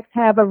Z-Packs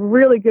have a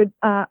really good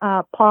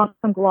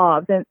possum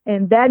gloves,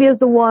 and that is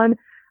the one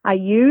I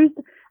used.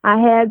 I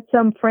had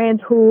some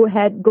friends who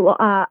had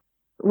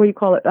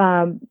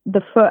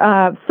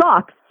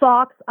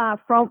socks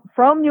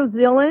from New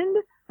Zealand.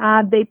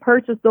 They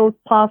purchased those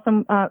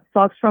possum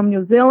socks from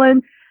New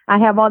Zealand. I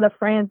have other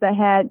friends that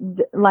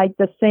had like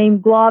the same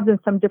gloves and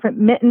some different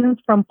mittens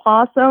from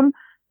possum.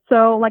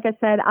 So, like I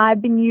said,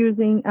 I've been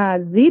using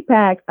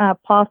Z-Packs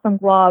possum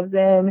gloves,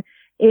 and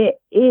it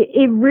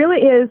really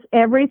is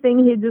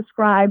everything he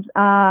describes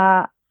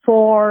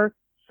for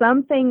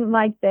something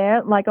like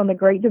that, like on the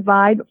Great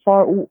Divide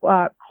for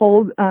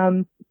cold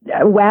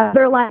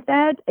weather like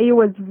that. It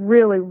was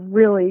really,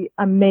 really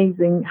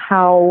amazing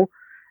how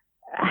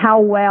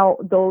well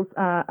those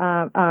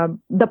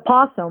the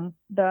possum,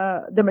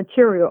 the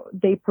material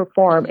they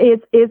perform. I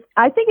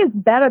think it's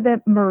better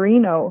than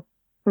merino,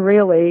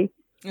 really.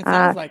 It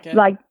sounds like it.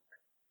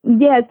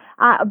 Yes.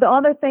 The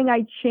other thing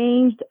I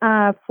changed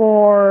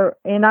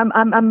and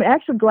I'm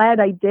actually glad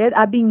I did.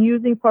 I've been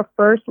using for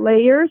first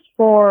layers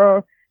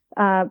from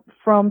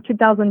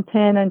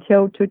 2010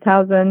 until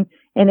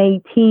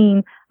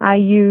 2018. I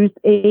used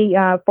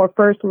for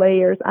first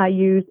layers, I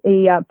used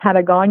a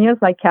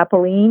Patagonias like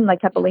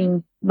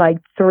Capilene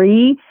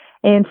 3.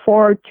 And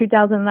for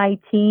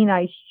 2019,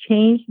 I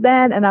changed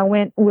that and I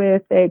went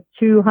with a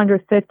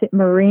 250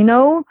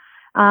 merino.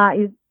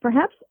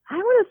 Perhaps I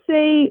want to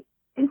say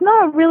it's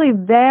not really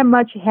that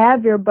much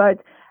heavier, but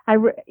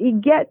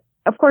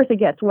of course it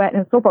gets wet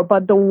and so forth,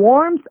 but the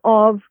warmth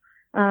of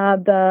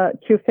the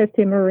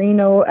 250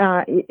 merino,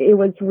 it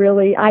was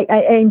really, I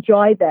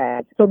enjoyed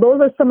that. So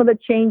those are some of the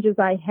changes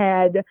I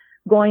had,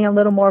 going a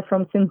little more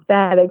from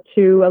synthetic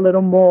to a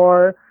little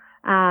more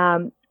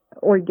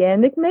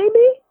organic,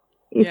 maybe,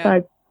 if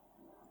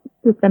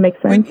that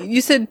makes sense. When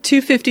you said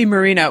 250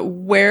 merino,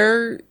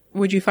 where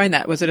would you find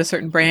that? Was it a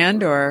certain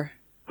brand or?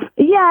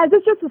 Yeah,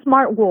 it's just a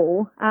smart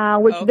wool,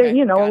 which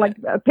like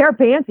a pair of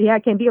pants,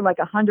 it can be like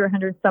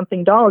 $100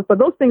 something, but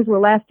those things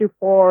will last you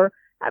for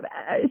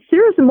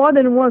seriously more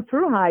than one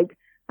through hike.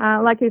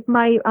 Like if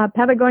my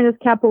Patagonias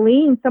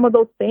Capilene, some of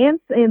those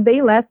pants, and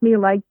they last me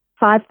like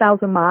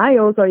 5,000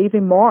 miles or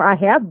even more. I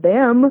have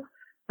them.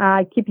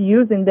 I keep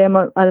using them,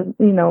 as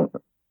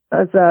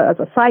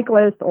a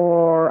cyclist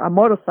or a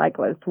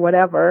motorcyclist,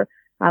 whatever.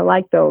 I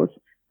like those.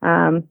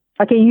 I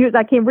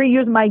can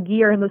reuse my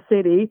gear in the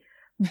city.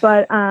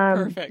 But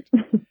perfect.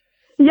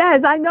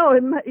 Yes, I know.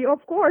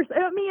 Of course,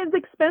 it's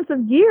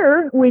expensive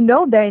gear. We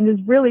know that, and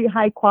it's really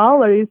high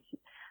quality.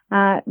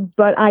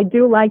 But I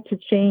do like to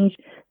change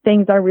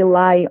things I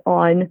rely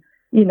on.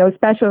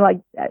 Especially like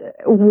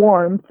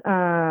warmth.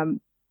 I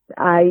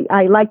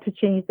like to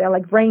change that.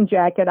 Like rain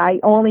jacket,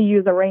 I only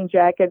use a rain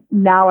jacket.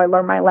 Now I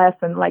learned my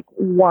lesson like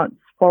once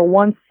for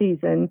one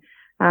season.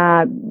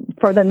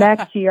 For the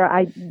next year,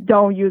 I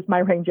don't use my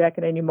rain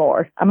jacket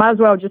anymore. I might as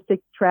well just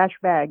take trash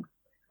bags.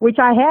 Which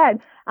I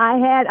had.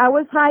 I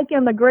was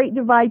hiking the Great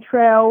Divide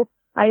Trail.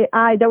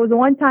 There was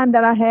one time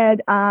that I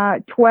had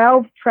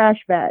 12 trash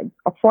bags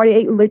of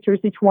 48 liters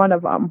each one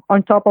of them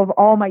on top of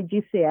all my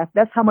GCF.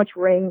 That's how much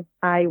rain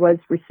I was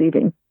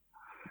receiving.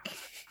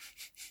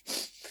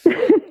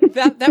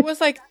 That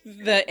was like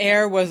the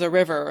air was a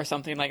river or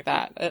something like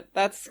that.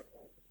 That's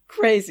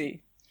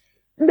crazy.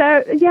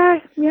 Yeah,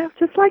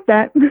 just like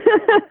that.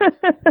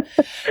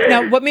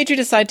 Now, what made you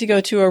decide to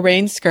go to a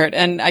rain skirt?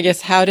 And I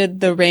guess, how did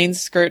the rain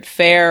skirt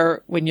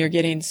fare when you're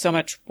getting so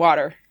much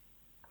water?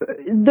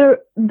 The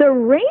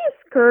rain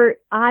skirt,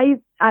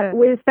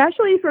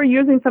 especially if you're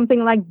using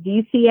something like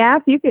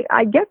DCF,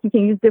 I guess you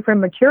can use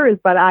different materials,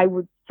 but I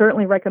would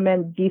certainly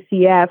recommend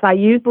DCF. I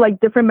used like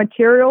different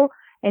material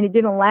and it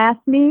didn't last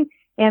me,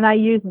 and I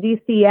used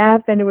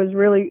DCF and it was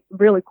really,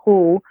 really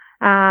cool.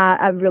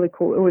 Really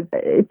cool.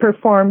 It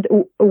performed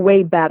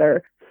way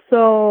better.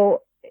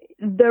 So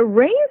the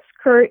rain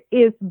skirt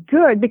is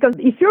good because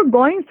if you're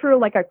going through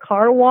like a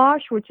car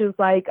wash, which is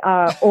like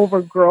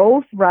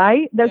overgrowth,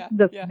 right? Let's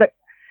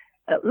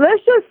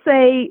just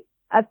say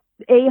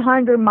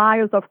 800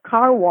 miles of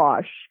car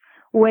wash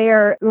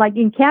where like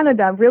in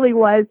Canada really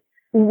was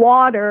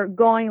water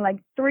going like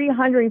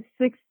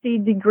 360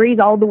 degrees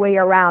all the way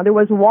around. There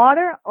was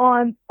water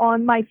on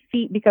my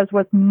feet because it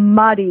was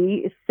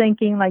muddy,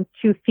 sinking like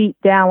 2 feet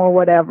down or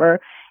whatever.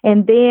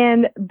 And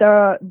then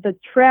the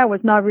trail was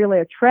not really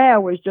a trail,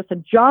 it was just a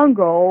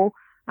jungle.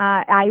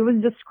 I was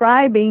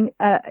describing,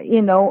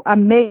 a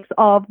mix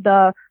of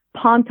the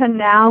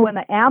Pantanal and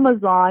the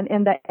Amazon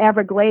and the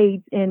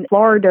Everglades in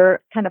Florida,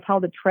 kind of how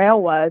the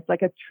trail was,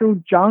 like a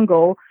true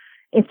jungle.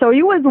 And so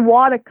it was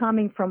water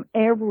coming from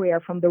everywhere,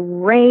 from the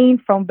rain,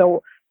 from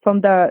the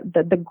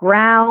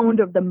ground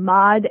of the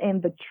mud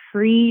and the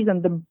trees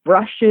and the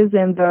brushes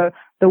and the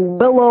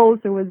willows.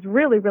 It was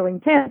really, really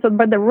intense.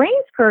 But the rain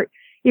skirt,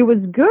 it was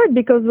good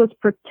because it was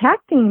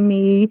protecting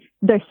me.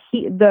 The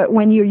heat,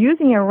 when you're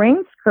using a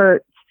rain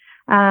skirt,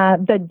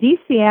 the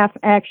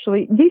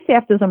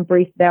DCF doesn't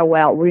breathe that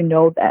well. We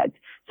know that.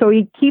 So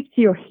it keeps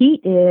your heat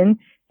in.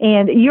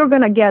 And you're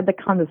going to get the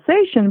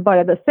condensation, but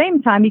at the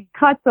same time, it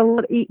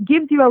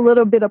gives you a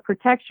little bit of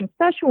protection,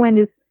 especially when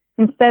it's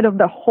instead of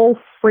the whole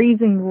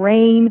freezing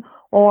rain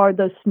or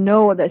the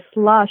snow or the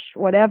slush,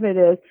 whatever it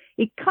is,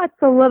 it cuts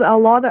a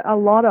lot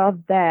of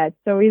that.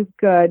 So it's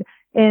good.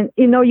 And,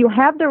 you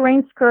have the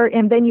rain skirt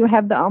and then you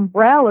have the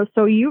umbrella.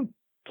 So you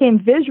can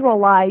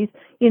visualize,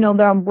 the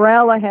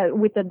umbrella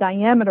with the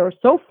diameter or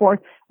so forth.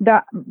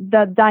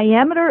 The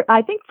diameter,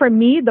 I think for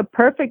me,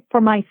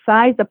 for my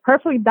size, the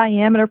perfect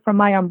diameter for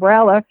my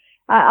umbrella,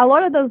 a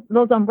lot of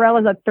those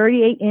umbrellas are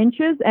 38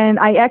 inches. And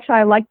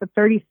I like the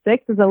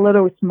 36 is a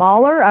little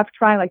smaller. I've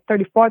tried like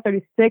 34,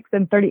 36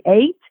 and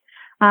 38.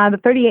 The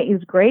 38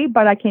 is great,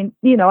 but I think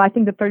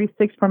the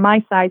 36 for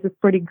my size is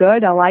pretty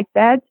good. I like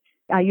that.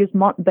 I use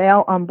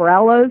Montbell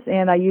umbrellas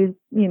and I use,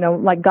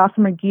 like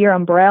Gossamer Gear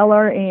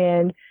umbrella,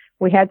 and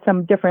we had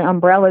some different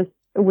umbrellas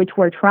which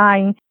we're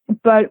trying.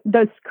 But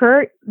the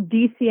skirt,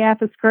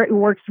 DCF skirt,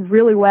 works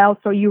really well.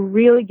 So you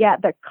really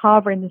get the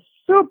cover and it's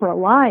super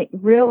light,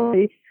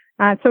 really.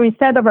 So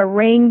instead of a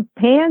rain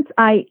pants,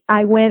 I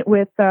went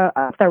with the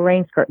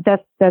rain skirt.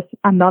 That's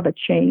another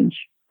change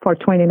for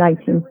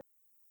 2019.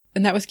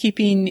 And that was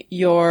keeping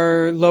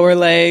your lower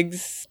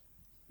legs,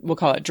 we'll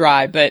call it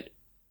dry, but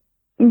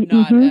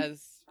not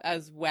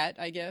as wet,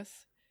 I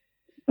guess.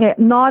 Yeah,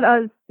 not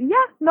as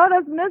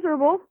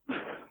miserable.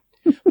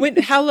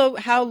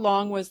 How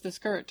long was the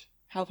skirt?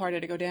 How far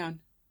did it go down?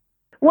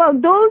 Well,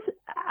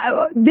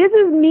 this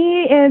is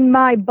me and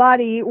my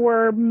buddy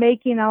were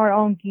making our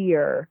own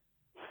gear.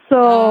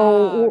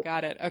 So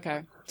got it.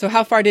 Okay. So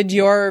how far did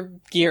your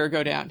gear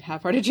go down? How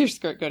far did your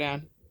skirt go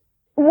down?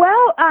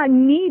 Well,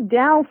 knee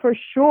down for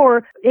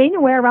sure,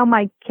 anywhere around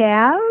my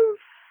calf,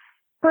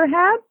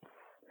 perhaps.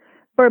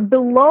 Or a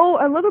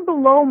little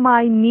below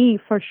my knee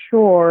for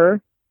sure,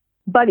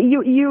 but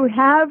you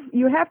have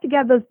to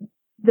get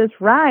this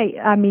right.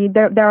 I mean,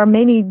 there are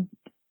many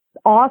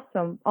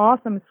awesome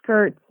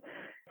skirts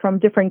from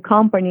different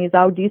companies,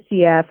 out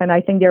DCF, and I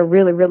think they're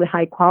really, really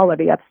high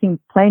quality. I've seen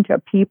plenty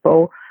of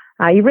people.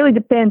 It really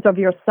depends on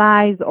your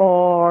size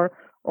or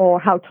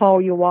how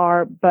tall you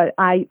are, but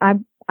I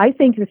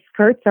think the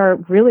skirts are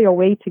really a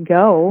way to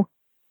go.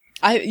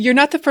 You're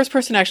not the first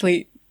person I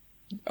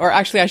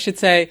should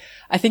say,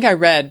 I think I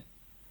read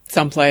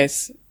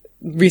someplace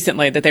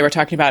recently that they were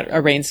talking about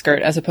a rain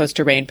skirt as opposed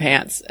to rain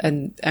pants,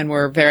 and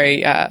were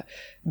very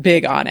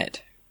big on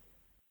it.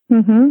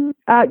 Mm-hmm.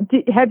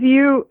 Have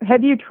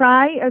you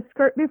tried a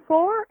skirt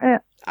before?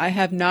 I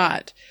have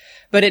not,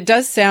 but it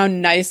does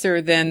sound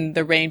nicer than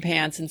the rain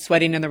pants and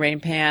sweating in the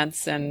rain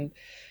pants and,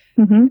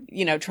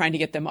 trying to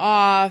get them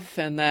off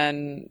and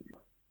then.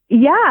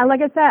 Yeah,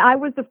 like I said, I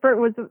was the first,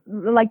 was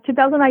like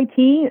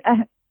 2019.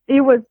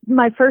 It was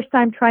my first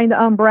time trying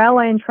the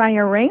umbrella and trying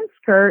a rain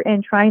skirt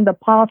and trying the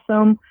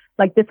possum,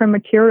 like different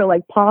material,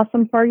 like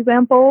possum, for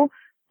example,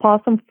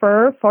 possum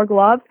fur for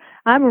gloves.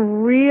 I'm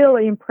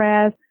really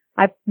impressed.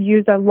 I've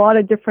used a lot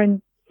of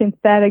different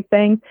synthetic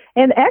things.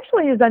 And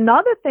actually is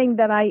another thing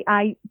that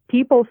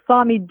people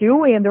saw me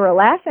doing and they were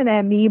laughing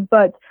at me.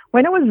 But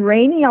when it was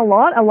raining a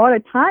lot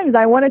of times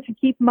I wanted to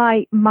keep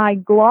my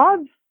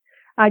gloves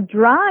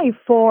dry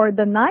for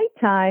the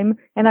nighttime,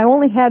 and I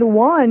only had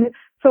one.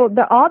 So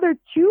the other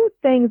two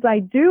things I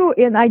do,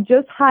 and I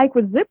just hike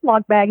with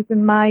Ziploc bags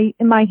in my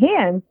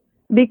hands,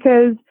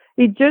 because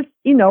it just,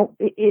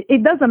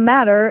 it doesn't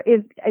matter.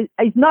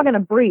 It's not going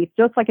to breathe,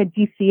 just like a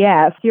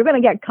DCF. You're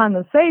going to get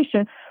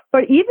condensation,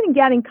 but even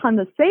getting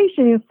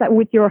condensation inside,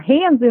 with your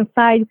hands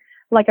inside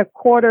like a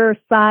quarter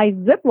size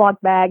Ziploc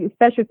bag,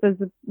 especially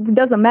if it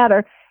doesn't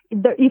matter.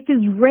 If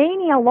it's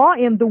raining a lot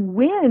and the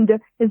wind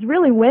is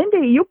really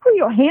windy, you put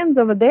your hands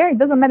over there. It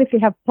doesn't matter if you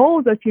have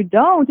poles or if you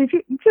don't. If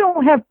you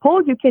don't have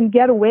poles, you can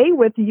get away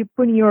with you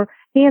putting your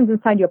hands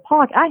inside your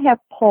pocket. I have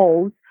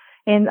poles,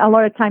 and a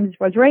lot of times it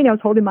was raining. I was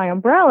holding my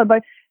umbrella,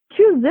 but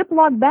 2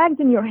 Ziploc bags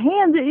in your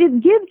hands,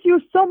 it gives you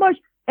so much.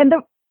 And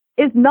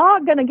it's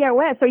not going to get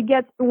wet. So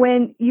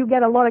when you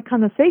get a lot of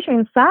condensation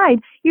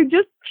inside, you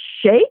just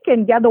shake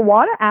and get the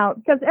water out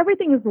because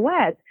everything is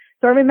wet.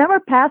 So I remember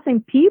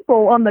passing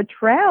people on the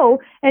trail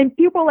and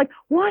people were like,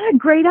 what a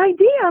great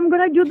idea. I'm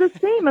going to do the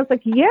same. I was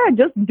like, yeah,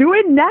 just do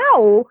it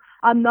now.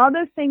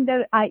 Another thing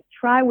that I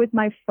tried with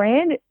my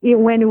friend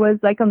when it was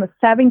like on the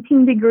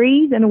 17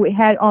 degrees and we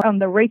had on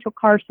the Rachel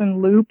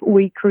Carson loop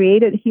we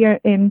created here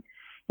in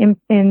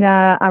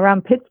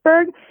around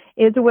Pittsburgh,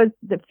 it was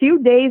the few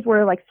days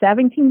were like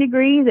 17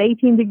 degrees,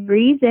 18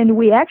 degrees, and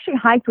we actually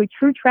hiked with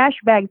true trash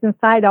bags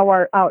inside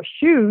our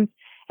shoes.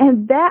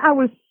 And that I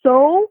was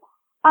so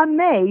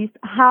amazed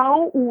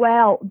how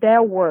well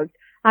that worked.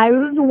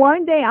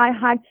 One day I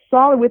hiked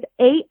solid with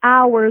 8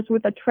 hours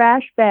with a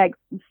trash bag.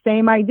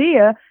 Same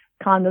idea.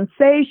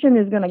 Condensation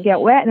is going to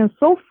get wet and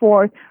so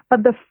forth.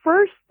 But the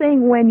first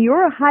thing when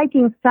you're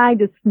hiking inside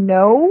the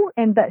snow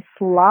and the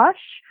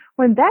slush,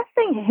 when that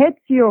thing hits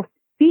your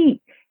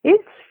feet,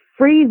 it's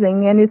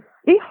freezing and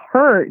it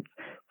hurts.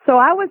 So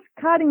I was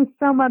cutting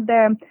some of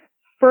their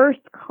first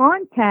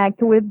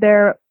contact with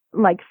their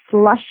like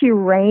slushy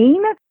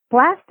rain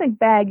plastic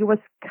bag. It was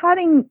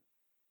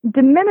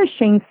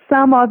diminishing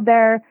some of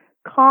their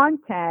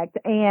contact,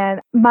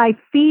 and my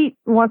feet,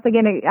 once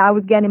again, I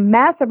was getting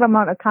massive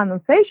amount of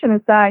condensation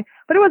inside,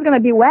 but it was going to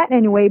be wet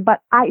anyway,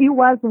 but it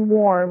was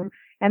warm,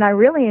 and I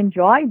really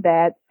enjoyed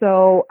that.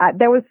 So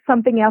there was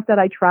something else that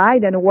I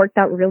tried, and it worked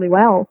out really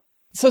well.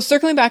 So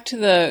circling back to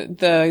the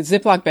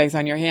Ziploc bags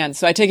on your hands,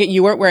 so I take it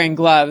you weren't wearing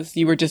gloves,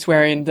 you were just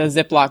wearing the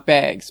Ziploc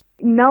bags.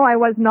 No, I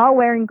was not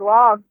wearing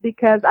gloves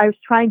because I was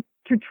trying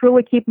to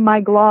truly keep my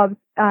gloves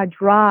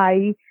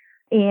dry.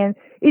 And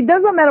it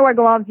doesn't matter what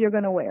gloves you're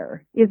going to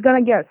wear. It's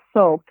going to get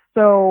soaked.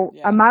 So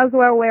I might as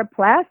well wear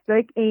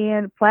plastic,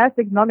 and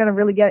plastic's not going to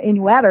really get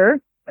any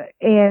wetter.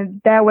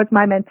 And that was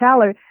my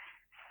mentality.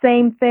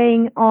 Same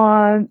thing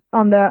on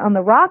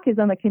the Rockies,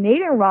 on the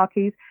Canadian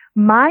Rockies.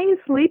 My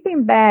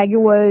sleeping bag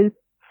was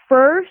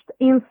first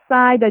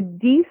inside a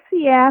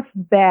DCF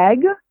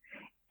bag,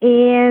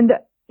 and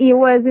it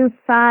was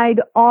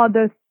inside all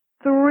the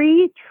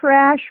 3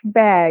 trash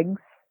bags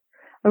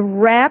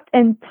wrapped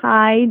and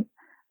tied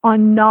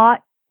on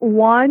not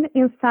one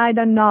inside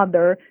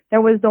another.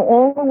 That was the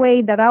only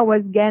way that I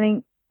was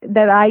getting,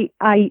 that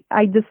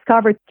I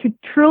discovered to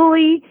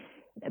truly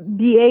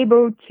be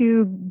able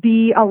to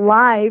be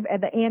alive at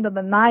the end of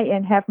the night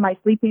and have my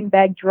sleeping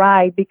bag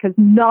dry, because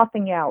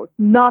nothing,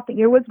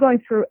 it was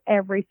going through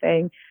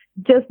everything.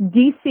 Just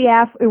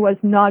DCF, it was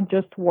not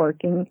just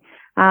working.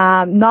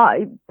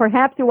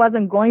 Perhaps it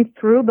wasn't going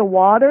through the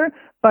water,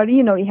 but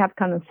you have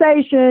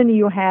condensation,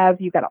 you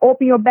got to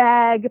open your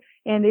bag,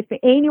 and if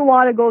any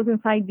water goes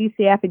inside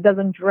DCF, it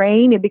doesn't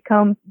drain, it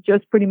becomes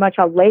just pretty much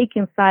a lake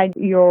inside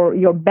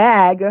your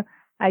bag.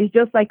 It's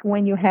just like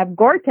when you have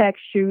Gore-Tex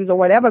shoes or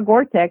whatever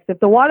Gore-Tex,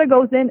 if the water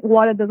goes in,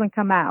 water doesn't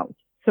come out.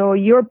 So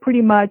you're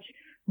pretty much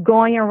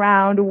going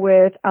around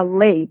with a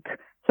lake.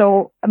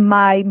 So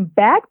my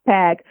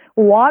backpack,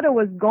 water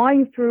was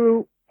going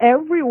through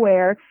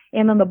everywhere,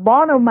 and on the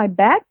bottom of my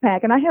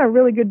backpack, and I had a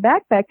really good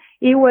backpack,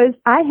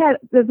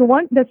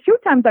 the few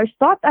times I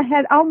stopped, I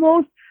had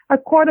almost a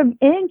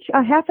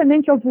half an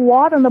inch of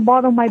water on the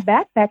bottom of my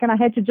backpack, and I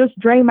had to just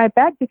drain my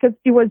bag because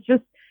it was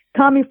just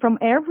coming from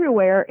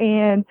everywhere.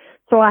 And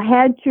so I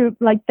had to,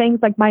 like, things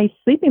like my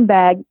sleeping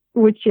bag,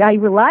 which I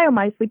rely on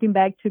my sleeping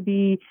bag to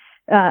be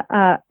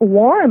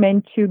warm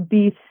and to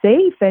be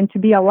safe and to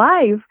be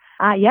alive.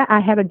 I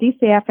had a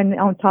DCF and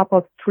on top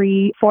of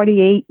 3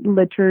 48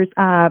 liters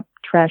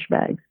trash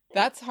bags.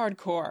 That's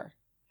hardcore.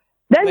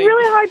 That's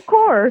really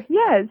hardcore.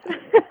 Yes.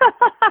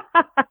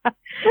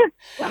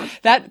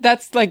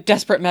 That's like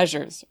desperate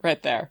measures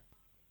right there.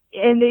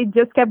 And it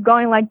just kept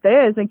going like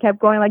this and kept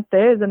going like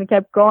this and it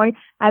kept going.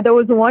 There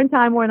was one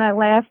time when I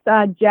left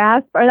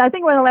Jasper, and I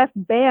think when I left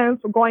Banff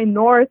going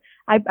north,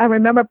 I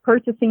remember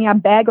purchasing a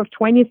bag of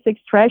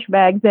 26 trash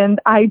bags, and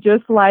I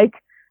just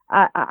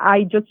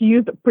I just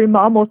used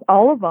almost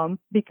all of them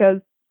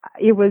because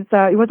it was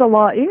a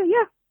lot.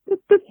 Yeah,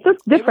 it's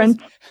just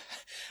different.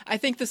 I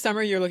think the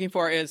summer you're looking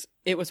for is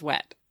it was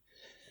wet.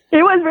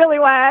 It was really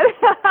wet.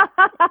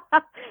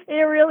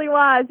 It really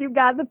was. You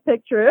got the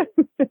picture.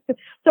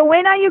 So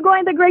when are you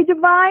going the Great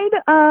Divide?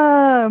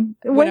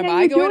 When am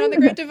I going on the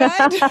Great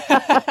Divide?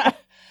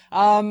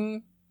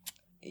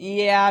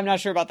 Yeah, I'm not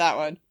sure about that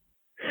one.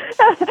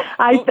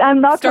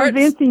 I'm not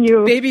convincing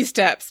you. Baby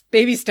steps.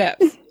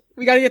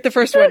 We got to get the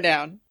first one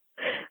down.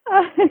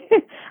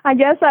 I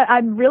guess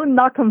I'm really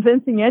not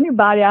convincing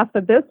anybody after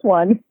this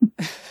one.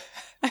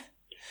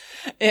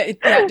 It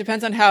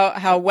depends on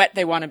how wet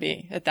they want to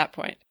be at that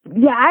point.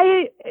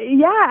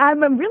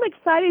 I'm really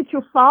excited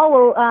to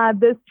follow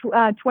this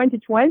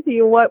 2020.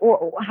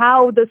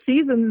 How the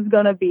season is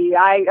going to be.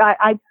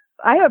 I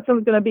hope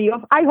it's going to be.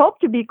 I hope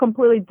to be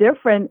completely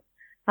different.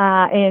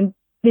 And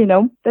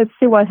let's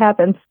see what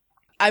happens.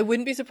 I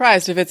wouldn't be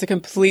surprised if it's a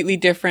completely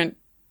different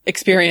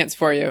experience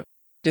for you.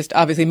 Just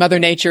obviously Mother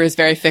Nature is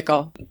very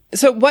fickle.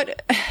 So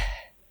what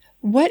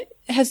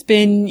has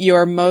been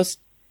your most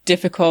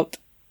difficult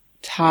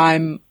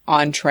time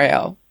on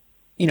trail?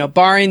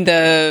 barring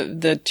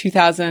the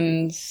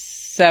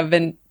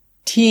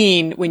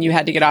 2017 when you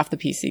had to get off the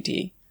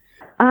PCT?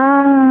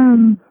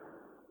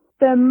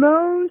 There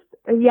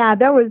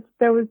was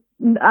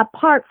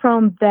apart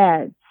from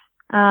that,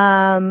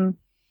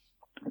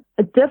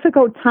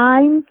 difficult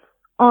times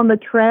on the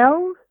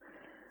trails.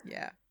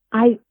 Yeah.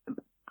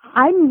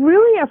 I'm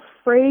really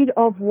afraid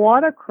of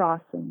water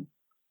crossings.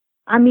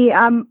 I mean,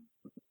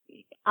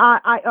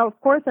 I of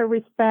course I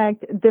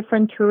respect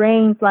different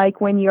terrains, like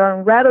when you're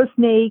in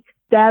rattlesnake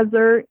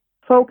desert,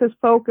 focus.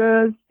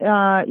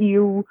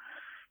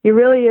 It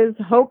really is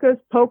hocus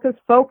pocus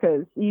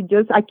focus.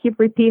 I keep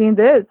repeating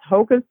this: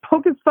 hocus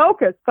pocus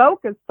focus.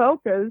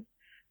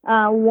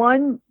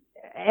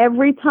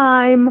 Every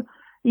time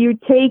you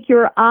take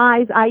your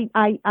eyes,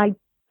 I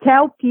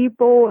tell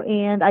people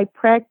and I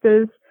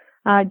practice.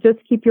 Just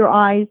keep your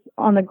eyes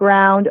on the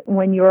ground.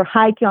 When you're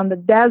hiking on the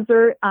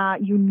desert,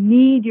 you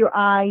need your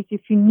eyes.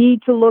 If you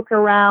need to look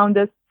around,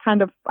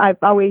 I've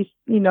always,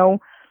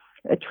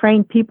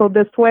 trained people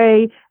this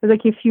way. It's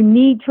like, if you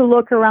need to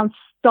look around,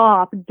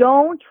 stop.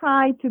 Don't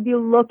try to be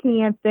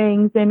looking at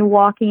things and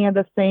walking at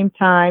the same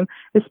time,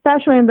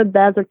 especially in the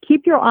desert.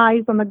 Keep your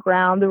eyes on the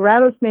ground. The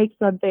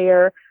rattlesnakes are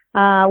there.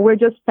 We're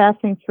just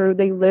passing through.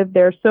 They live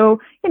there. So,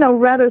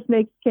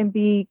 rattlesnakes can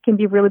be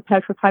really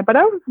petrified, but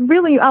I was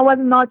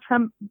not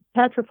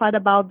petrified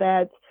about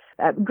that.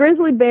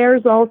 Grizzly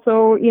bears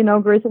also,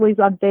 grizzlies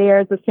are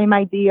there. It's the same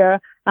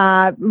idea.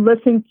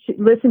 Listen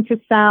to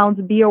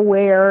sounds, be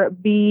aware,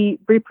 be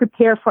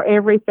prepared for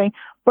everything.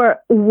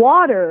 But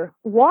water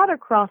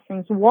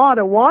crossings,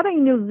 water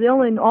in New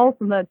Zealand,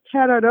 also the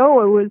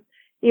Tararoa,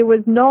 it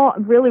was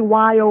not really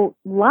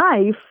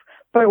wildlife,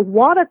 but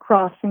water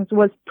crossings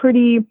was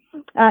pretty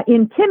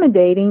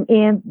intimidating,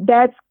 and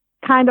that's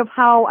kind of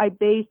how I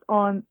based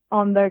on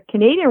the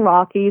Canadian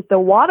Rockies, the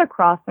water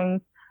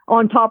crossings,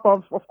 on top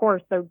of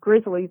course, the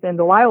grizzlies and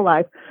the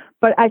wildlife.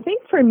 But I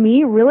think for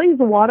me, really,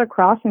 the water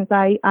crossings,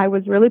 I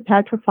was really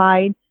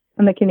petrified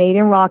in the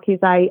Canadian Rockies.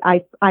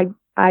 I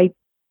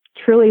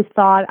truly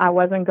thought I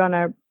wasn't going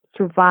to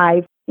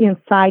survive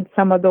inside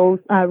some of those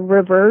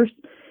rivers.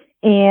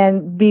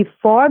 And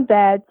before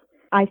that,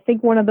 I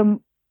think one of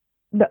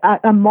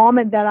a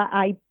moment that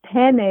I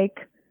panicked,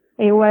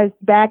 it was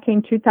back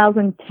in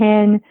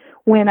 2010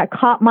 when I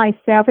caught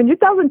myself. In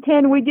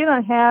 2010, we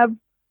didn't have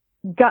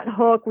gut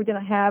hook. We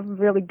didn't have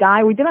really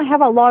guide. We didn't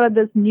have a lot of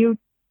this new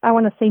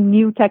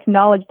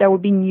technology that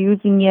we've been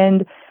using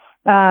and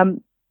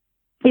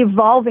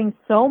evolving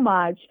so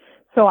much.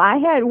 So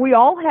we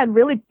all had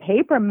really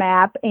paper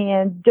map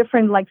and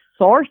different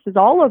sources,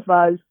 all of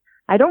us.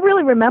 I don't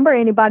really remember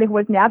anybody who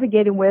was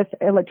navigating with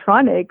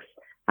electronics.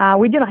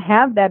 We didn't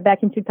have that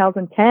back in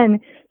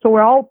 2010. So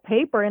we're all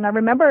paper. And I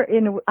remember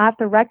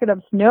after Record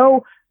of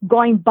Snow,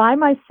 going by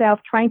myself,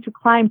 trying to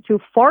climb to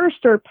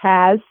Forester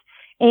Pass,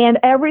 and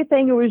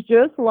everything, it was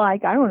just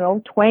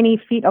 20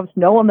 feet of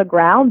snow on the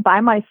ground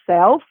by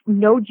myself,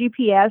 no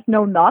GPS,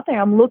 no nothing.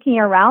 I'm looking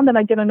around and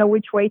I didn't know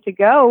which way to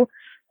go.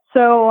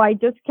 So I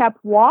just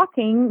kept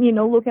walking,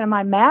 looking at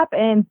my map.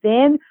 And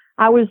then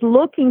I was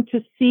looking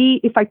to see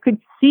if I could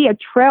see a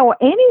trail or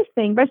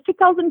anything. But it's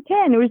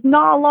 2010. There was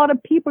not a lot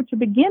of people to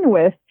begin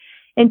with.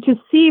 And to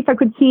see if I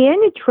could see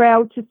any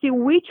trail, to see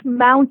which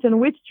mountain,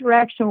 which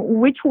direction,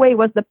 which way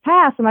was the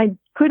path. And I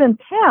couldn't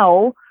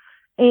tell.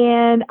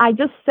 And I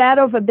just sat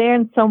over there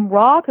in some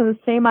rock, and the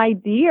same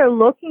idea,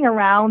 looking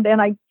around,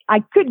 and I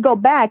could go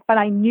back, but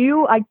I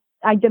knew I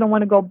didn't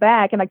want to go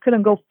back, and I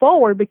couldn't go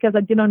forward because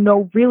I didn't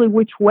know really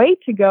which way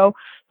to go.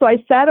 So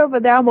I sat over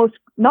there almost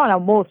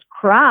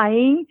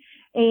crying.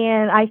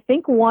 And I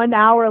think 1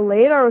 hour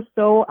later or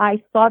so,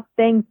 I saw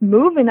things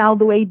moving all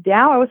the way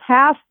down. I was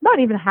not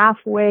even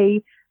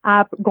halfway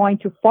up going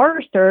to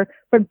Forester,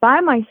 but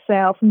by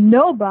myself,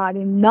 nobody,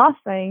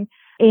 nothing.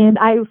 And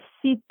I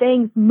see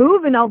things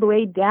moving all the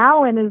way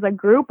down, and there's a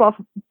group of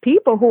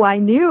people who I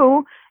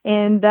knew,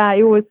 and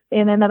it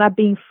ended up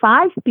being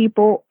 5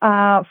 or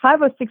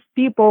 6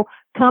 people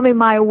coming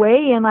my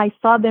way, and I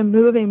saw them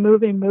moving,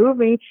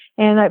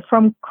 and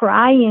from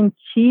crying,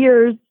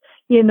 tears,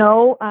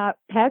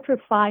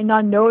 petrified,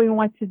 not knowing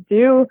what to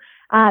do.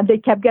 They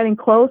kept getting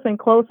close and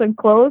close and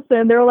close,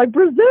 and they were like,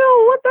 "Brazil,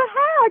 what the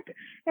heck?"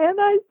 And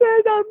I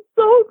said, "I'm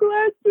so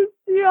glad to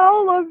see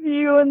all of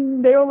you."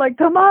 And they were like,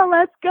 "Come on,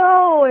 let's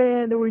go."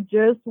 And we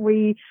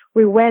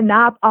went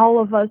up, all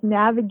of us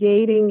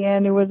navigating,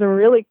 and it was a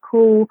really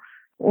cool,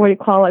 really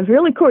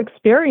cool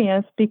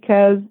experience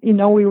because,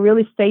 we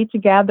really stayed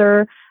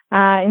together.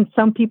 And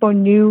some people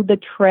knew the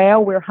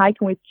trail. We were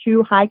hiking with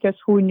 2 hikers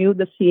who knew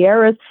the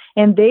Sierras,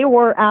 and they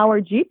were our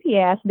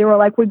GPS. They were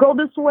like, "We go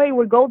this way,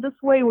 we go this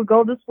way, we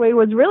go this way." It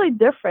was really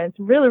different,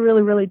 really,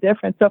 really, really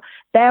different. So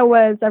that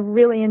was a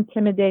really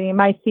intimidating.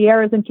 My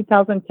Sierras in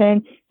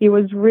 2010, it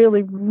was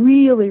really,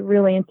 really,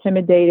 really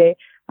intimidating.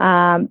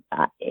 And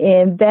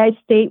that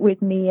stayed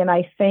with me. And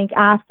I think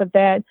after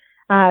that,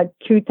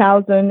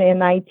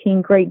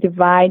 2019 Great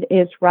Divide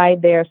is right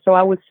there. So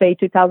I would say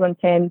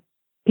 2010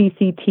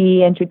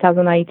 PCT and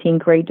 2019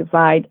 Great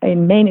Divide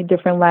in many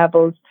different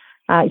levels.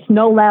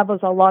 Snow levels,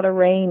 a lot of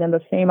rain, and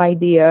the same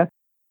idea.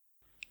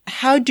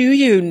 How do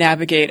you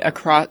navigate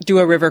do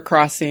a river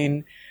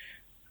crossing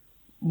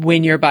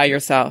when you're by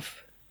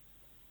yourself?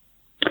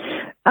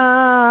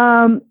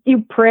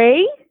 You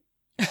pray.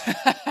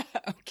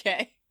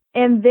 Okay.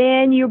 And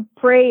then you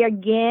pray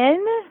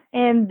again.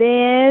 And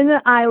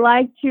then I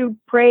like to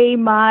pray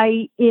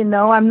I'm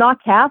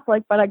not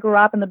Catholic, but I grew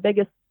up in the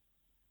biggest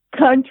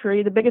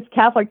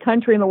Catholic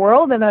country in the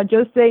world. And I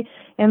just say,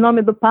 em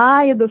nome do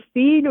Pai, do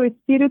Filho, e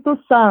Espírito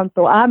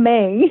Santo.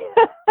 Amen.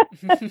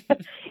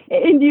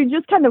 And you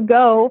just kind of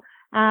go.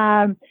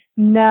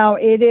 No,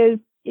 it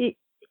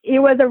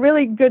was a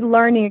really good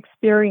learning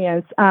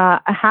experience.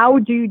 How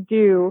do you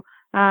do?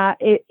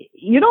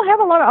 You don't have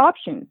a lot of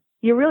options.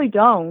 You really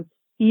don't.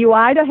 You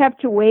either have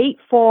to wait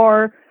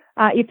for,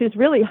 if it's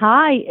really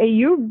high,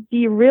 you'd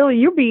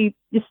be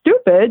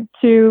stupid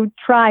to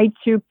try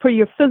to put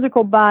your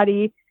physical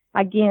body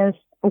against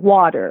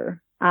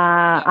water.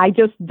 I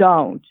just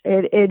don't.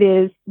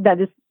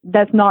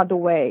 That's not the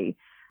way.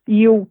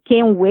 You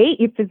can wait.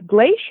 If it's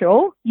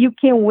glacial, you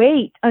can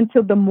wait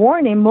until the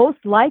morning.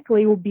 Most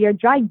likely it will be a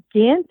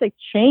gigantic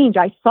change.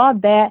 I saw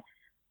that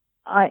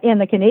in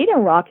the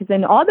Canadian Rockies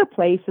and other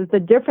places. The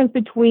difference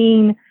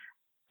between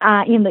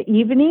in the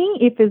evening,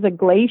 if it's a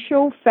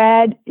glacial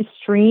fed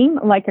stream,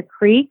 like a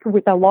creek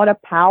with a lot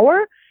of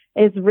power,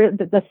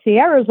 the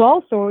Sierras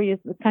also is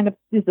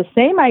the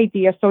same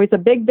idea. So it's a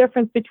big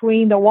difference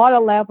between the water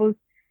levels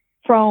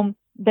from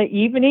the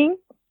evening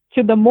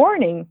to the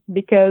morning,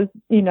 because,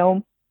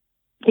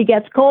 it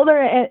gets colder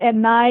at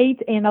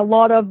night, and a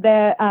lot of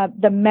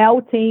the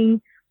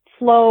melting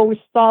flow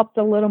stopped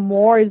a little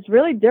more. It's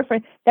really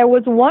different. There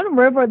was one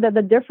river that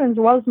the difference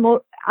was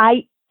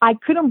I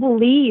couldn't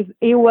believe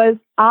it was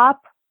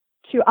up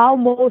to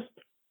almost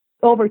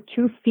over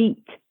 2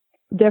 feet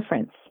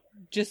difference.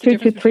 Just the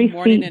difference between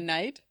morning and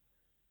night?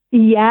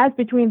 Yes,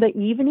 between the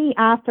evening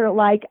after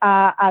like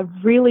a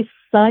really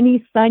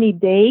sunny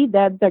day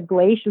that the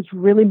glacier is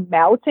really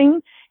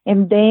melting,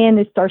 and then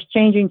it starts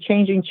changing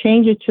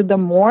to the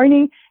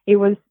morning. It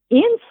was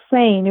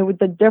insane. It was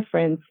the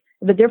difference.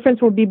 The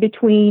difference would be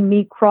between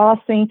me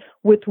crossing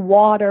with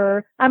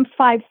water. I'm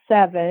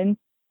 5'7".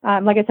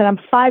 Like I said, I'm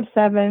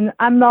 5'7".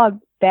 I'm not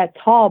that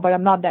tall, but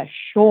I'm not that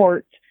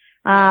short.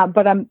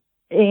 But I'm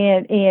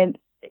and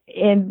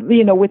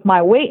with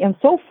my weight and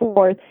so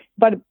forth.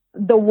 But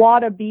the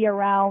water be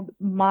around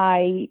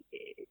my,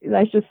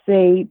 let's just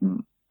say,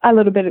 a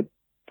little bit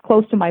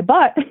close to my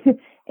butt,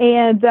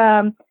 and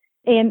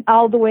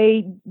all the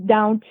way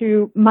down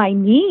to my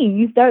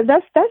knees. That's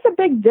a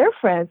big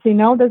difference.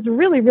 There's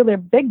really, really a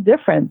big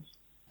difference.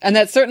 And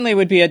that certainly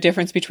would be a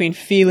difference between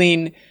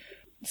feeling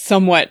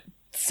somewhat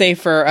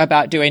safer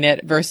about doing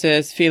it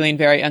versus feeling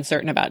very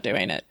uncertain about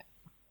doing it.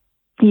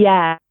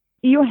 Yeah.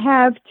 You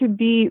have to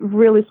be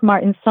really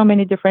smart in so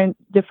many different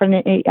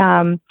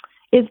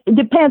it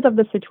depends on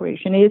the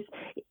situation.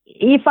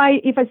 If I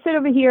sit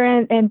over here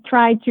and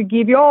try to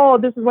give you,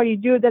 this is what you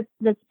do,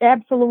 that's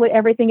absolutely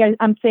everything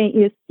I'm saying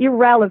is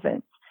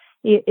irrelevant.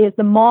 It is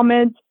the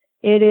moment.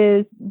 It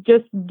is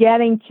just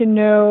getting to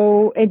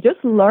know and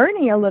just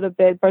learning a little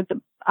bit. But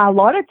a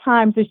lot of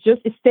times it's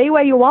just stay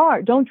where you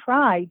are. Don't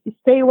try.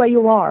 Stay where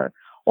you are.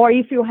 Or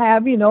if you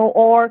have,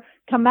 or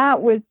come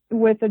out with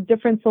a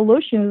different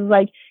solutions,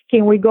 like,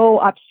 can we go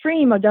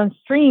upstream or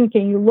downstream?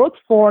 Can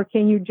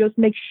you just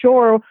make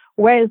sure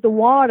where is the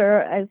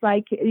water? It's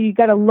like, you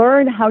got to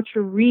learn how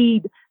to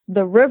read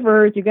the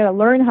rivers. You got to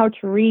learn how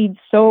to read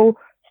so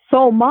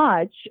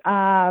much.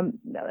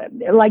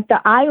 Like the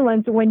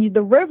islands, when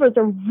the rivers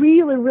are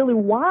really, really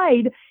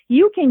wide,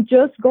 you can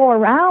just go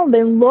around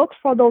and look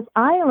for those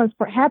islands.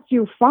 Perhaps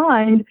you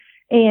find.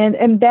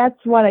 And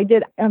that's what I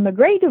did on the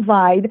Great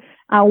Divide.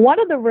 One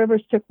of the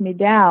rivers took me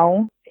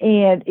down,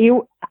 and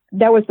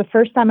that was the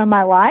first time in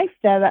my life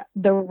that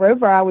the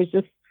river, I was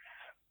just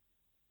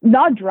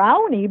not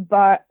drowning,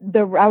 but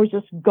I was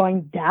just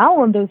going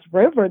down this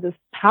river, this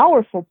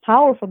powerful,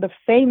 the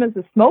famous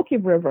Smoky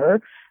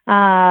River,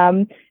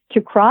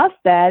 to cross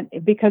that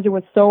because it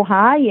was so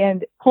high,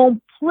 and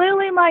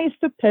completely my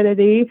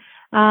stupidity.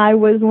 I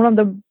was one of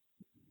the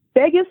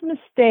biggest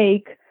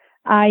mistake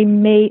I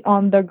made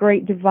on the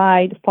Great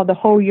Divide for the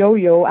whole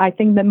yo-yo. I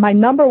think that my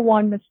number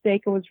one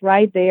mistake was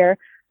right there.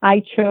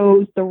 I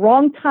chose the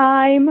wrong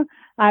time.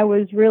 I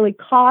was really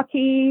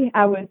cocky.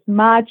 I was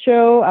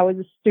macho. I was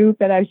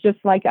stupid. I was just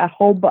like a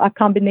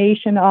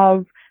combination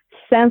of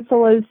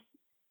senseless,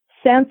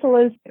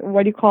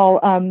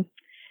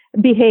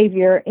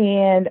 behavior.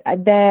 And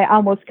that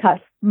almost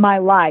cost my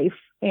life.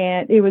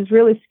 And it was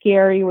really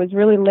scary. It was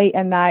really late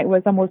at night. It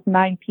was almost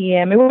 9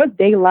 p.m. It was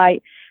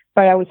daylight,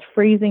 but I was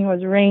freezing. It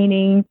was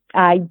raining.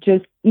 I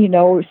just,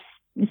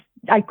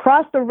 I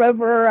crossed the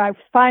river. I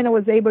finally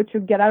was able to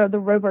get out of the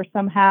river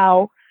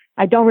somehow.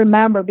 I don't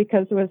remember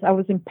because I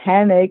was in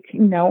panic,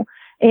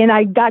 and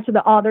I got to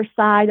the other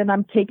side and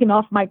I'm taking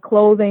off my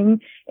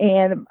clothing.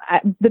 And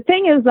the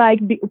thing is, like,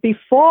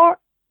 before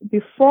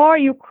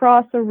you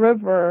cross a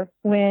river,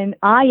 when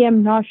I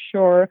am not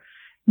sure,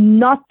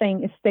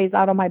 nothing stays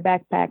out of my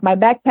backpack. My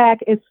backpack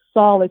is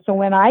solid. So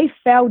when I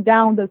fell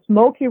down the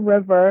Smoky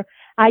River,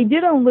 I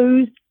didn't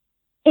lose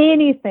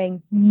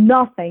anything,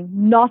 nothing.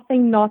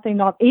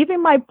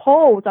 Even my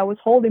poles, I was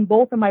holding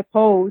both of my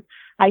poles.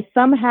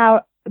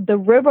 The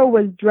river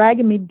was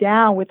dragging me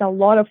down with a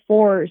lot of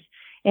force,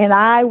 and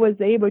I was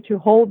able to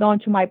hold on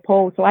to my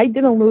poles. So I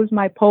didn't lose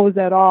my poles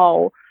at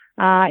all.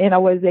 And I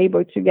was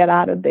able to get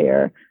out of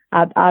there,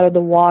 out of the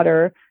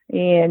water.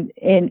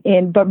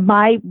 But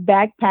my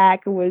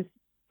backpack was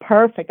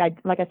perfect.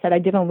 Like I said, I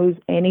didn't lose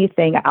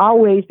anything.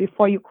 Always,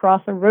 before you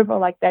cross a river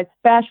like that,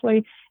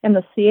 especially in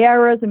the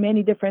Sierras and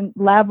many different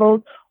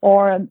levels,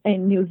 or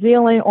in New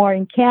Zealand or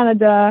in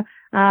Canada,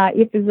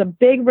 if it's a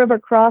big river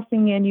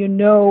crossing and you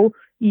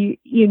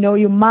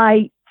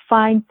might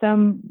find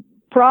some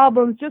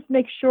problems, just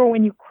make sure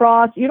when you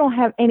cross, you don't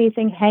have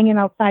anything hanging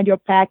outside your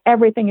pack.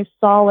 Everything is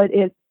solid.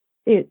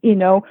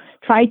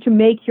 Try to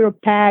make your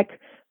pack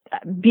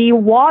be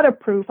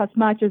waterproof as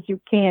much as you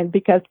can,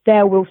 because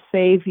that will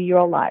save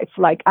your life.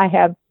 Like, I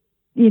have,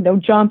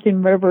 jumped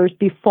in rivers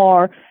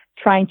before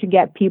trying to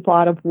get people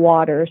out of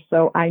water.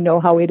 So I know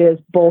how it is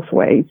both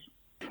ways.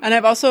 And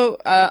I've also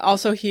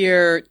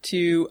here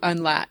to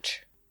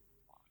unlatch.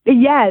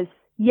 Yes.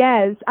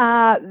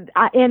 And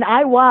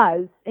I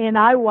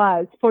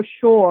was for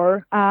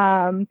sure.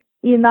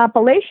 In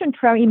Appalachian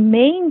Trail in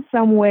Maine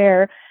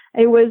somewhere,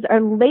 it was a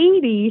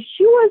lady.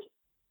 She was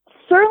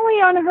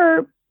certainly on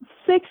her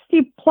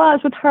 60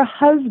 plus with her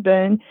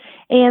husband,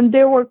 and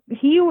they were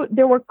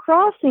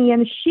crossing,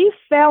 and she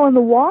fell in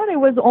the water. It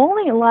was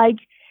only like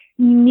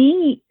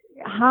knee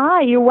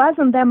high. It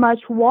wasn't that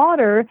much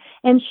water,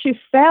 and she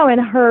fell, and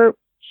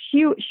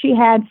she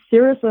had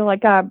seriously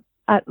like a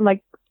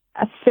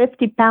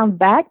 50-pound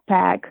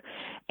backpack,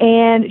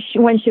 and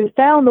when she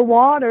fell in the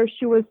water,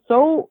 she was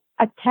so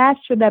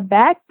attached to that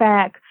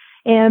backpack,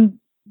 and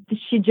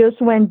she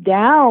just went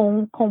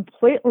down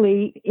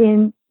completely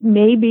in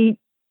maybe,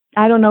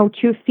 2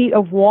 feet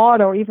of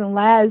water or even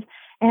less.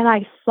 And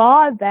I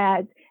saw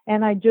that,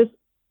 and I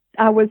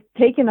was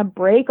taking a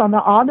break on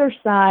the other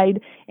side,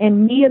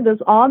 and me and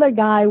this other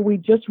guy, we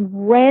just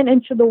ran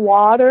into the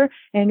water,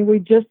 and we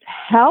just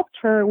helped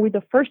her.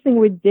 The first thing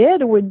we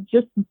did, we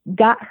just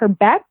got her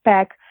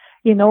backpack,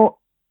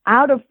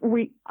 out of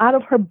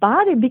her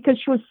body, because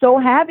she was so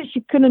heavy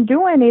she couldn't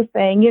do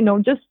anything.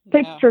 Just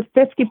picture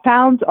 50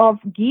 pounds of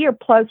gear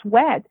plus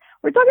wet.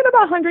 We're talking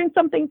about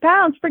 100-something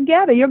pounds.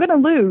 Forget it. You're going to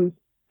lose.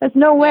 There's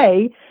no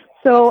way.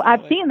 So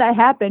I've seen that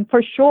happen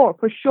for sure.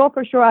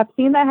 I've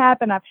seen that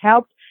happen. I've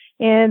helped.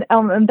 And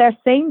at that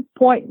same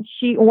point,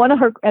 one of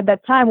her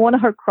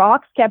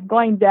Crocs kept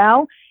going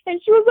down,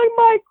 and she was like,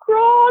 "My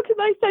Crocs!"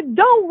 And I said,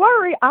 "Don't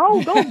worry,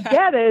 I'll go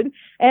get it."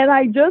 And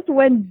I just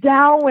went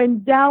down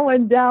and down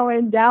and down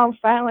and down.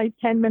 Finally,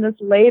 10 minutes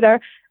later,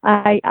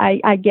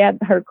 I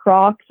get her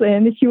Crocs,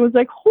 and she was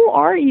like, "Who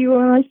are you?"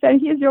 And I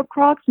said, "Here's your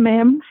Crocs,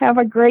 ma'am. Have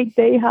a great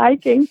day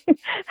hiking."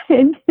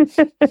 And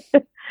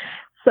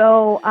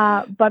so,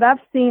 but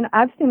I've seen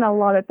a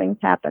lot of things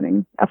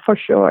happening for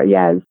sure.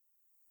 Yes.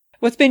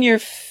 What's been your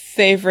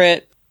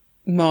favorite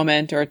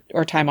moment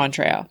or time on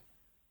trail?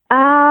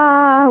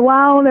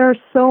 Wow, there are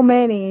so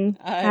many.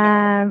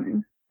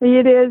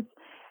 It is,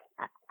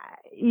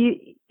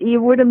 it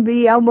wouldn't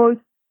be almost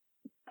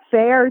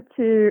fair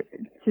to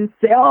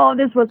say, oh,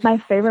 this was my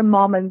favorite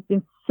moment. It's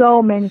been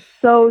so many,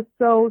 so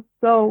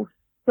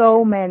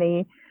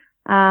many.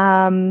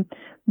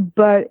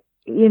 But,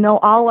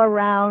 all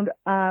around,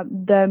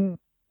 the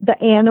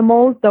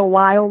animals, the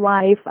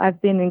wildlife,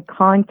 I've been in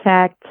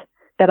contact,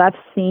 that I've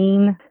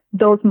seen,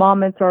 those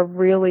moments are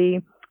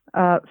really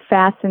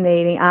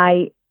fascinating.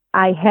 I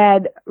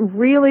had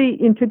really,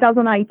 in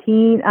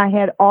 2019, I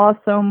had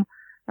awesome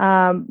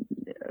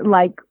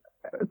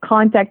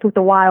contact with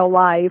the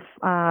wildlife.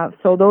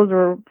 So those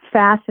were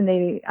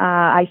fascinating.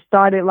 I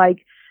started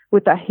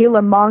with a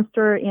Gila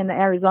monster in the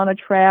Arizona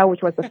Trail,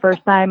 which was the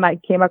first time I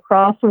came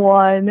across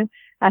one,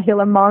 a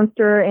Gila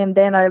monster, and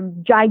then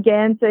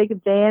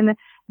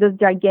this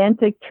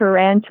gigantic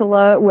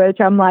tarantula, which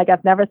I'm like,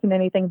 I've never seen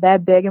anything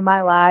that big in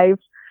my life.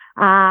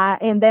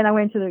 And then I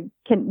went to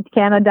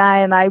Canada,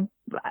 and I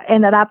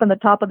ended up on the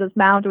top of this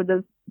mountain with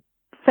this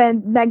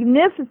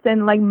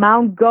magnificent,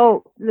 Mount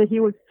Goat. It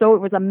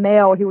was a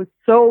male. He was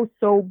so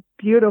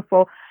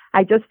beautiful.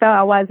 I just felt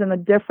I was in a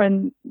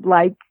different,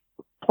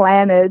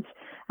 planet.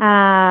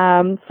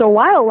 So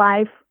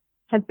wildlife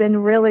has been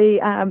really,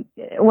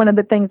 one of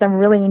the things I'm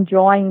really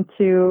enjoying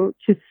to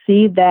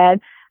see that.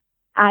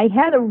 I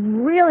had a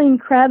really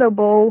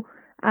incredible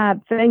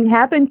thing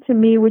happen to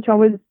me, which I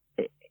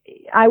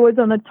was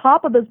on the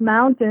top of this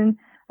mountain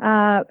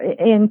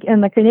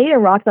in the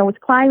Canadian Rocks. I was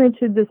climbing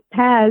to this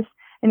pass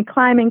and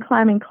climbing,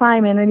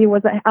 and it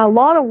was a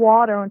lot of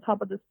water on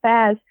top of this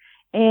pass.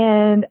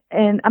 And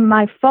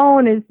my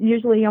phone is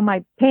usually on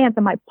my pants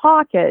in my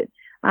pocket.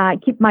 I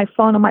keep my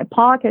phone in my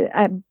pocket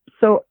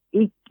so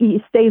it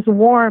stays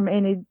warm,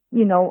 and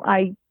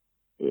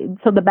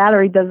so the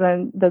battery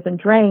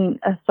doesn't drain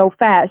so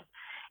fast.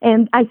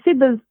 And I see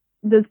this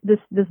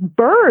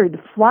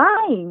bird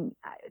flying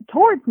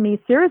towards me,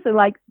 seriously,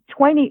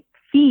 20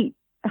 feet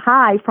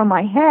high from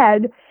my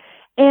head.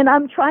 and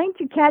I'm trying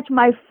to catch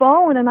my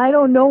phone, and I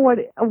don't know what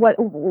it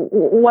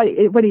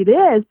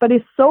is, but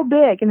it's so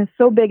big, and it's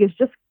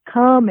just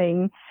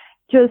coming,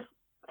 just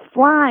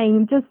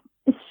flying, just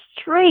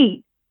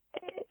straight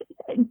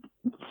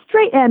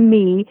at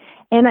me.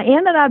 And I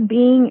ended up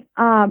being,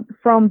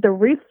 from the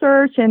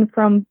research and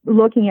from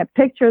looking at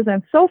pictures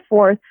and so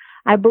forth,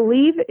 I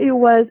believe it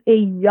was a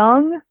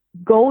young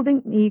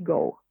golden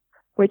eagle,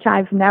 which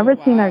I've never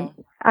seen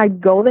a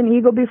golden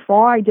eagle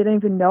before. I didn't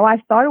even know.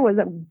 I thought it was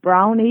a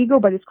brown eagle,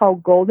 but it's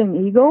called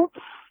golden eagle.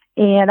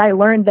 And I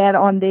learned that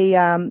on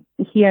the,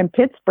 here in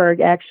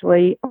Pittsburgh,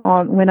 actually,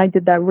 when I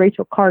did that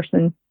Rachel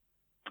Carson,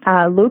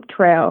 loop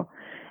trail.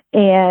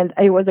 And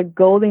it was a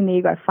golden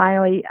eagle. I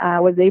finally,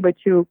 was able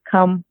to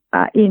come,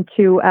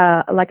 into,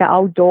 like an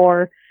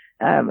outdoor,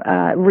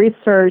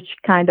 research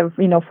kind of,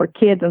 for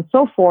kids and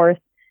so forth.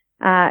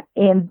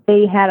 And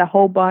they had a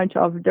whole bunch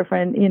of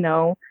different,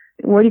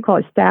 what do you call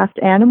it, staffed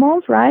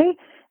animals, right?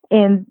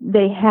 And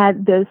they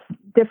had this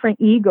different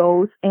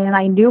eagles, and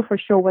I knew for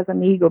sure it was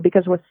an eagle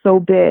because it was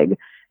so big,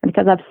 and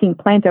because I've seen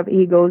plenty of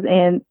eagles,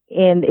 and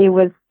then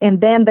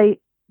they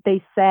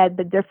said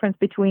the difference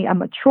between a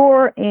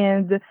mature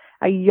and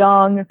a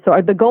young,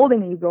 so the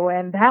golden eagle,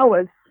 and that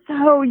was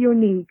so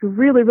unique,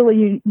 really,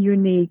 really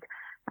unique.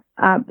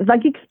 It's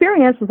like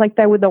experiences like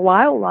that with the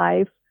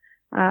wildlife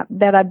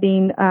that I've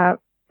been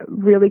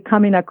really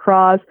coming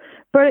across.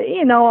 But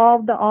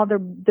all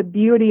the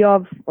beauty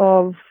of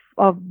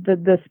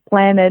this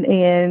planet,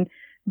 and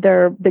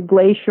the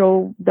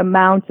glacial, the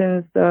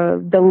mountains,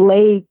 the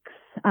lakes,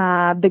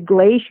 the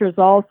glaciers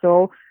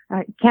also.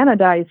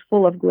 Canada is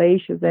full of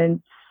glaciers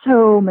and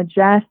so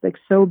majestic,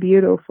 so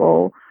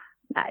beautiful.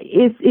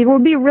 It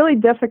would be really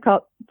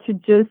difficult to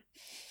just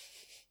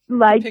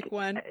pick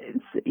one.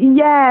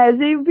 Yes,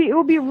 it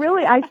would be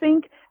really. I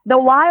think the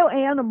wild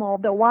animal,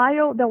 the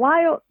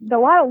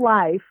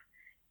wildlife,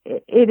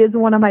 it is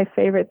one of my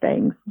favorite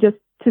things. Just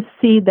to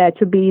see that,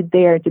 to be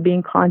there, to be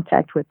in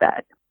contact with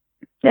that.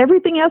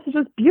 Everything else is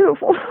just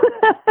beautiful.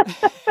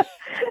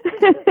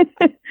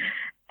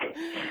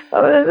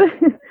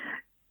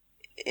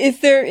 Is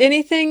there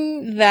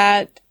anything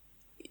that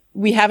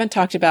we haven't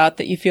talked about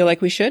that you feel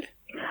like we should?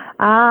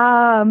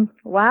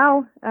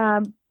 Wow.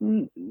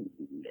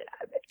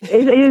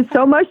 It is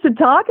so much to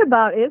talk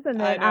about, isn't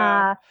it? I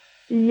know.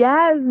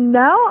 Yes.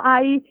 No,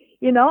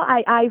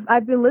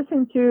 I've been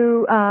listening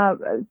to,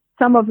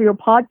 some of your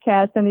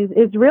podcasts, and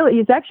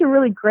it's actually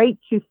really great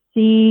to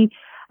see,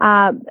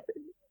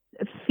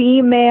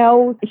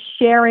 females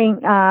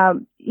sharing,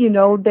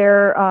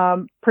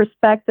 their,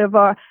 perspective,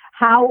 or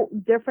how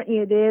different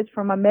it is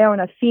from a male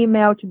and a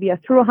female to be a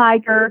thru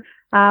hiker,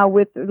 from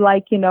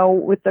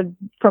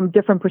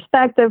different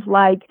perspectives,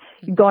 like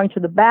going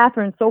to the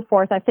bathroom and so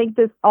forth. I think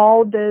those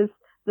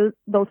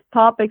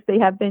topics, they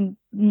have been,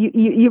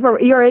 you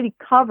already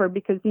covered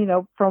because,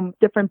 from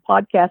different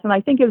podcasts. And I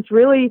think it's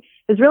really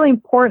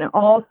important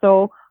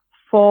also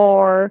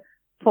to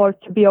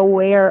be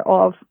aware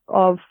of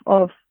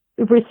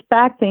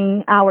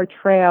respecting our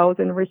trails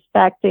and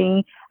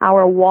respecting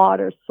our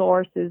water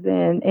sources.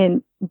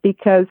 And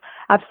because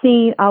I've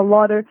seen a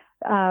lot of,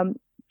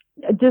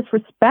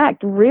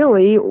 disrespect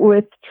really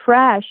with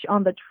trash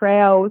on the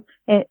trails.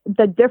 And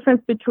the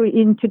difference between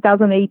in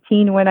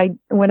 2018 when I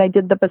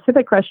did the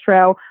Pacific Crest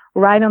Trail,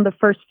 right on the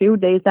first few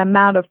days, the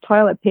amount of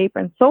toilet paper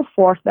and so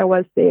forth that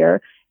was there,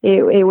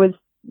 it was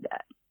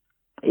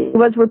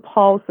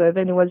repulsive,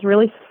 and it was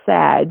really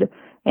sad,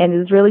 and it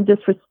was really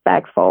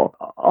disrespectful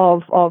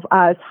of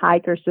us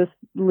hikers just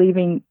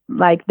leaving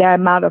like that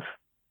amount of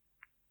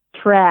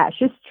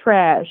trash,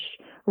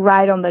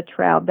 right on the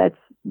trail.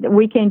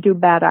 We can do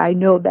better. I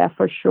know that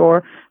for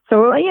sure.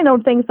 So,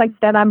 things like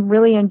that, I'm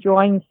really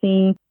enjoying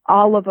seeing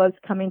all of us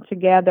coming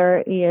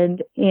together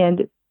and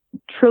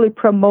truly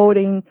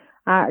promoting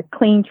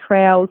clean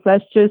trails.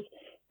 Let's just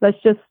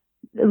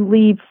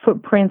leave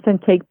footprints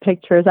and take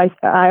pictures. I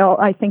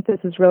think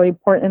this is really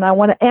important, and I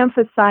want to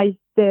emphasize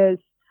this,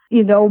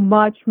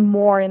 much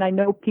more. And I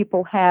know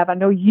people have. I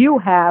know you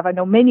have. I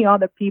know many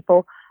other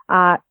people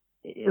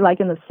like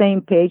in the same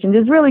page. And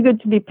it's really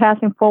good to be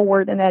passing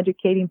forward and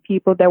educating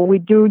people that we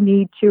do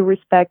need to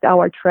respect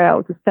our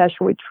trails,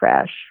 especially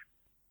trash.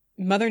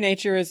 Mother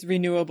Nature is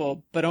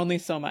renewable, but only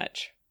so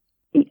much.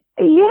 Yeah.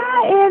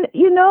 And,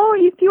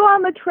 if you're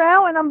on the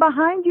trail and I'm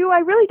behind you, I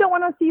really don't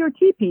want to see your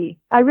teepee.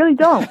 I really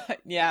don't.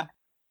 Yeah.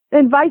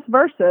 And vice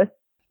versa.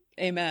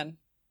 Amen.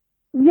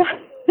 Yeah.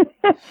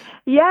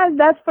 Yeah,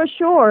 that's for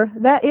sure.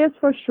 That is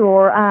for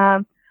sure.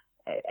 And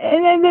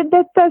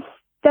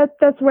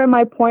that's where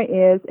my point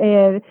is.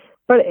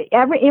 But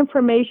every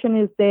information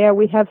is there.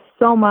 We have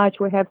so much.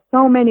 We have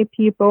so many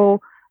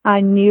people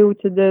new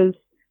to this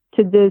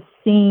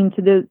scene,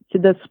 to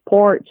the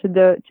sport, to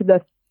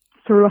the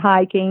through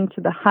hiking,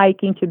 to the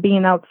hiking, to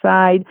being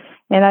outside.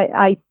 And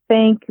I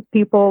think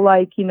people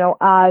like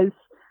us,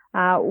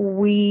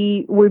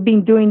 we've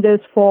been doing this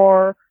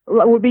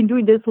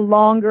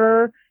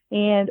longer,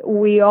 and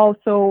we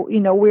also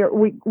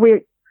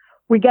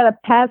we got to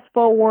pass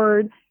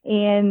forward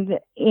and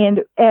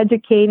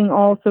educating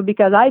also,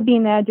 because I've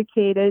been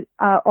educated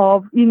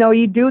of,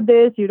 you do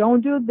this, you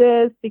don't do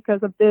this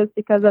because of this,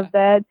 because of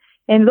that.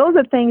 And those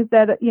are things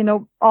that,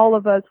 all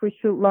of us, we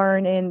should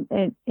learn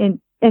and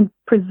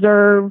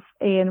preserve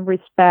and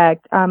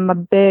respect. I'm a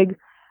big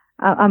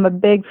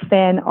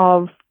fan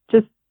of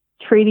just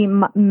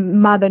treating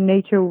Mother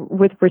Nature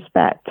with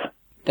respect.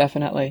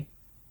 Definitely.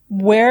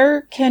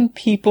 Where can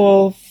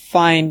people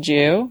find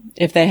you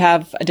if they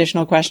have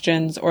additional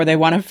questions or they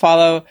want to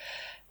follow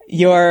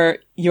your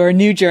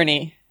new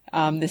journey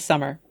this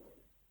summer?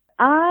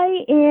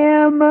 I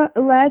do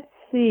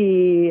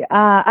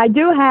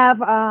have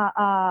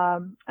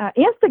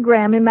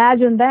Instagram.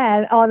 Imagine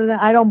that. Other than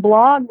I don't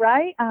blog,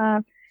 right?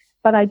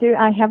 But I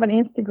have an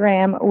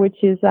Instagram,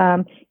 which is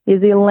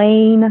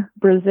Elaine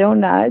Brazil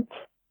Nut,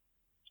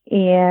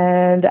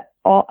 and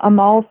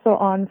I'm also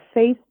on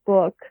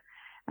Facebook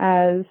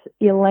as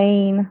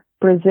Elaine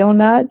Brazil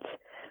Nut.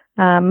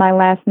 My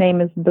last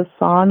name is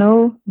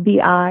Bissono,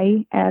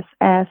 Bissonoho.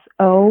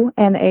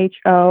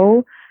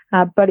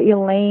 But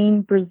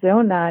Elaine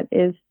Brazil Nut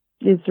is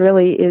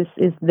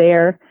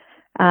there.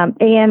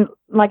 And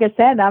like I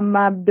said,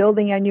 I'm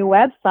building a new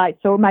website,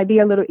 so it might be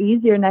a little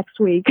easier next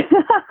week. Do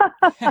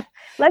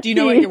you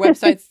know what your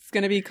website's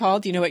going to be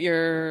called? Do you know what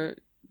your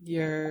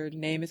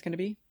name is going to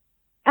be?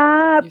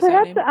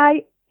 Perhaps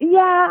I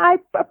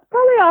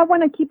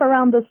want to keep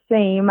around the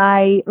same.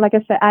 Like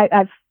I said,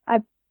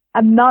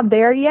 I'm not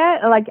there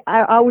yet. Like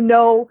I'll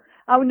know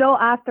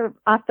after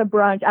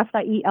brunch, after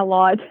I eat a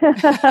lot.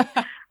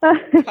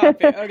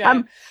 Copy.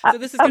 Okay. So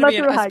this is going to be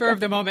a spur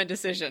of the moment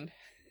decision.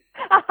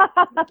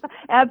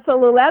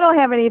 Absolutely. I don't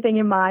have anything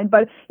in mind,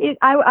 but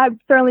I'm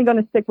certainly going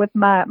to stick with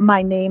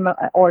my name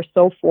or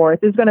so forth.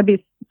 It's going to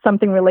be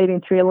something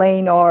relating to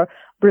Elaine or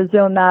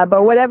Brazil Nut,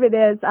 but whatever it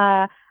is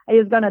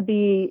going to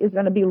be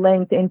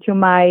linked into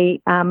my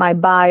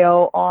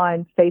bio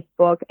on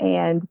Facebook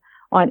and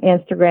on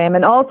Instagram,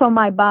 and also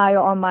my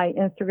bio on my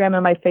Instagram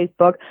and my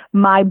Facebook.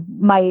 My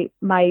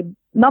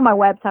not my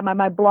website,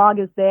 my blog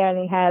is there, and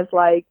it has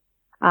like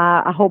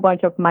a whole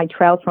bunch of my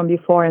trails from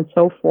before and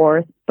so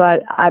forth.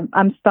 But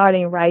I'm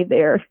starting right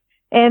there.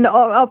 And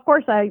of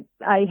course, I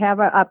have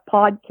a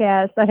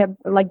podcast. I have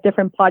like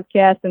different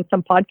podcasts and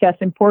some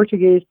podcasts in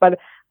Portuguese, but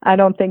I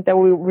don't think that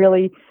will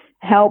really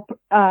help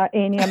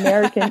any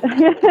American.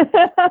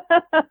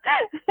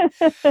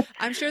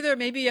 I'm sure there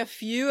may be a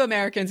few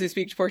Americans who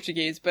speak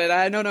Portuguese, but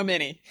I don't know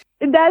many.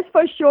 That's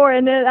for sure.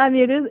 And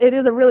it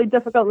is a really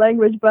difficult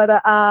language, but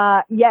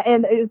yeah.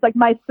 And it's like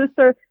my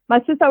sister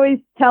always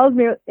tells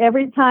me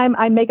every time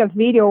I make a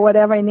video or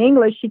whatever in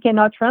English, she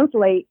cannot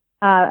translate.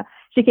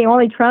 She can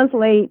only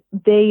translate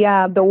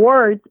the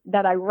words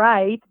that I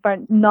write,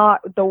 but not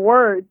the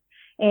words.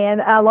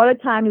 And a lot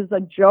of times it's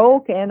a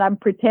joke, and I'm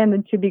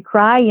pretending to be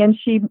crying, and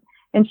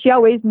she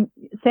always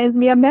sends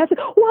me a message.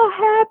 What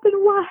happened?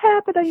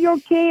 Are you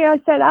okay?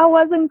 I said, I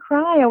wasn't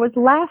crying. I was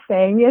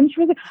laughing. And she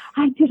was like,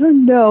 I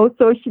didn't know.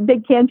 So they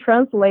can't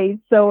translate.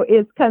 So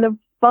it's kind of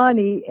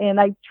funny.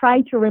 And I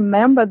try to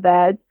remember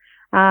that.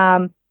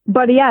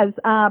 But yes,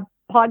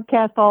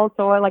 podcast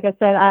also, like I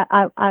said,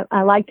 I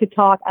like to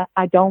talk.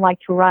 I don't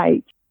like to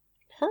write.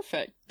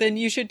 Perfect. Then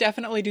you should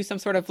definitely do some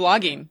sort of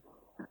vlogging.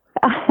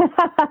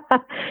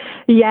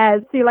 Yes.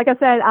 See, like I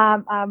said,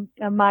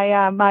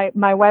 my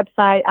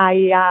website,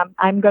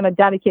 I'm going to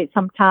dedicate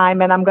some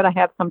time, and I'm going to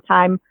have some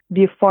time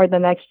before the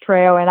next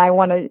trail. And I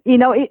want to,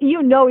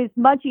 it's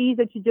much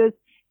easier to just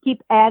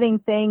keep adding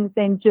things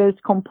and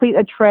just complete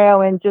a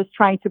trail and just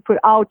trying to put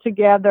all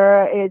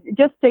together. It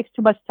just takes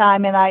too much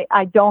time, and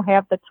I don't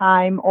have the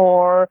time,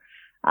 or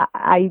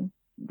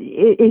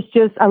it's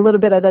just a little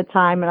bit at a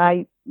time.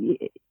 And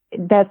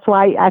that's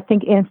why I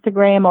think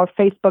Instagram or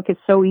Facebook is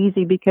so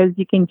easy, because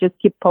you can just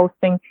keep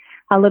posting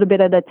a little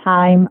bit at a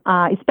time,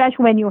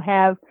 especially when you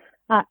have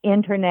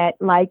internet,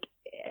 like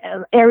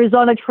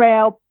Arizona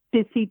Trail,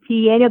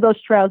 PCT, any of those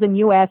trails in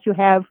U.S., you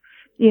have,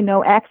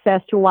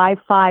 access to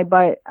Wi-Fi,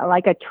 but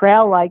like a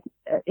trail like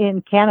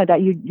in Canada,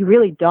 you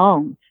really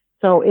don't.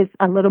 So it's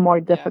a little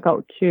more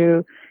difficult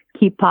to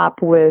keep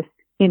up with,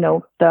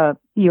 your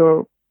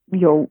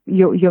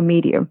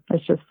medium,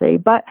 let's just say.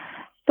 But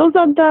those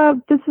are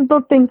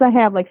the things I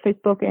have, like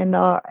Facebook and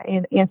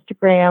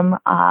Instagram,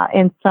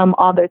 and some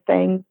other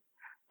things,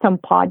 some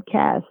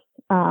podcasts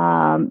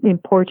in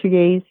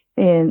Portuguese,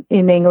 in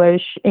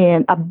English,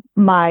 and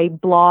my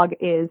blog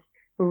is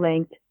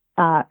linked,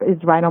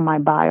 is right on my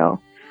bio.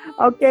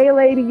 Okay,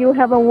 lady, you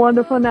have a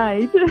wonderful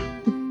night.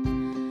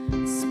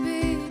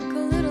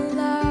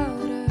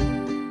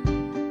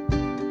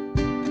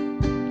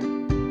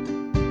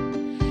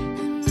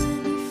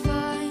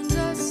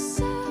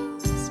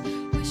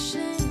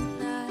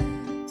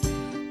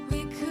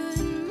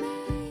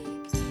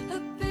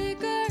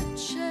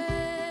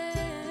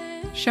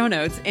 Show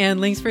notes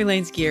and links for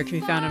Elaine's gear can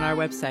be found on our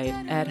website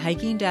at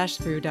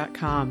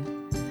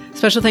hiking-through.com.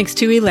 Special thanks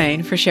to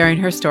Elaine for sharing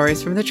her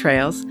stories from the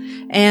trails,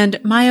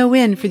 and Maya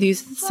Wynn for the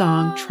use of the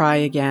song Try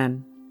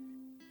Again.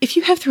 If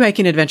you have through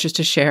hiking adventures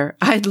to share,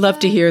 I'd love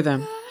to hear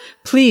them.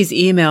 please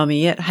email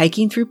me at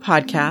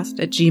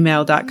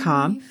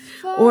hikingthroughpodcast@gmail.com,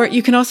 or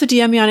you can also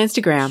DM me on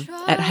Instagram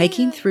at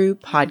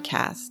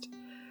hikingthroughpodcast.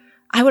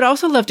 I would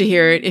also love to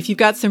hear it if you've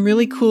got some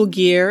really cool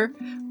gear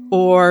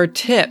or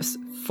tips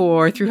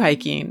for through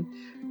hiking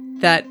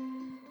that,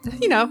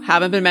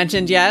 haven't been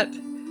mentioned yet,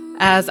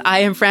 as I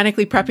am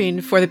frantically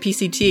prepping for the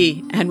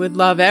PCT and would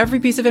love every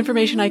piece of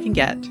information I can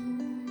get.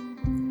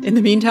 In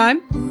the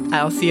meantime,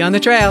 I'll see you on the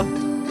trail.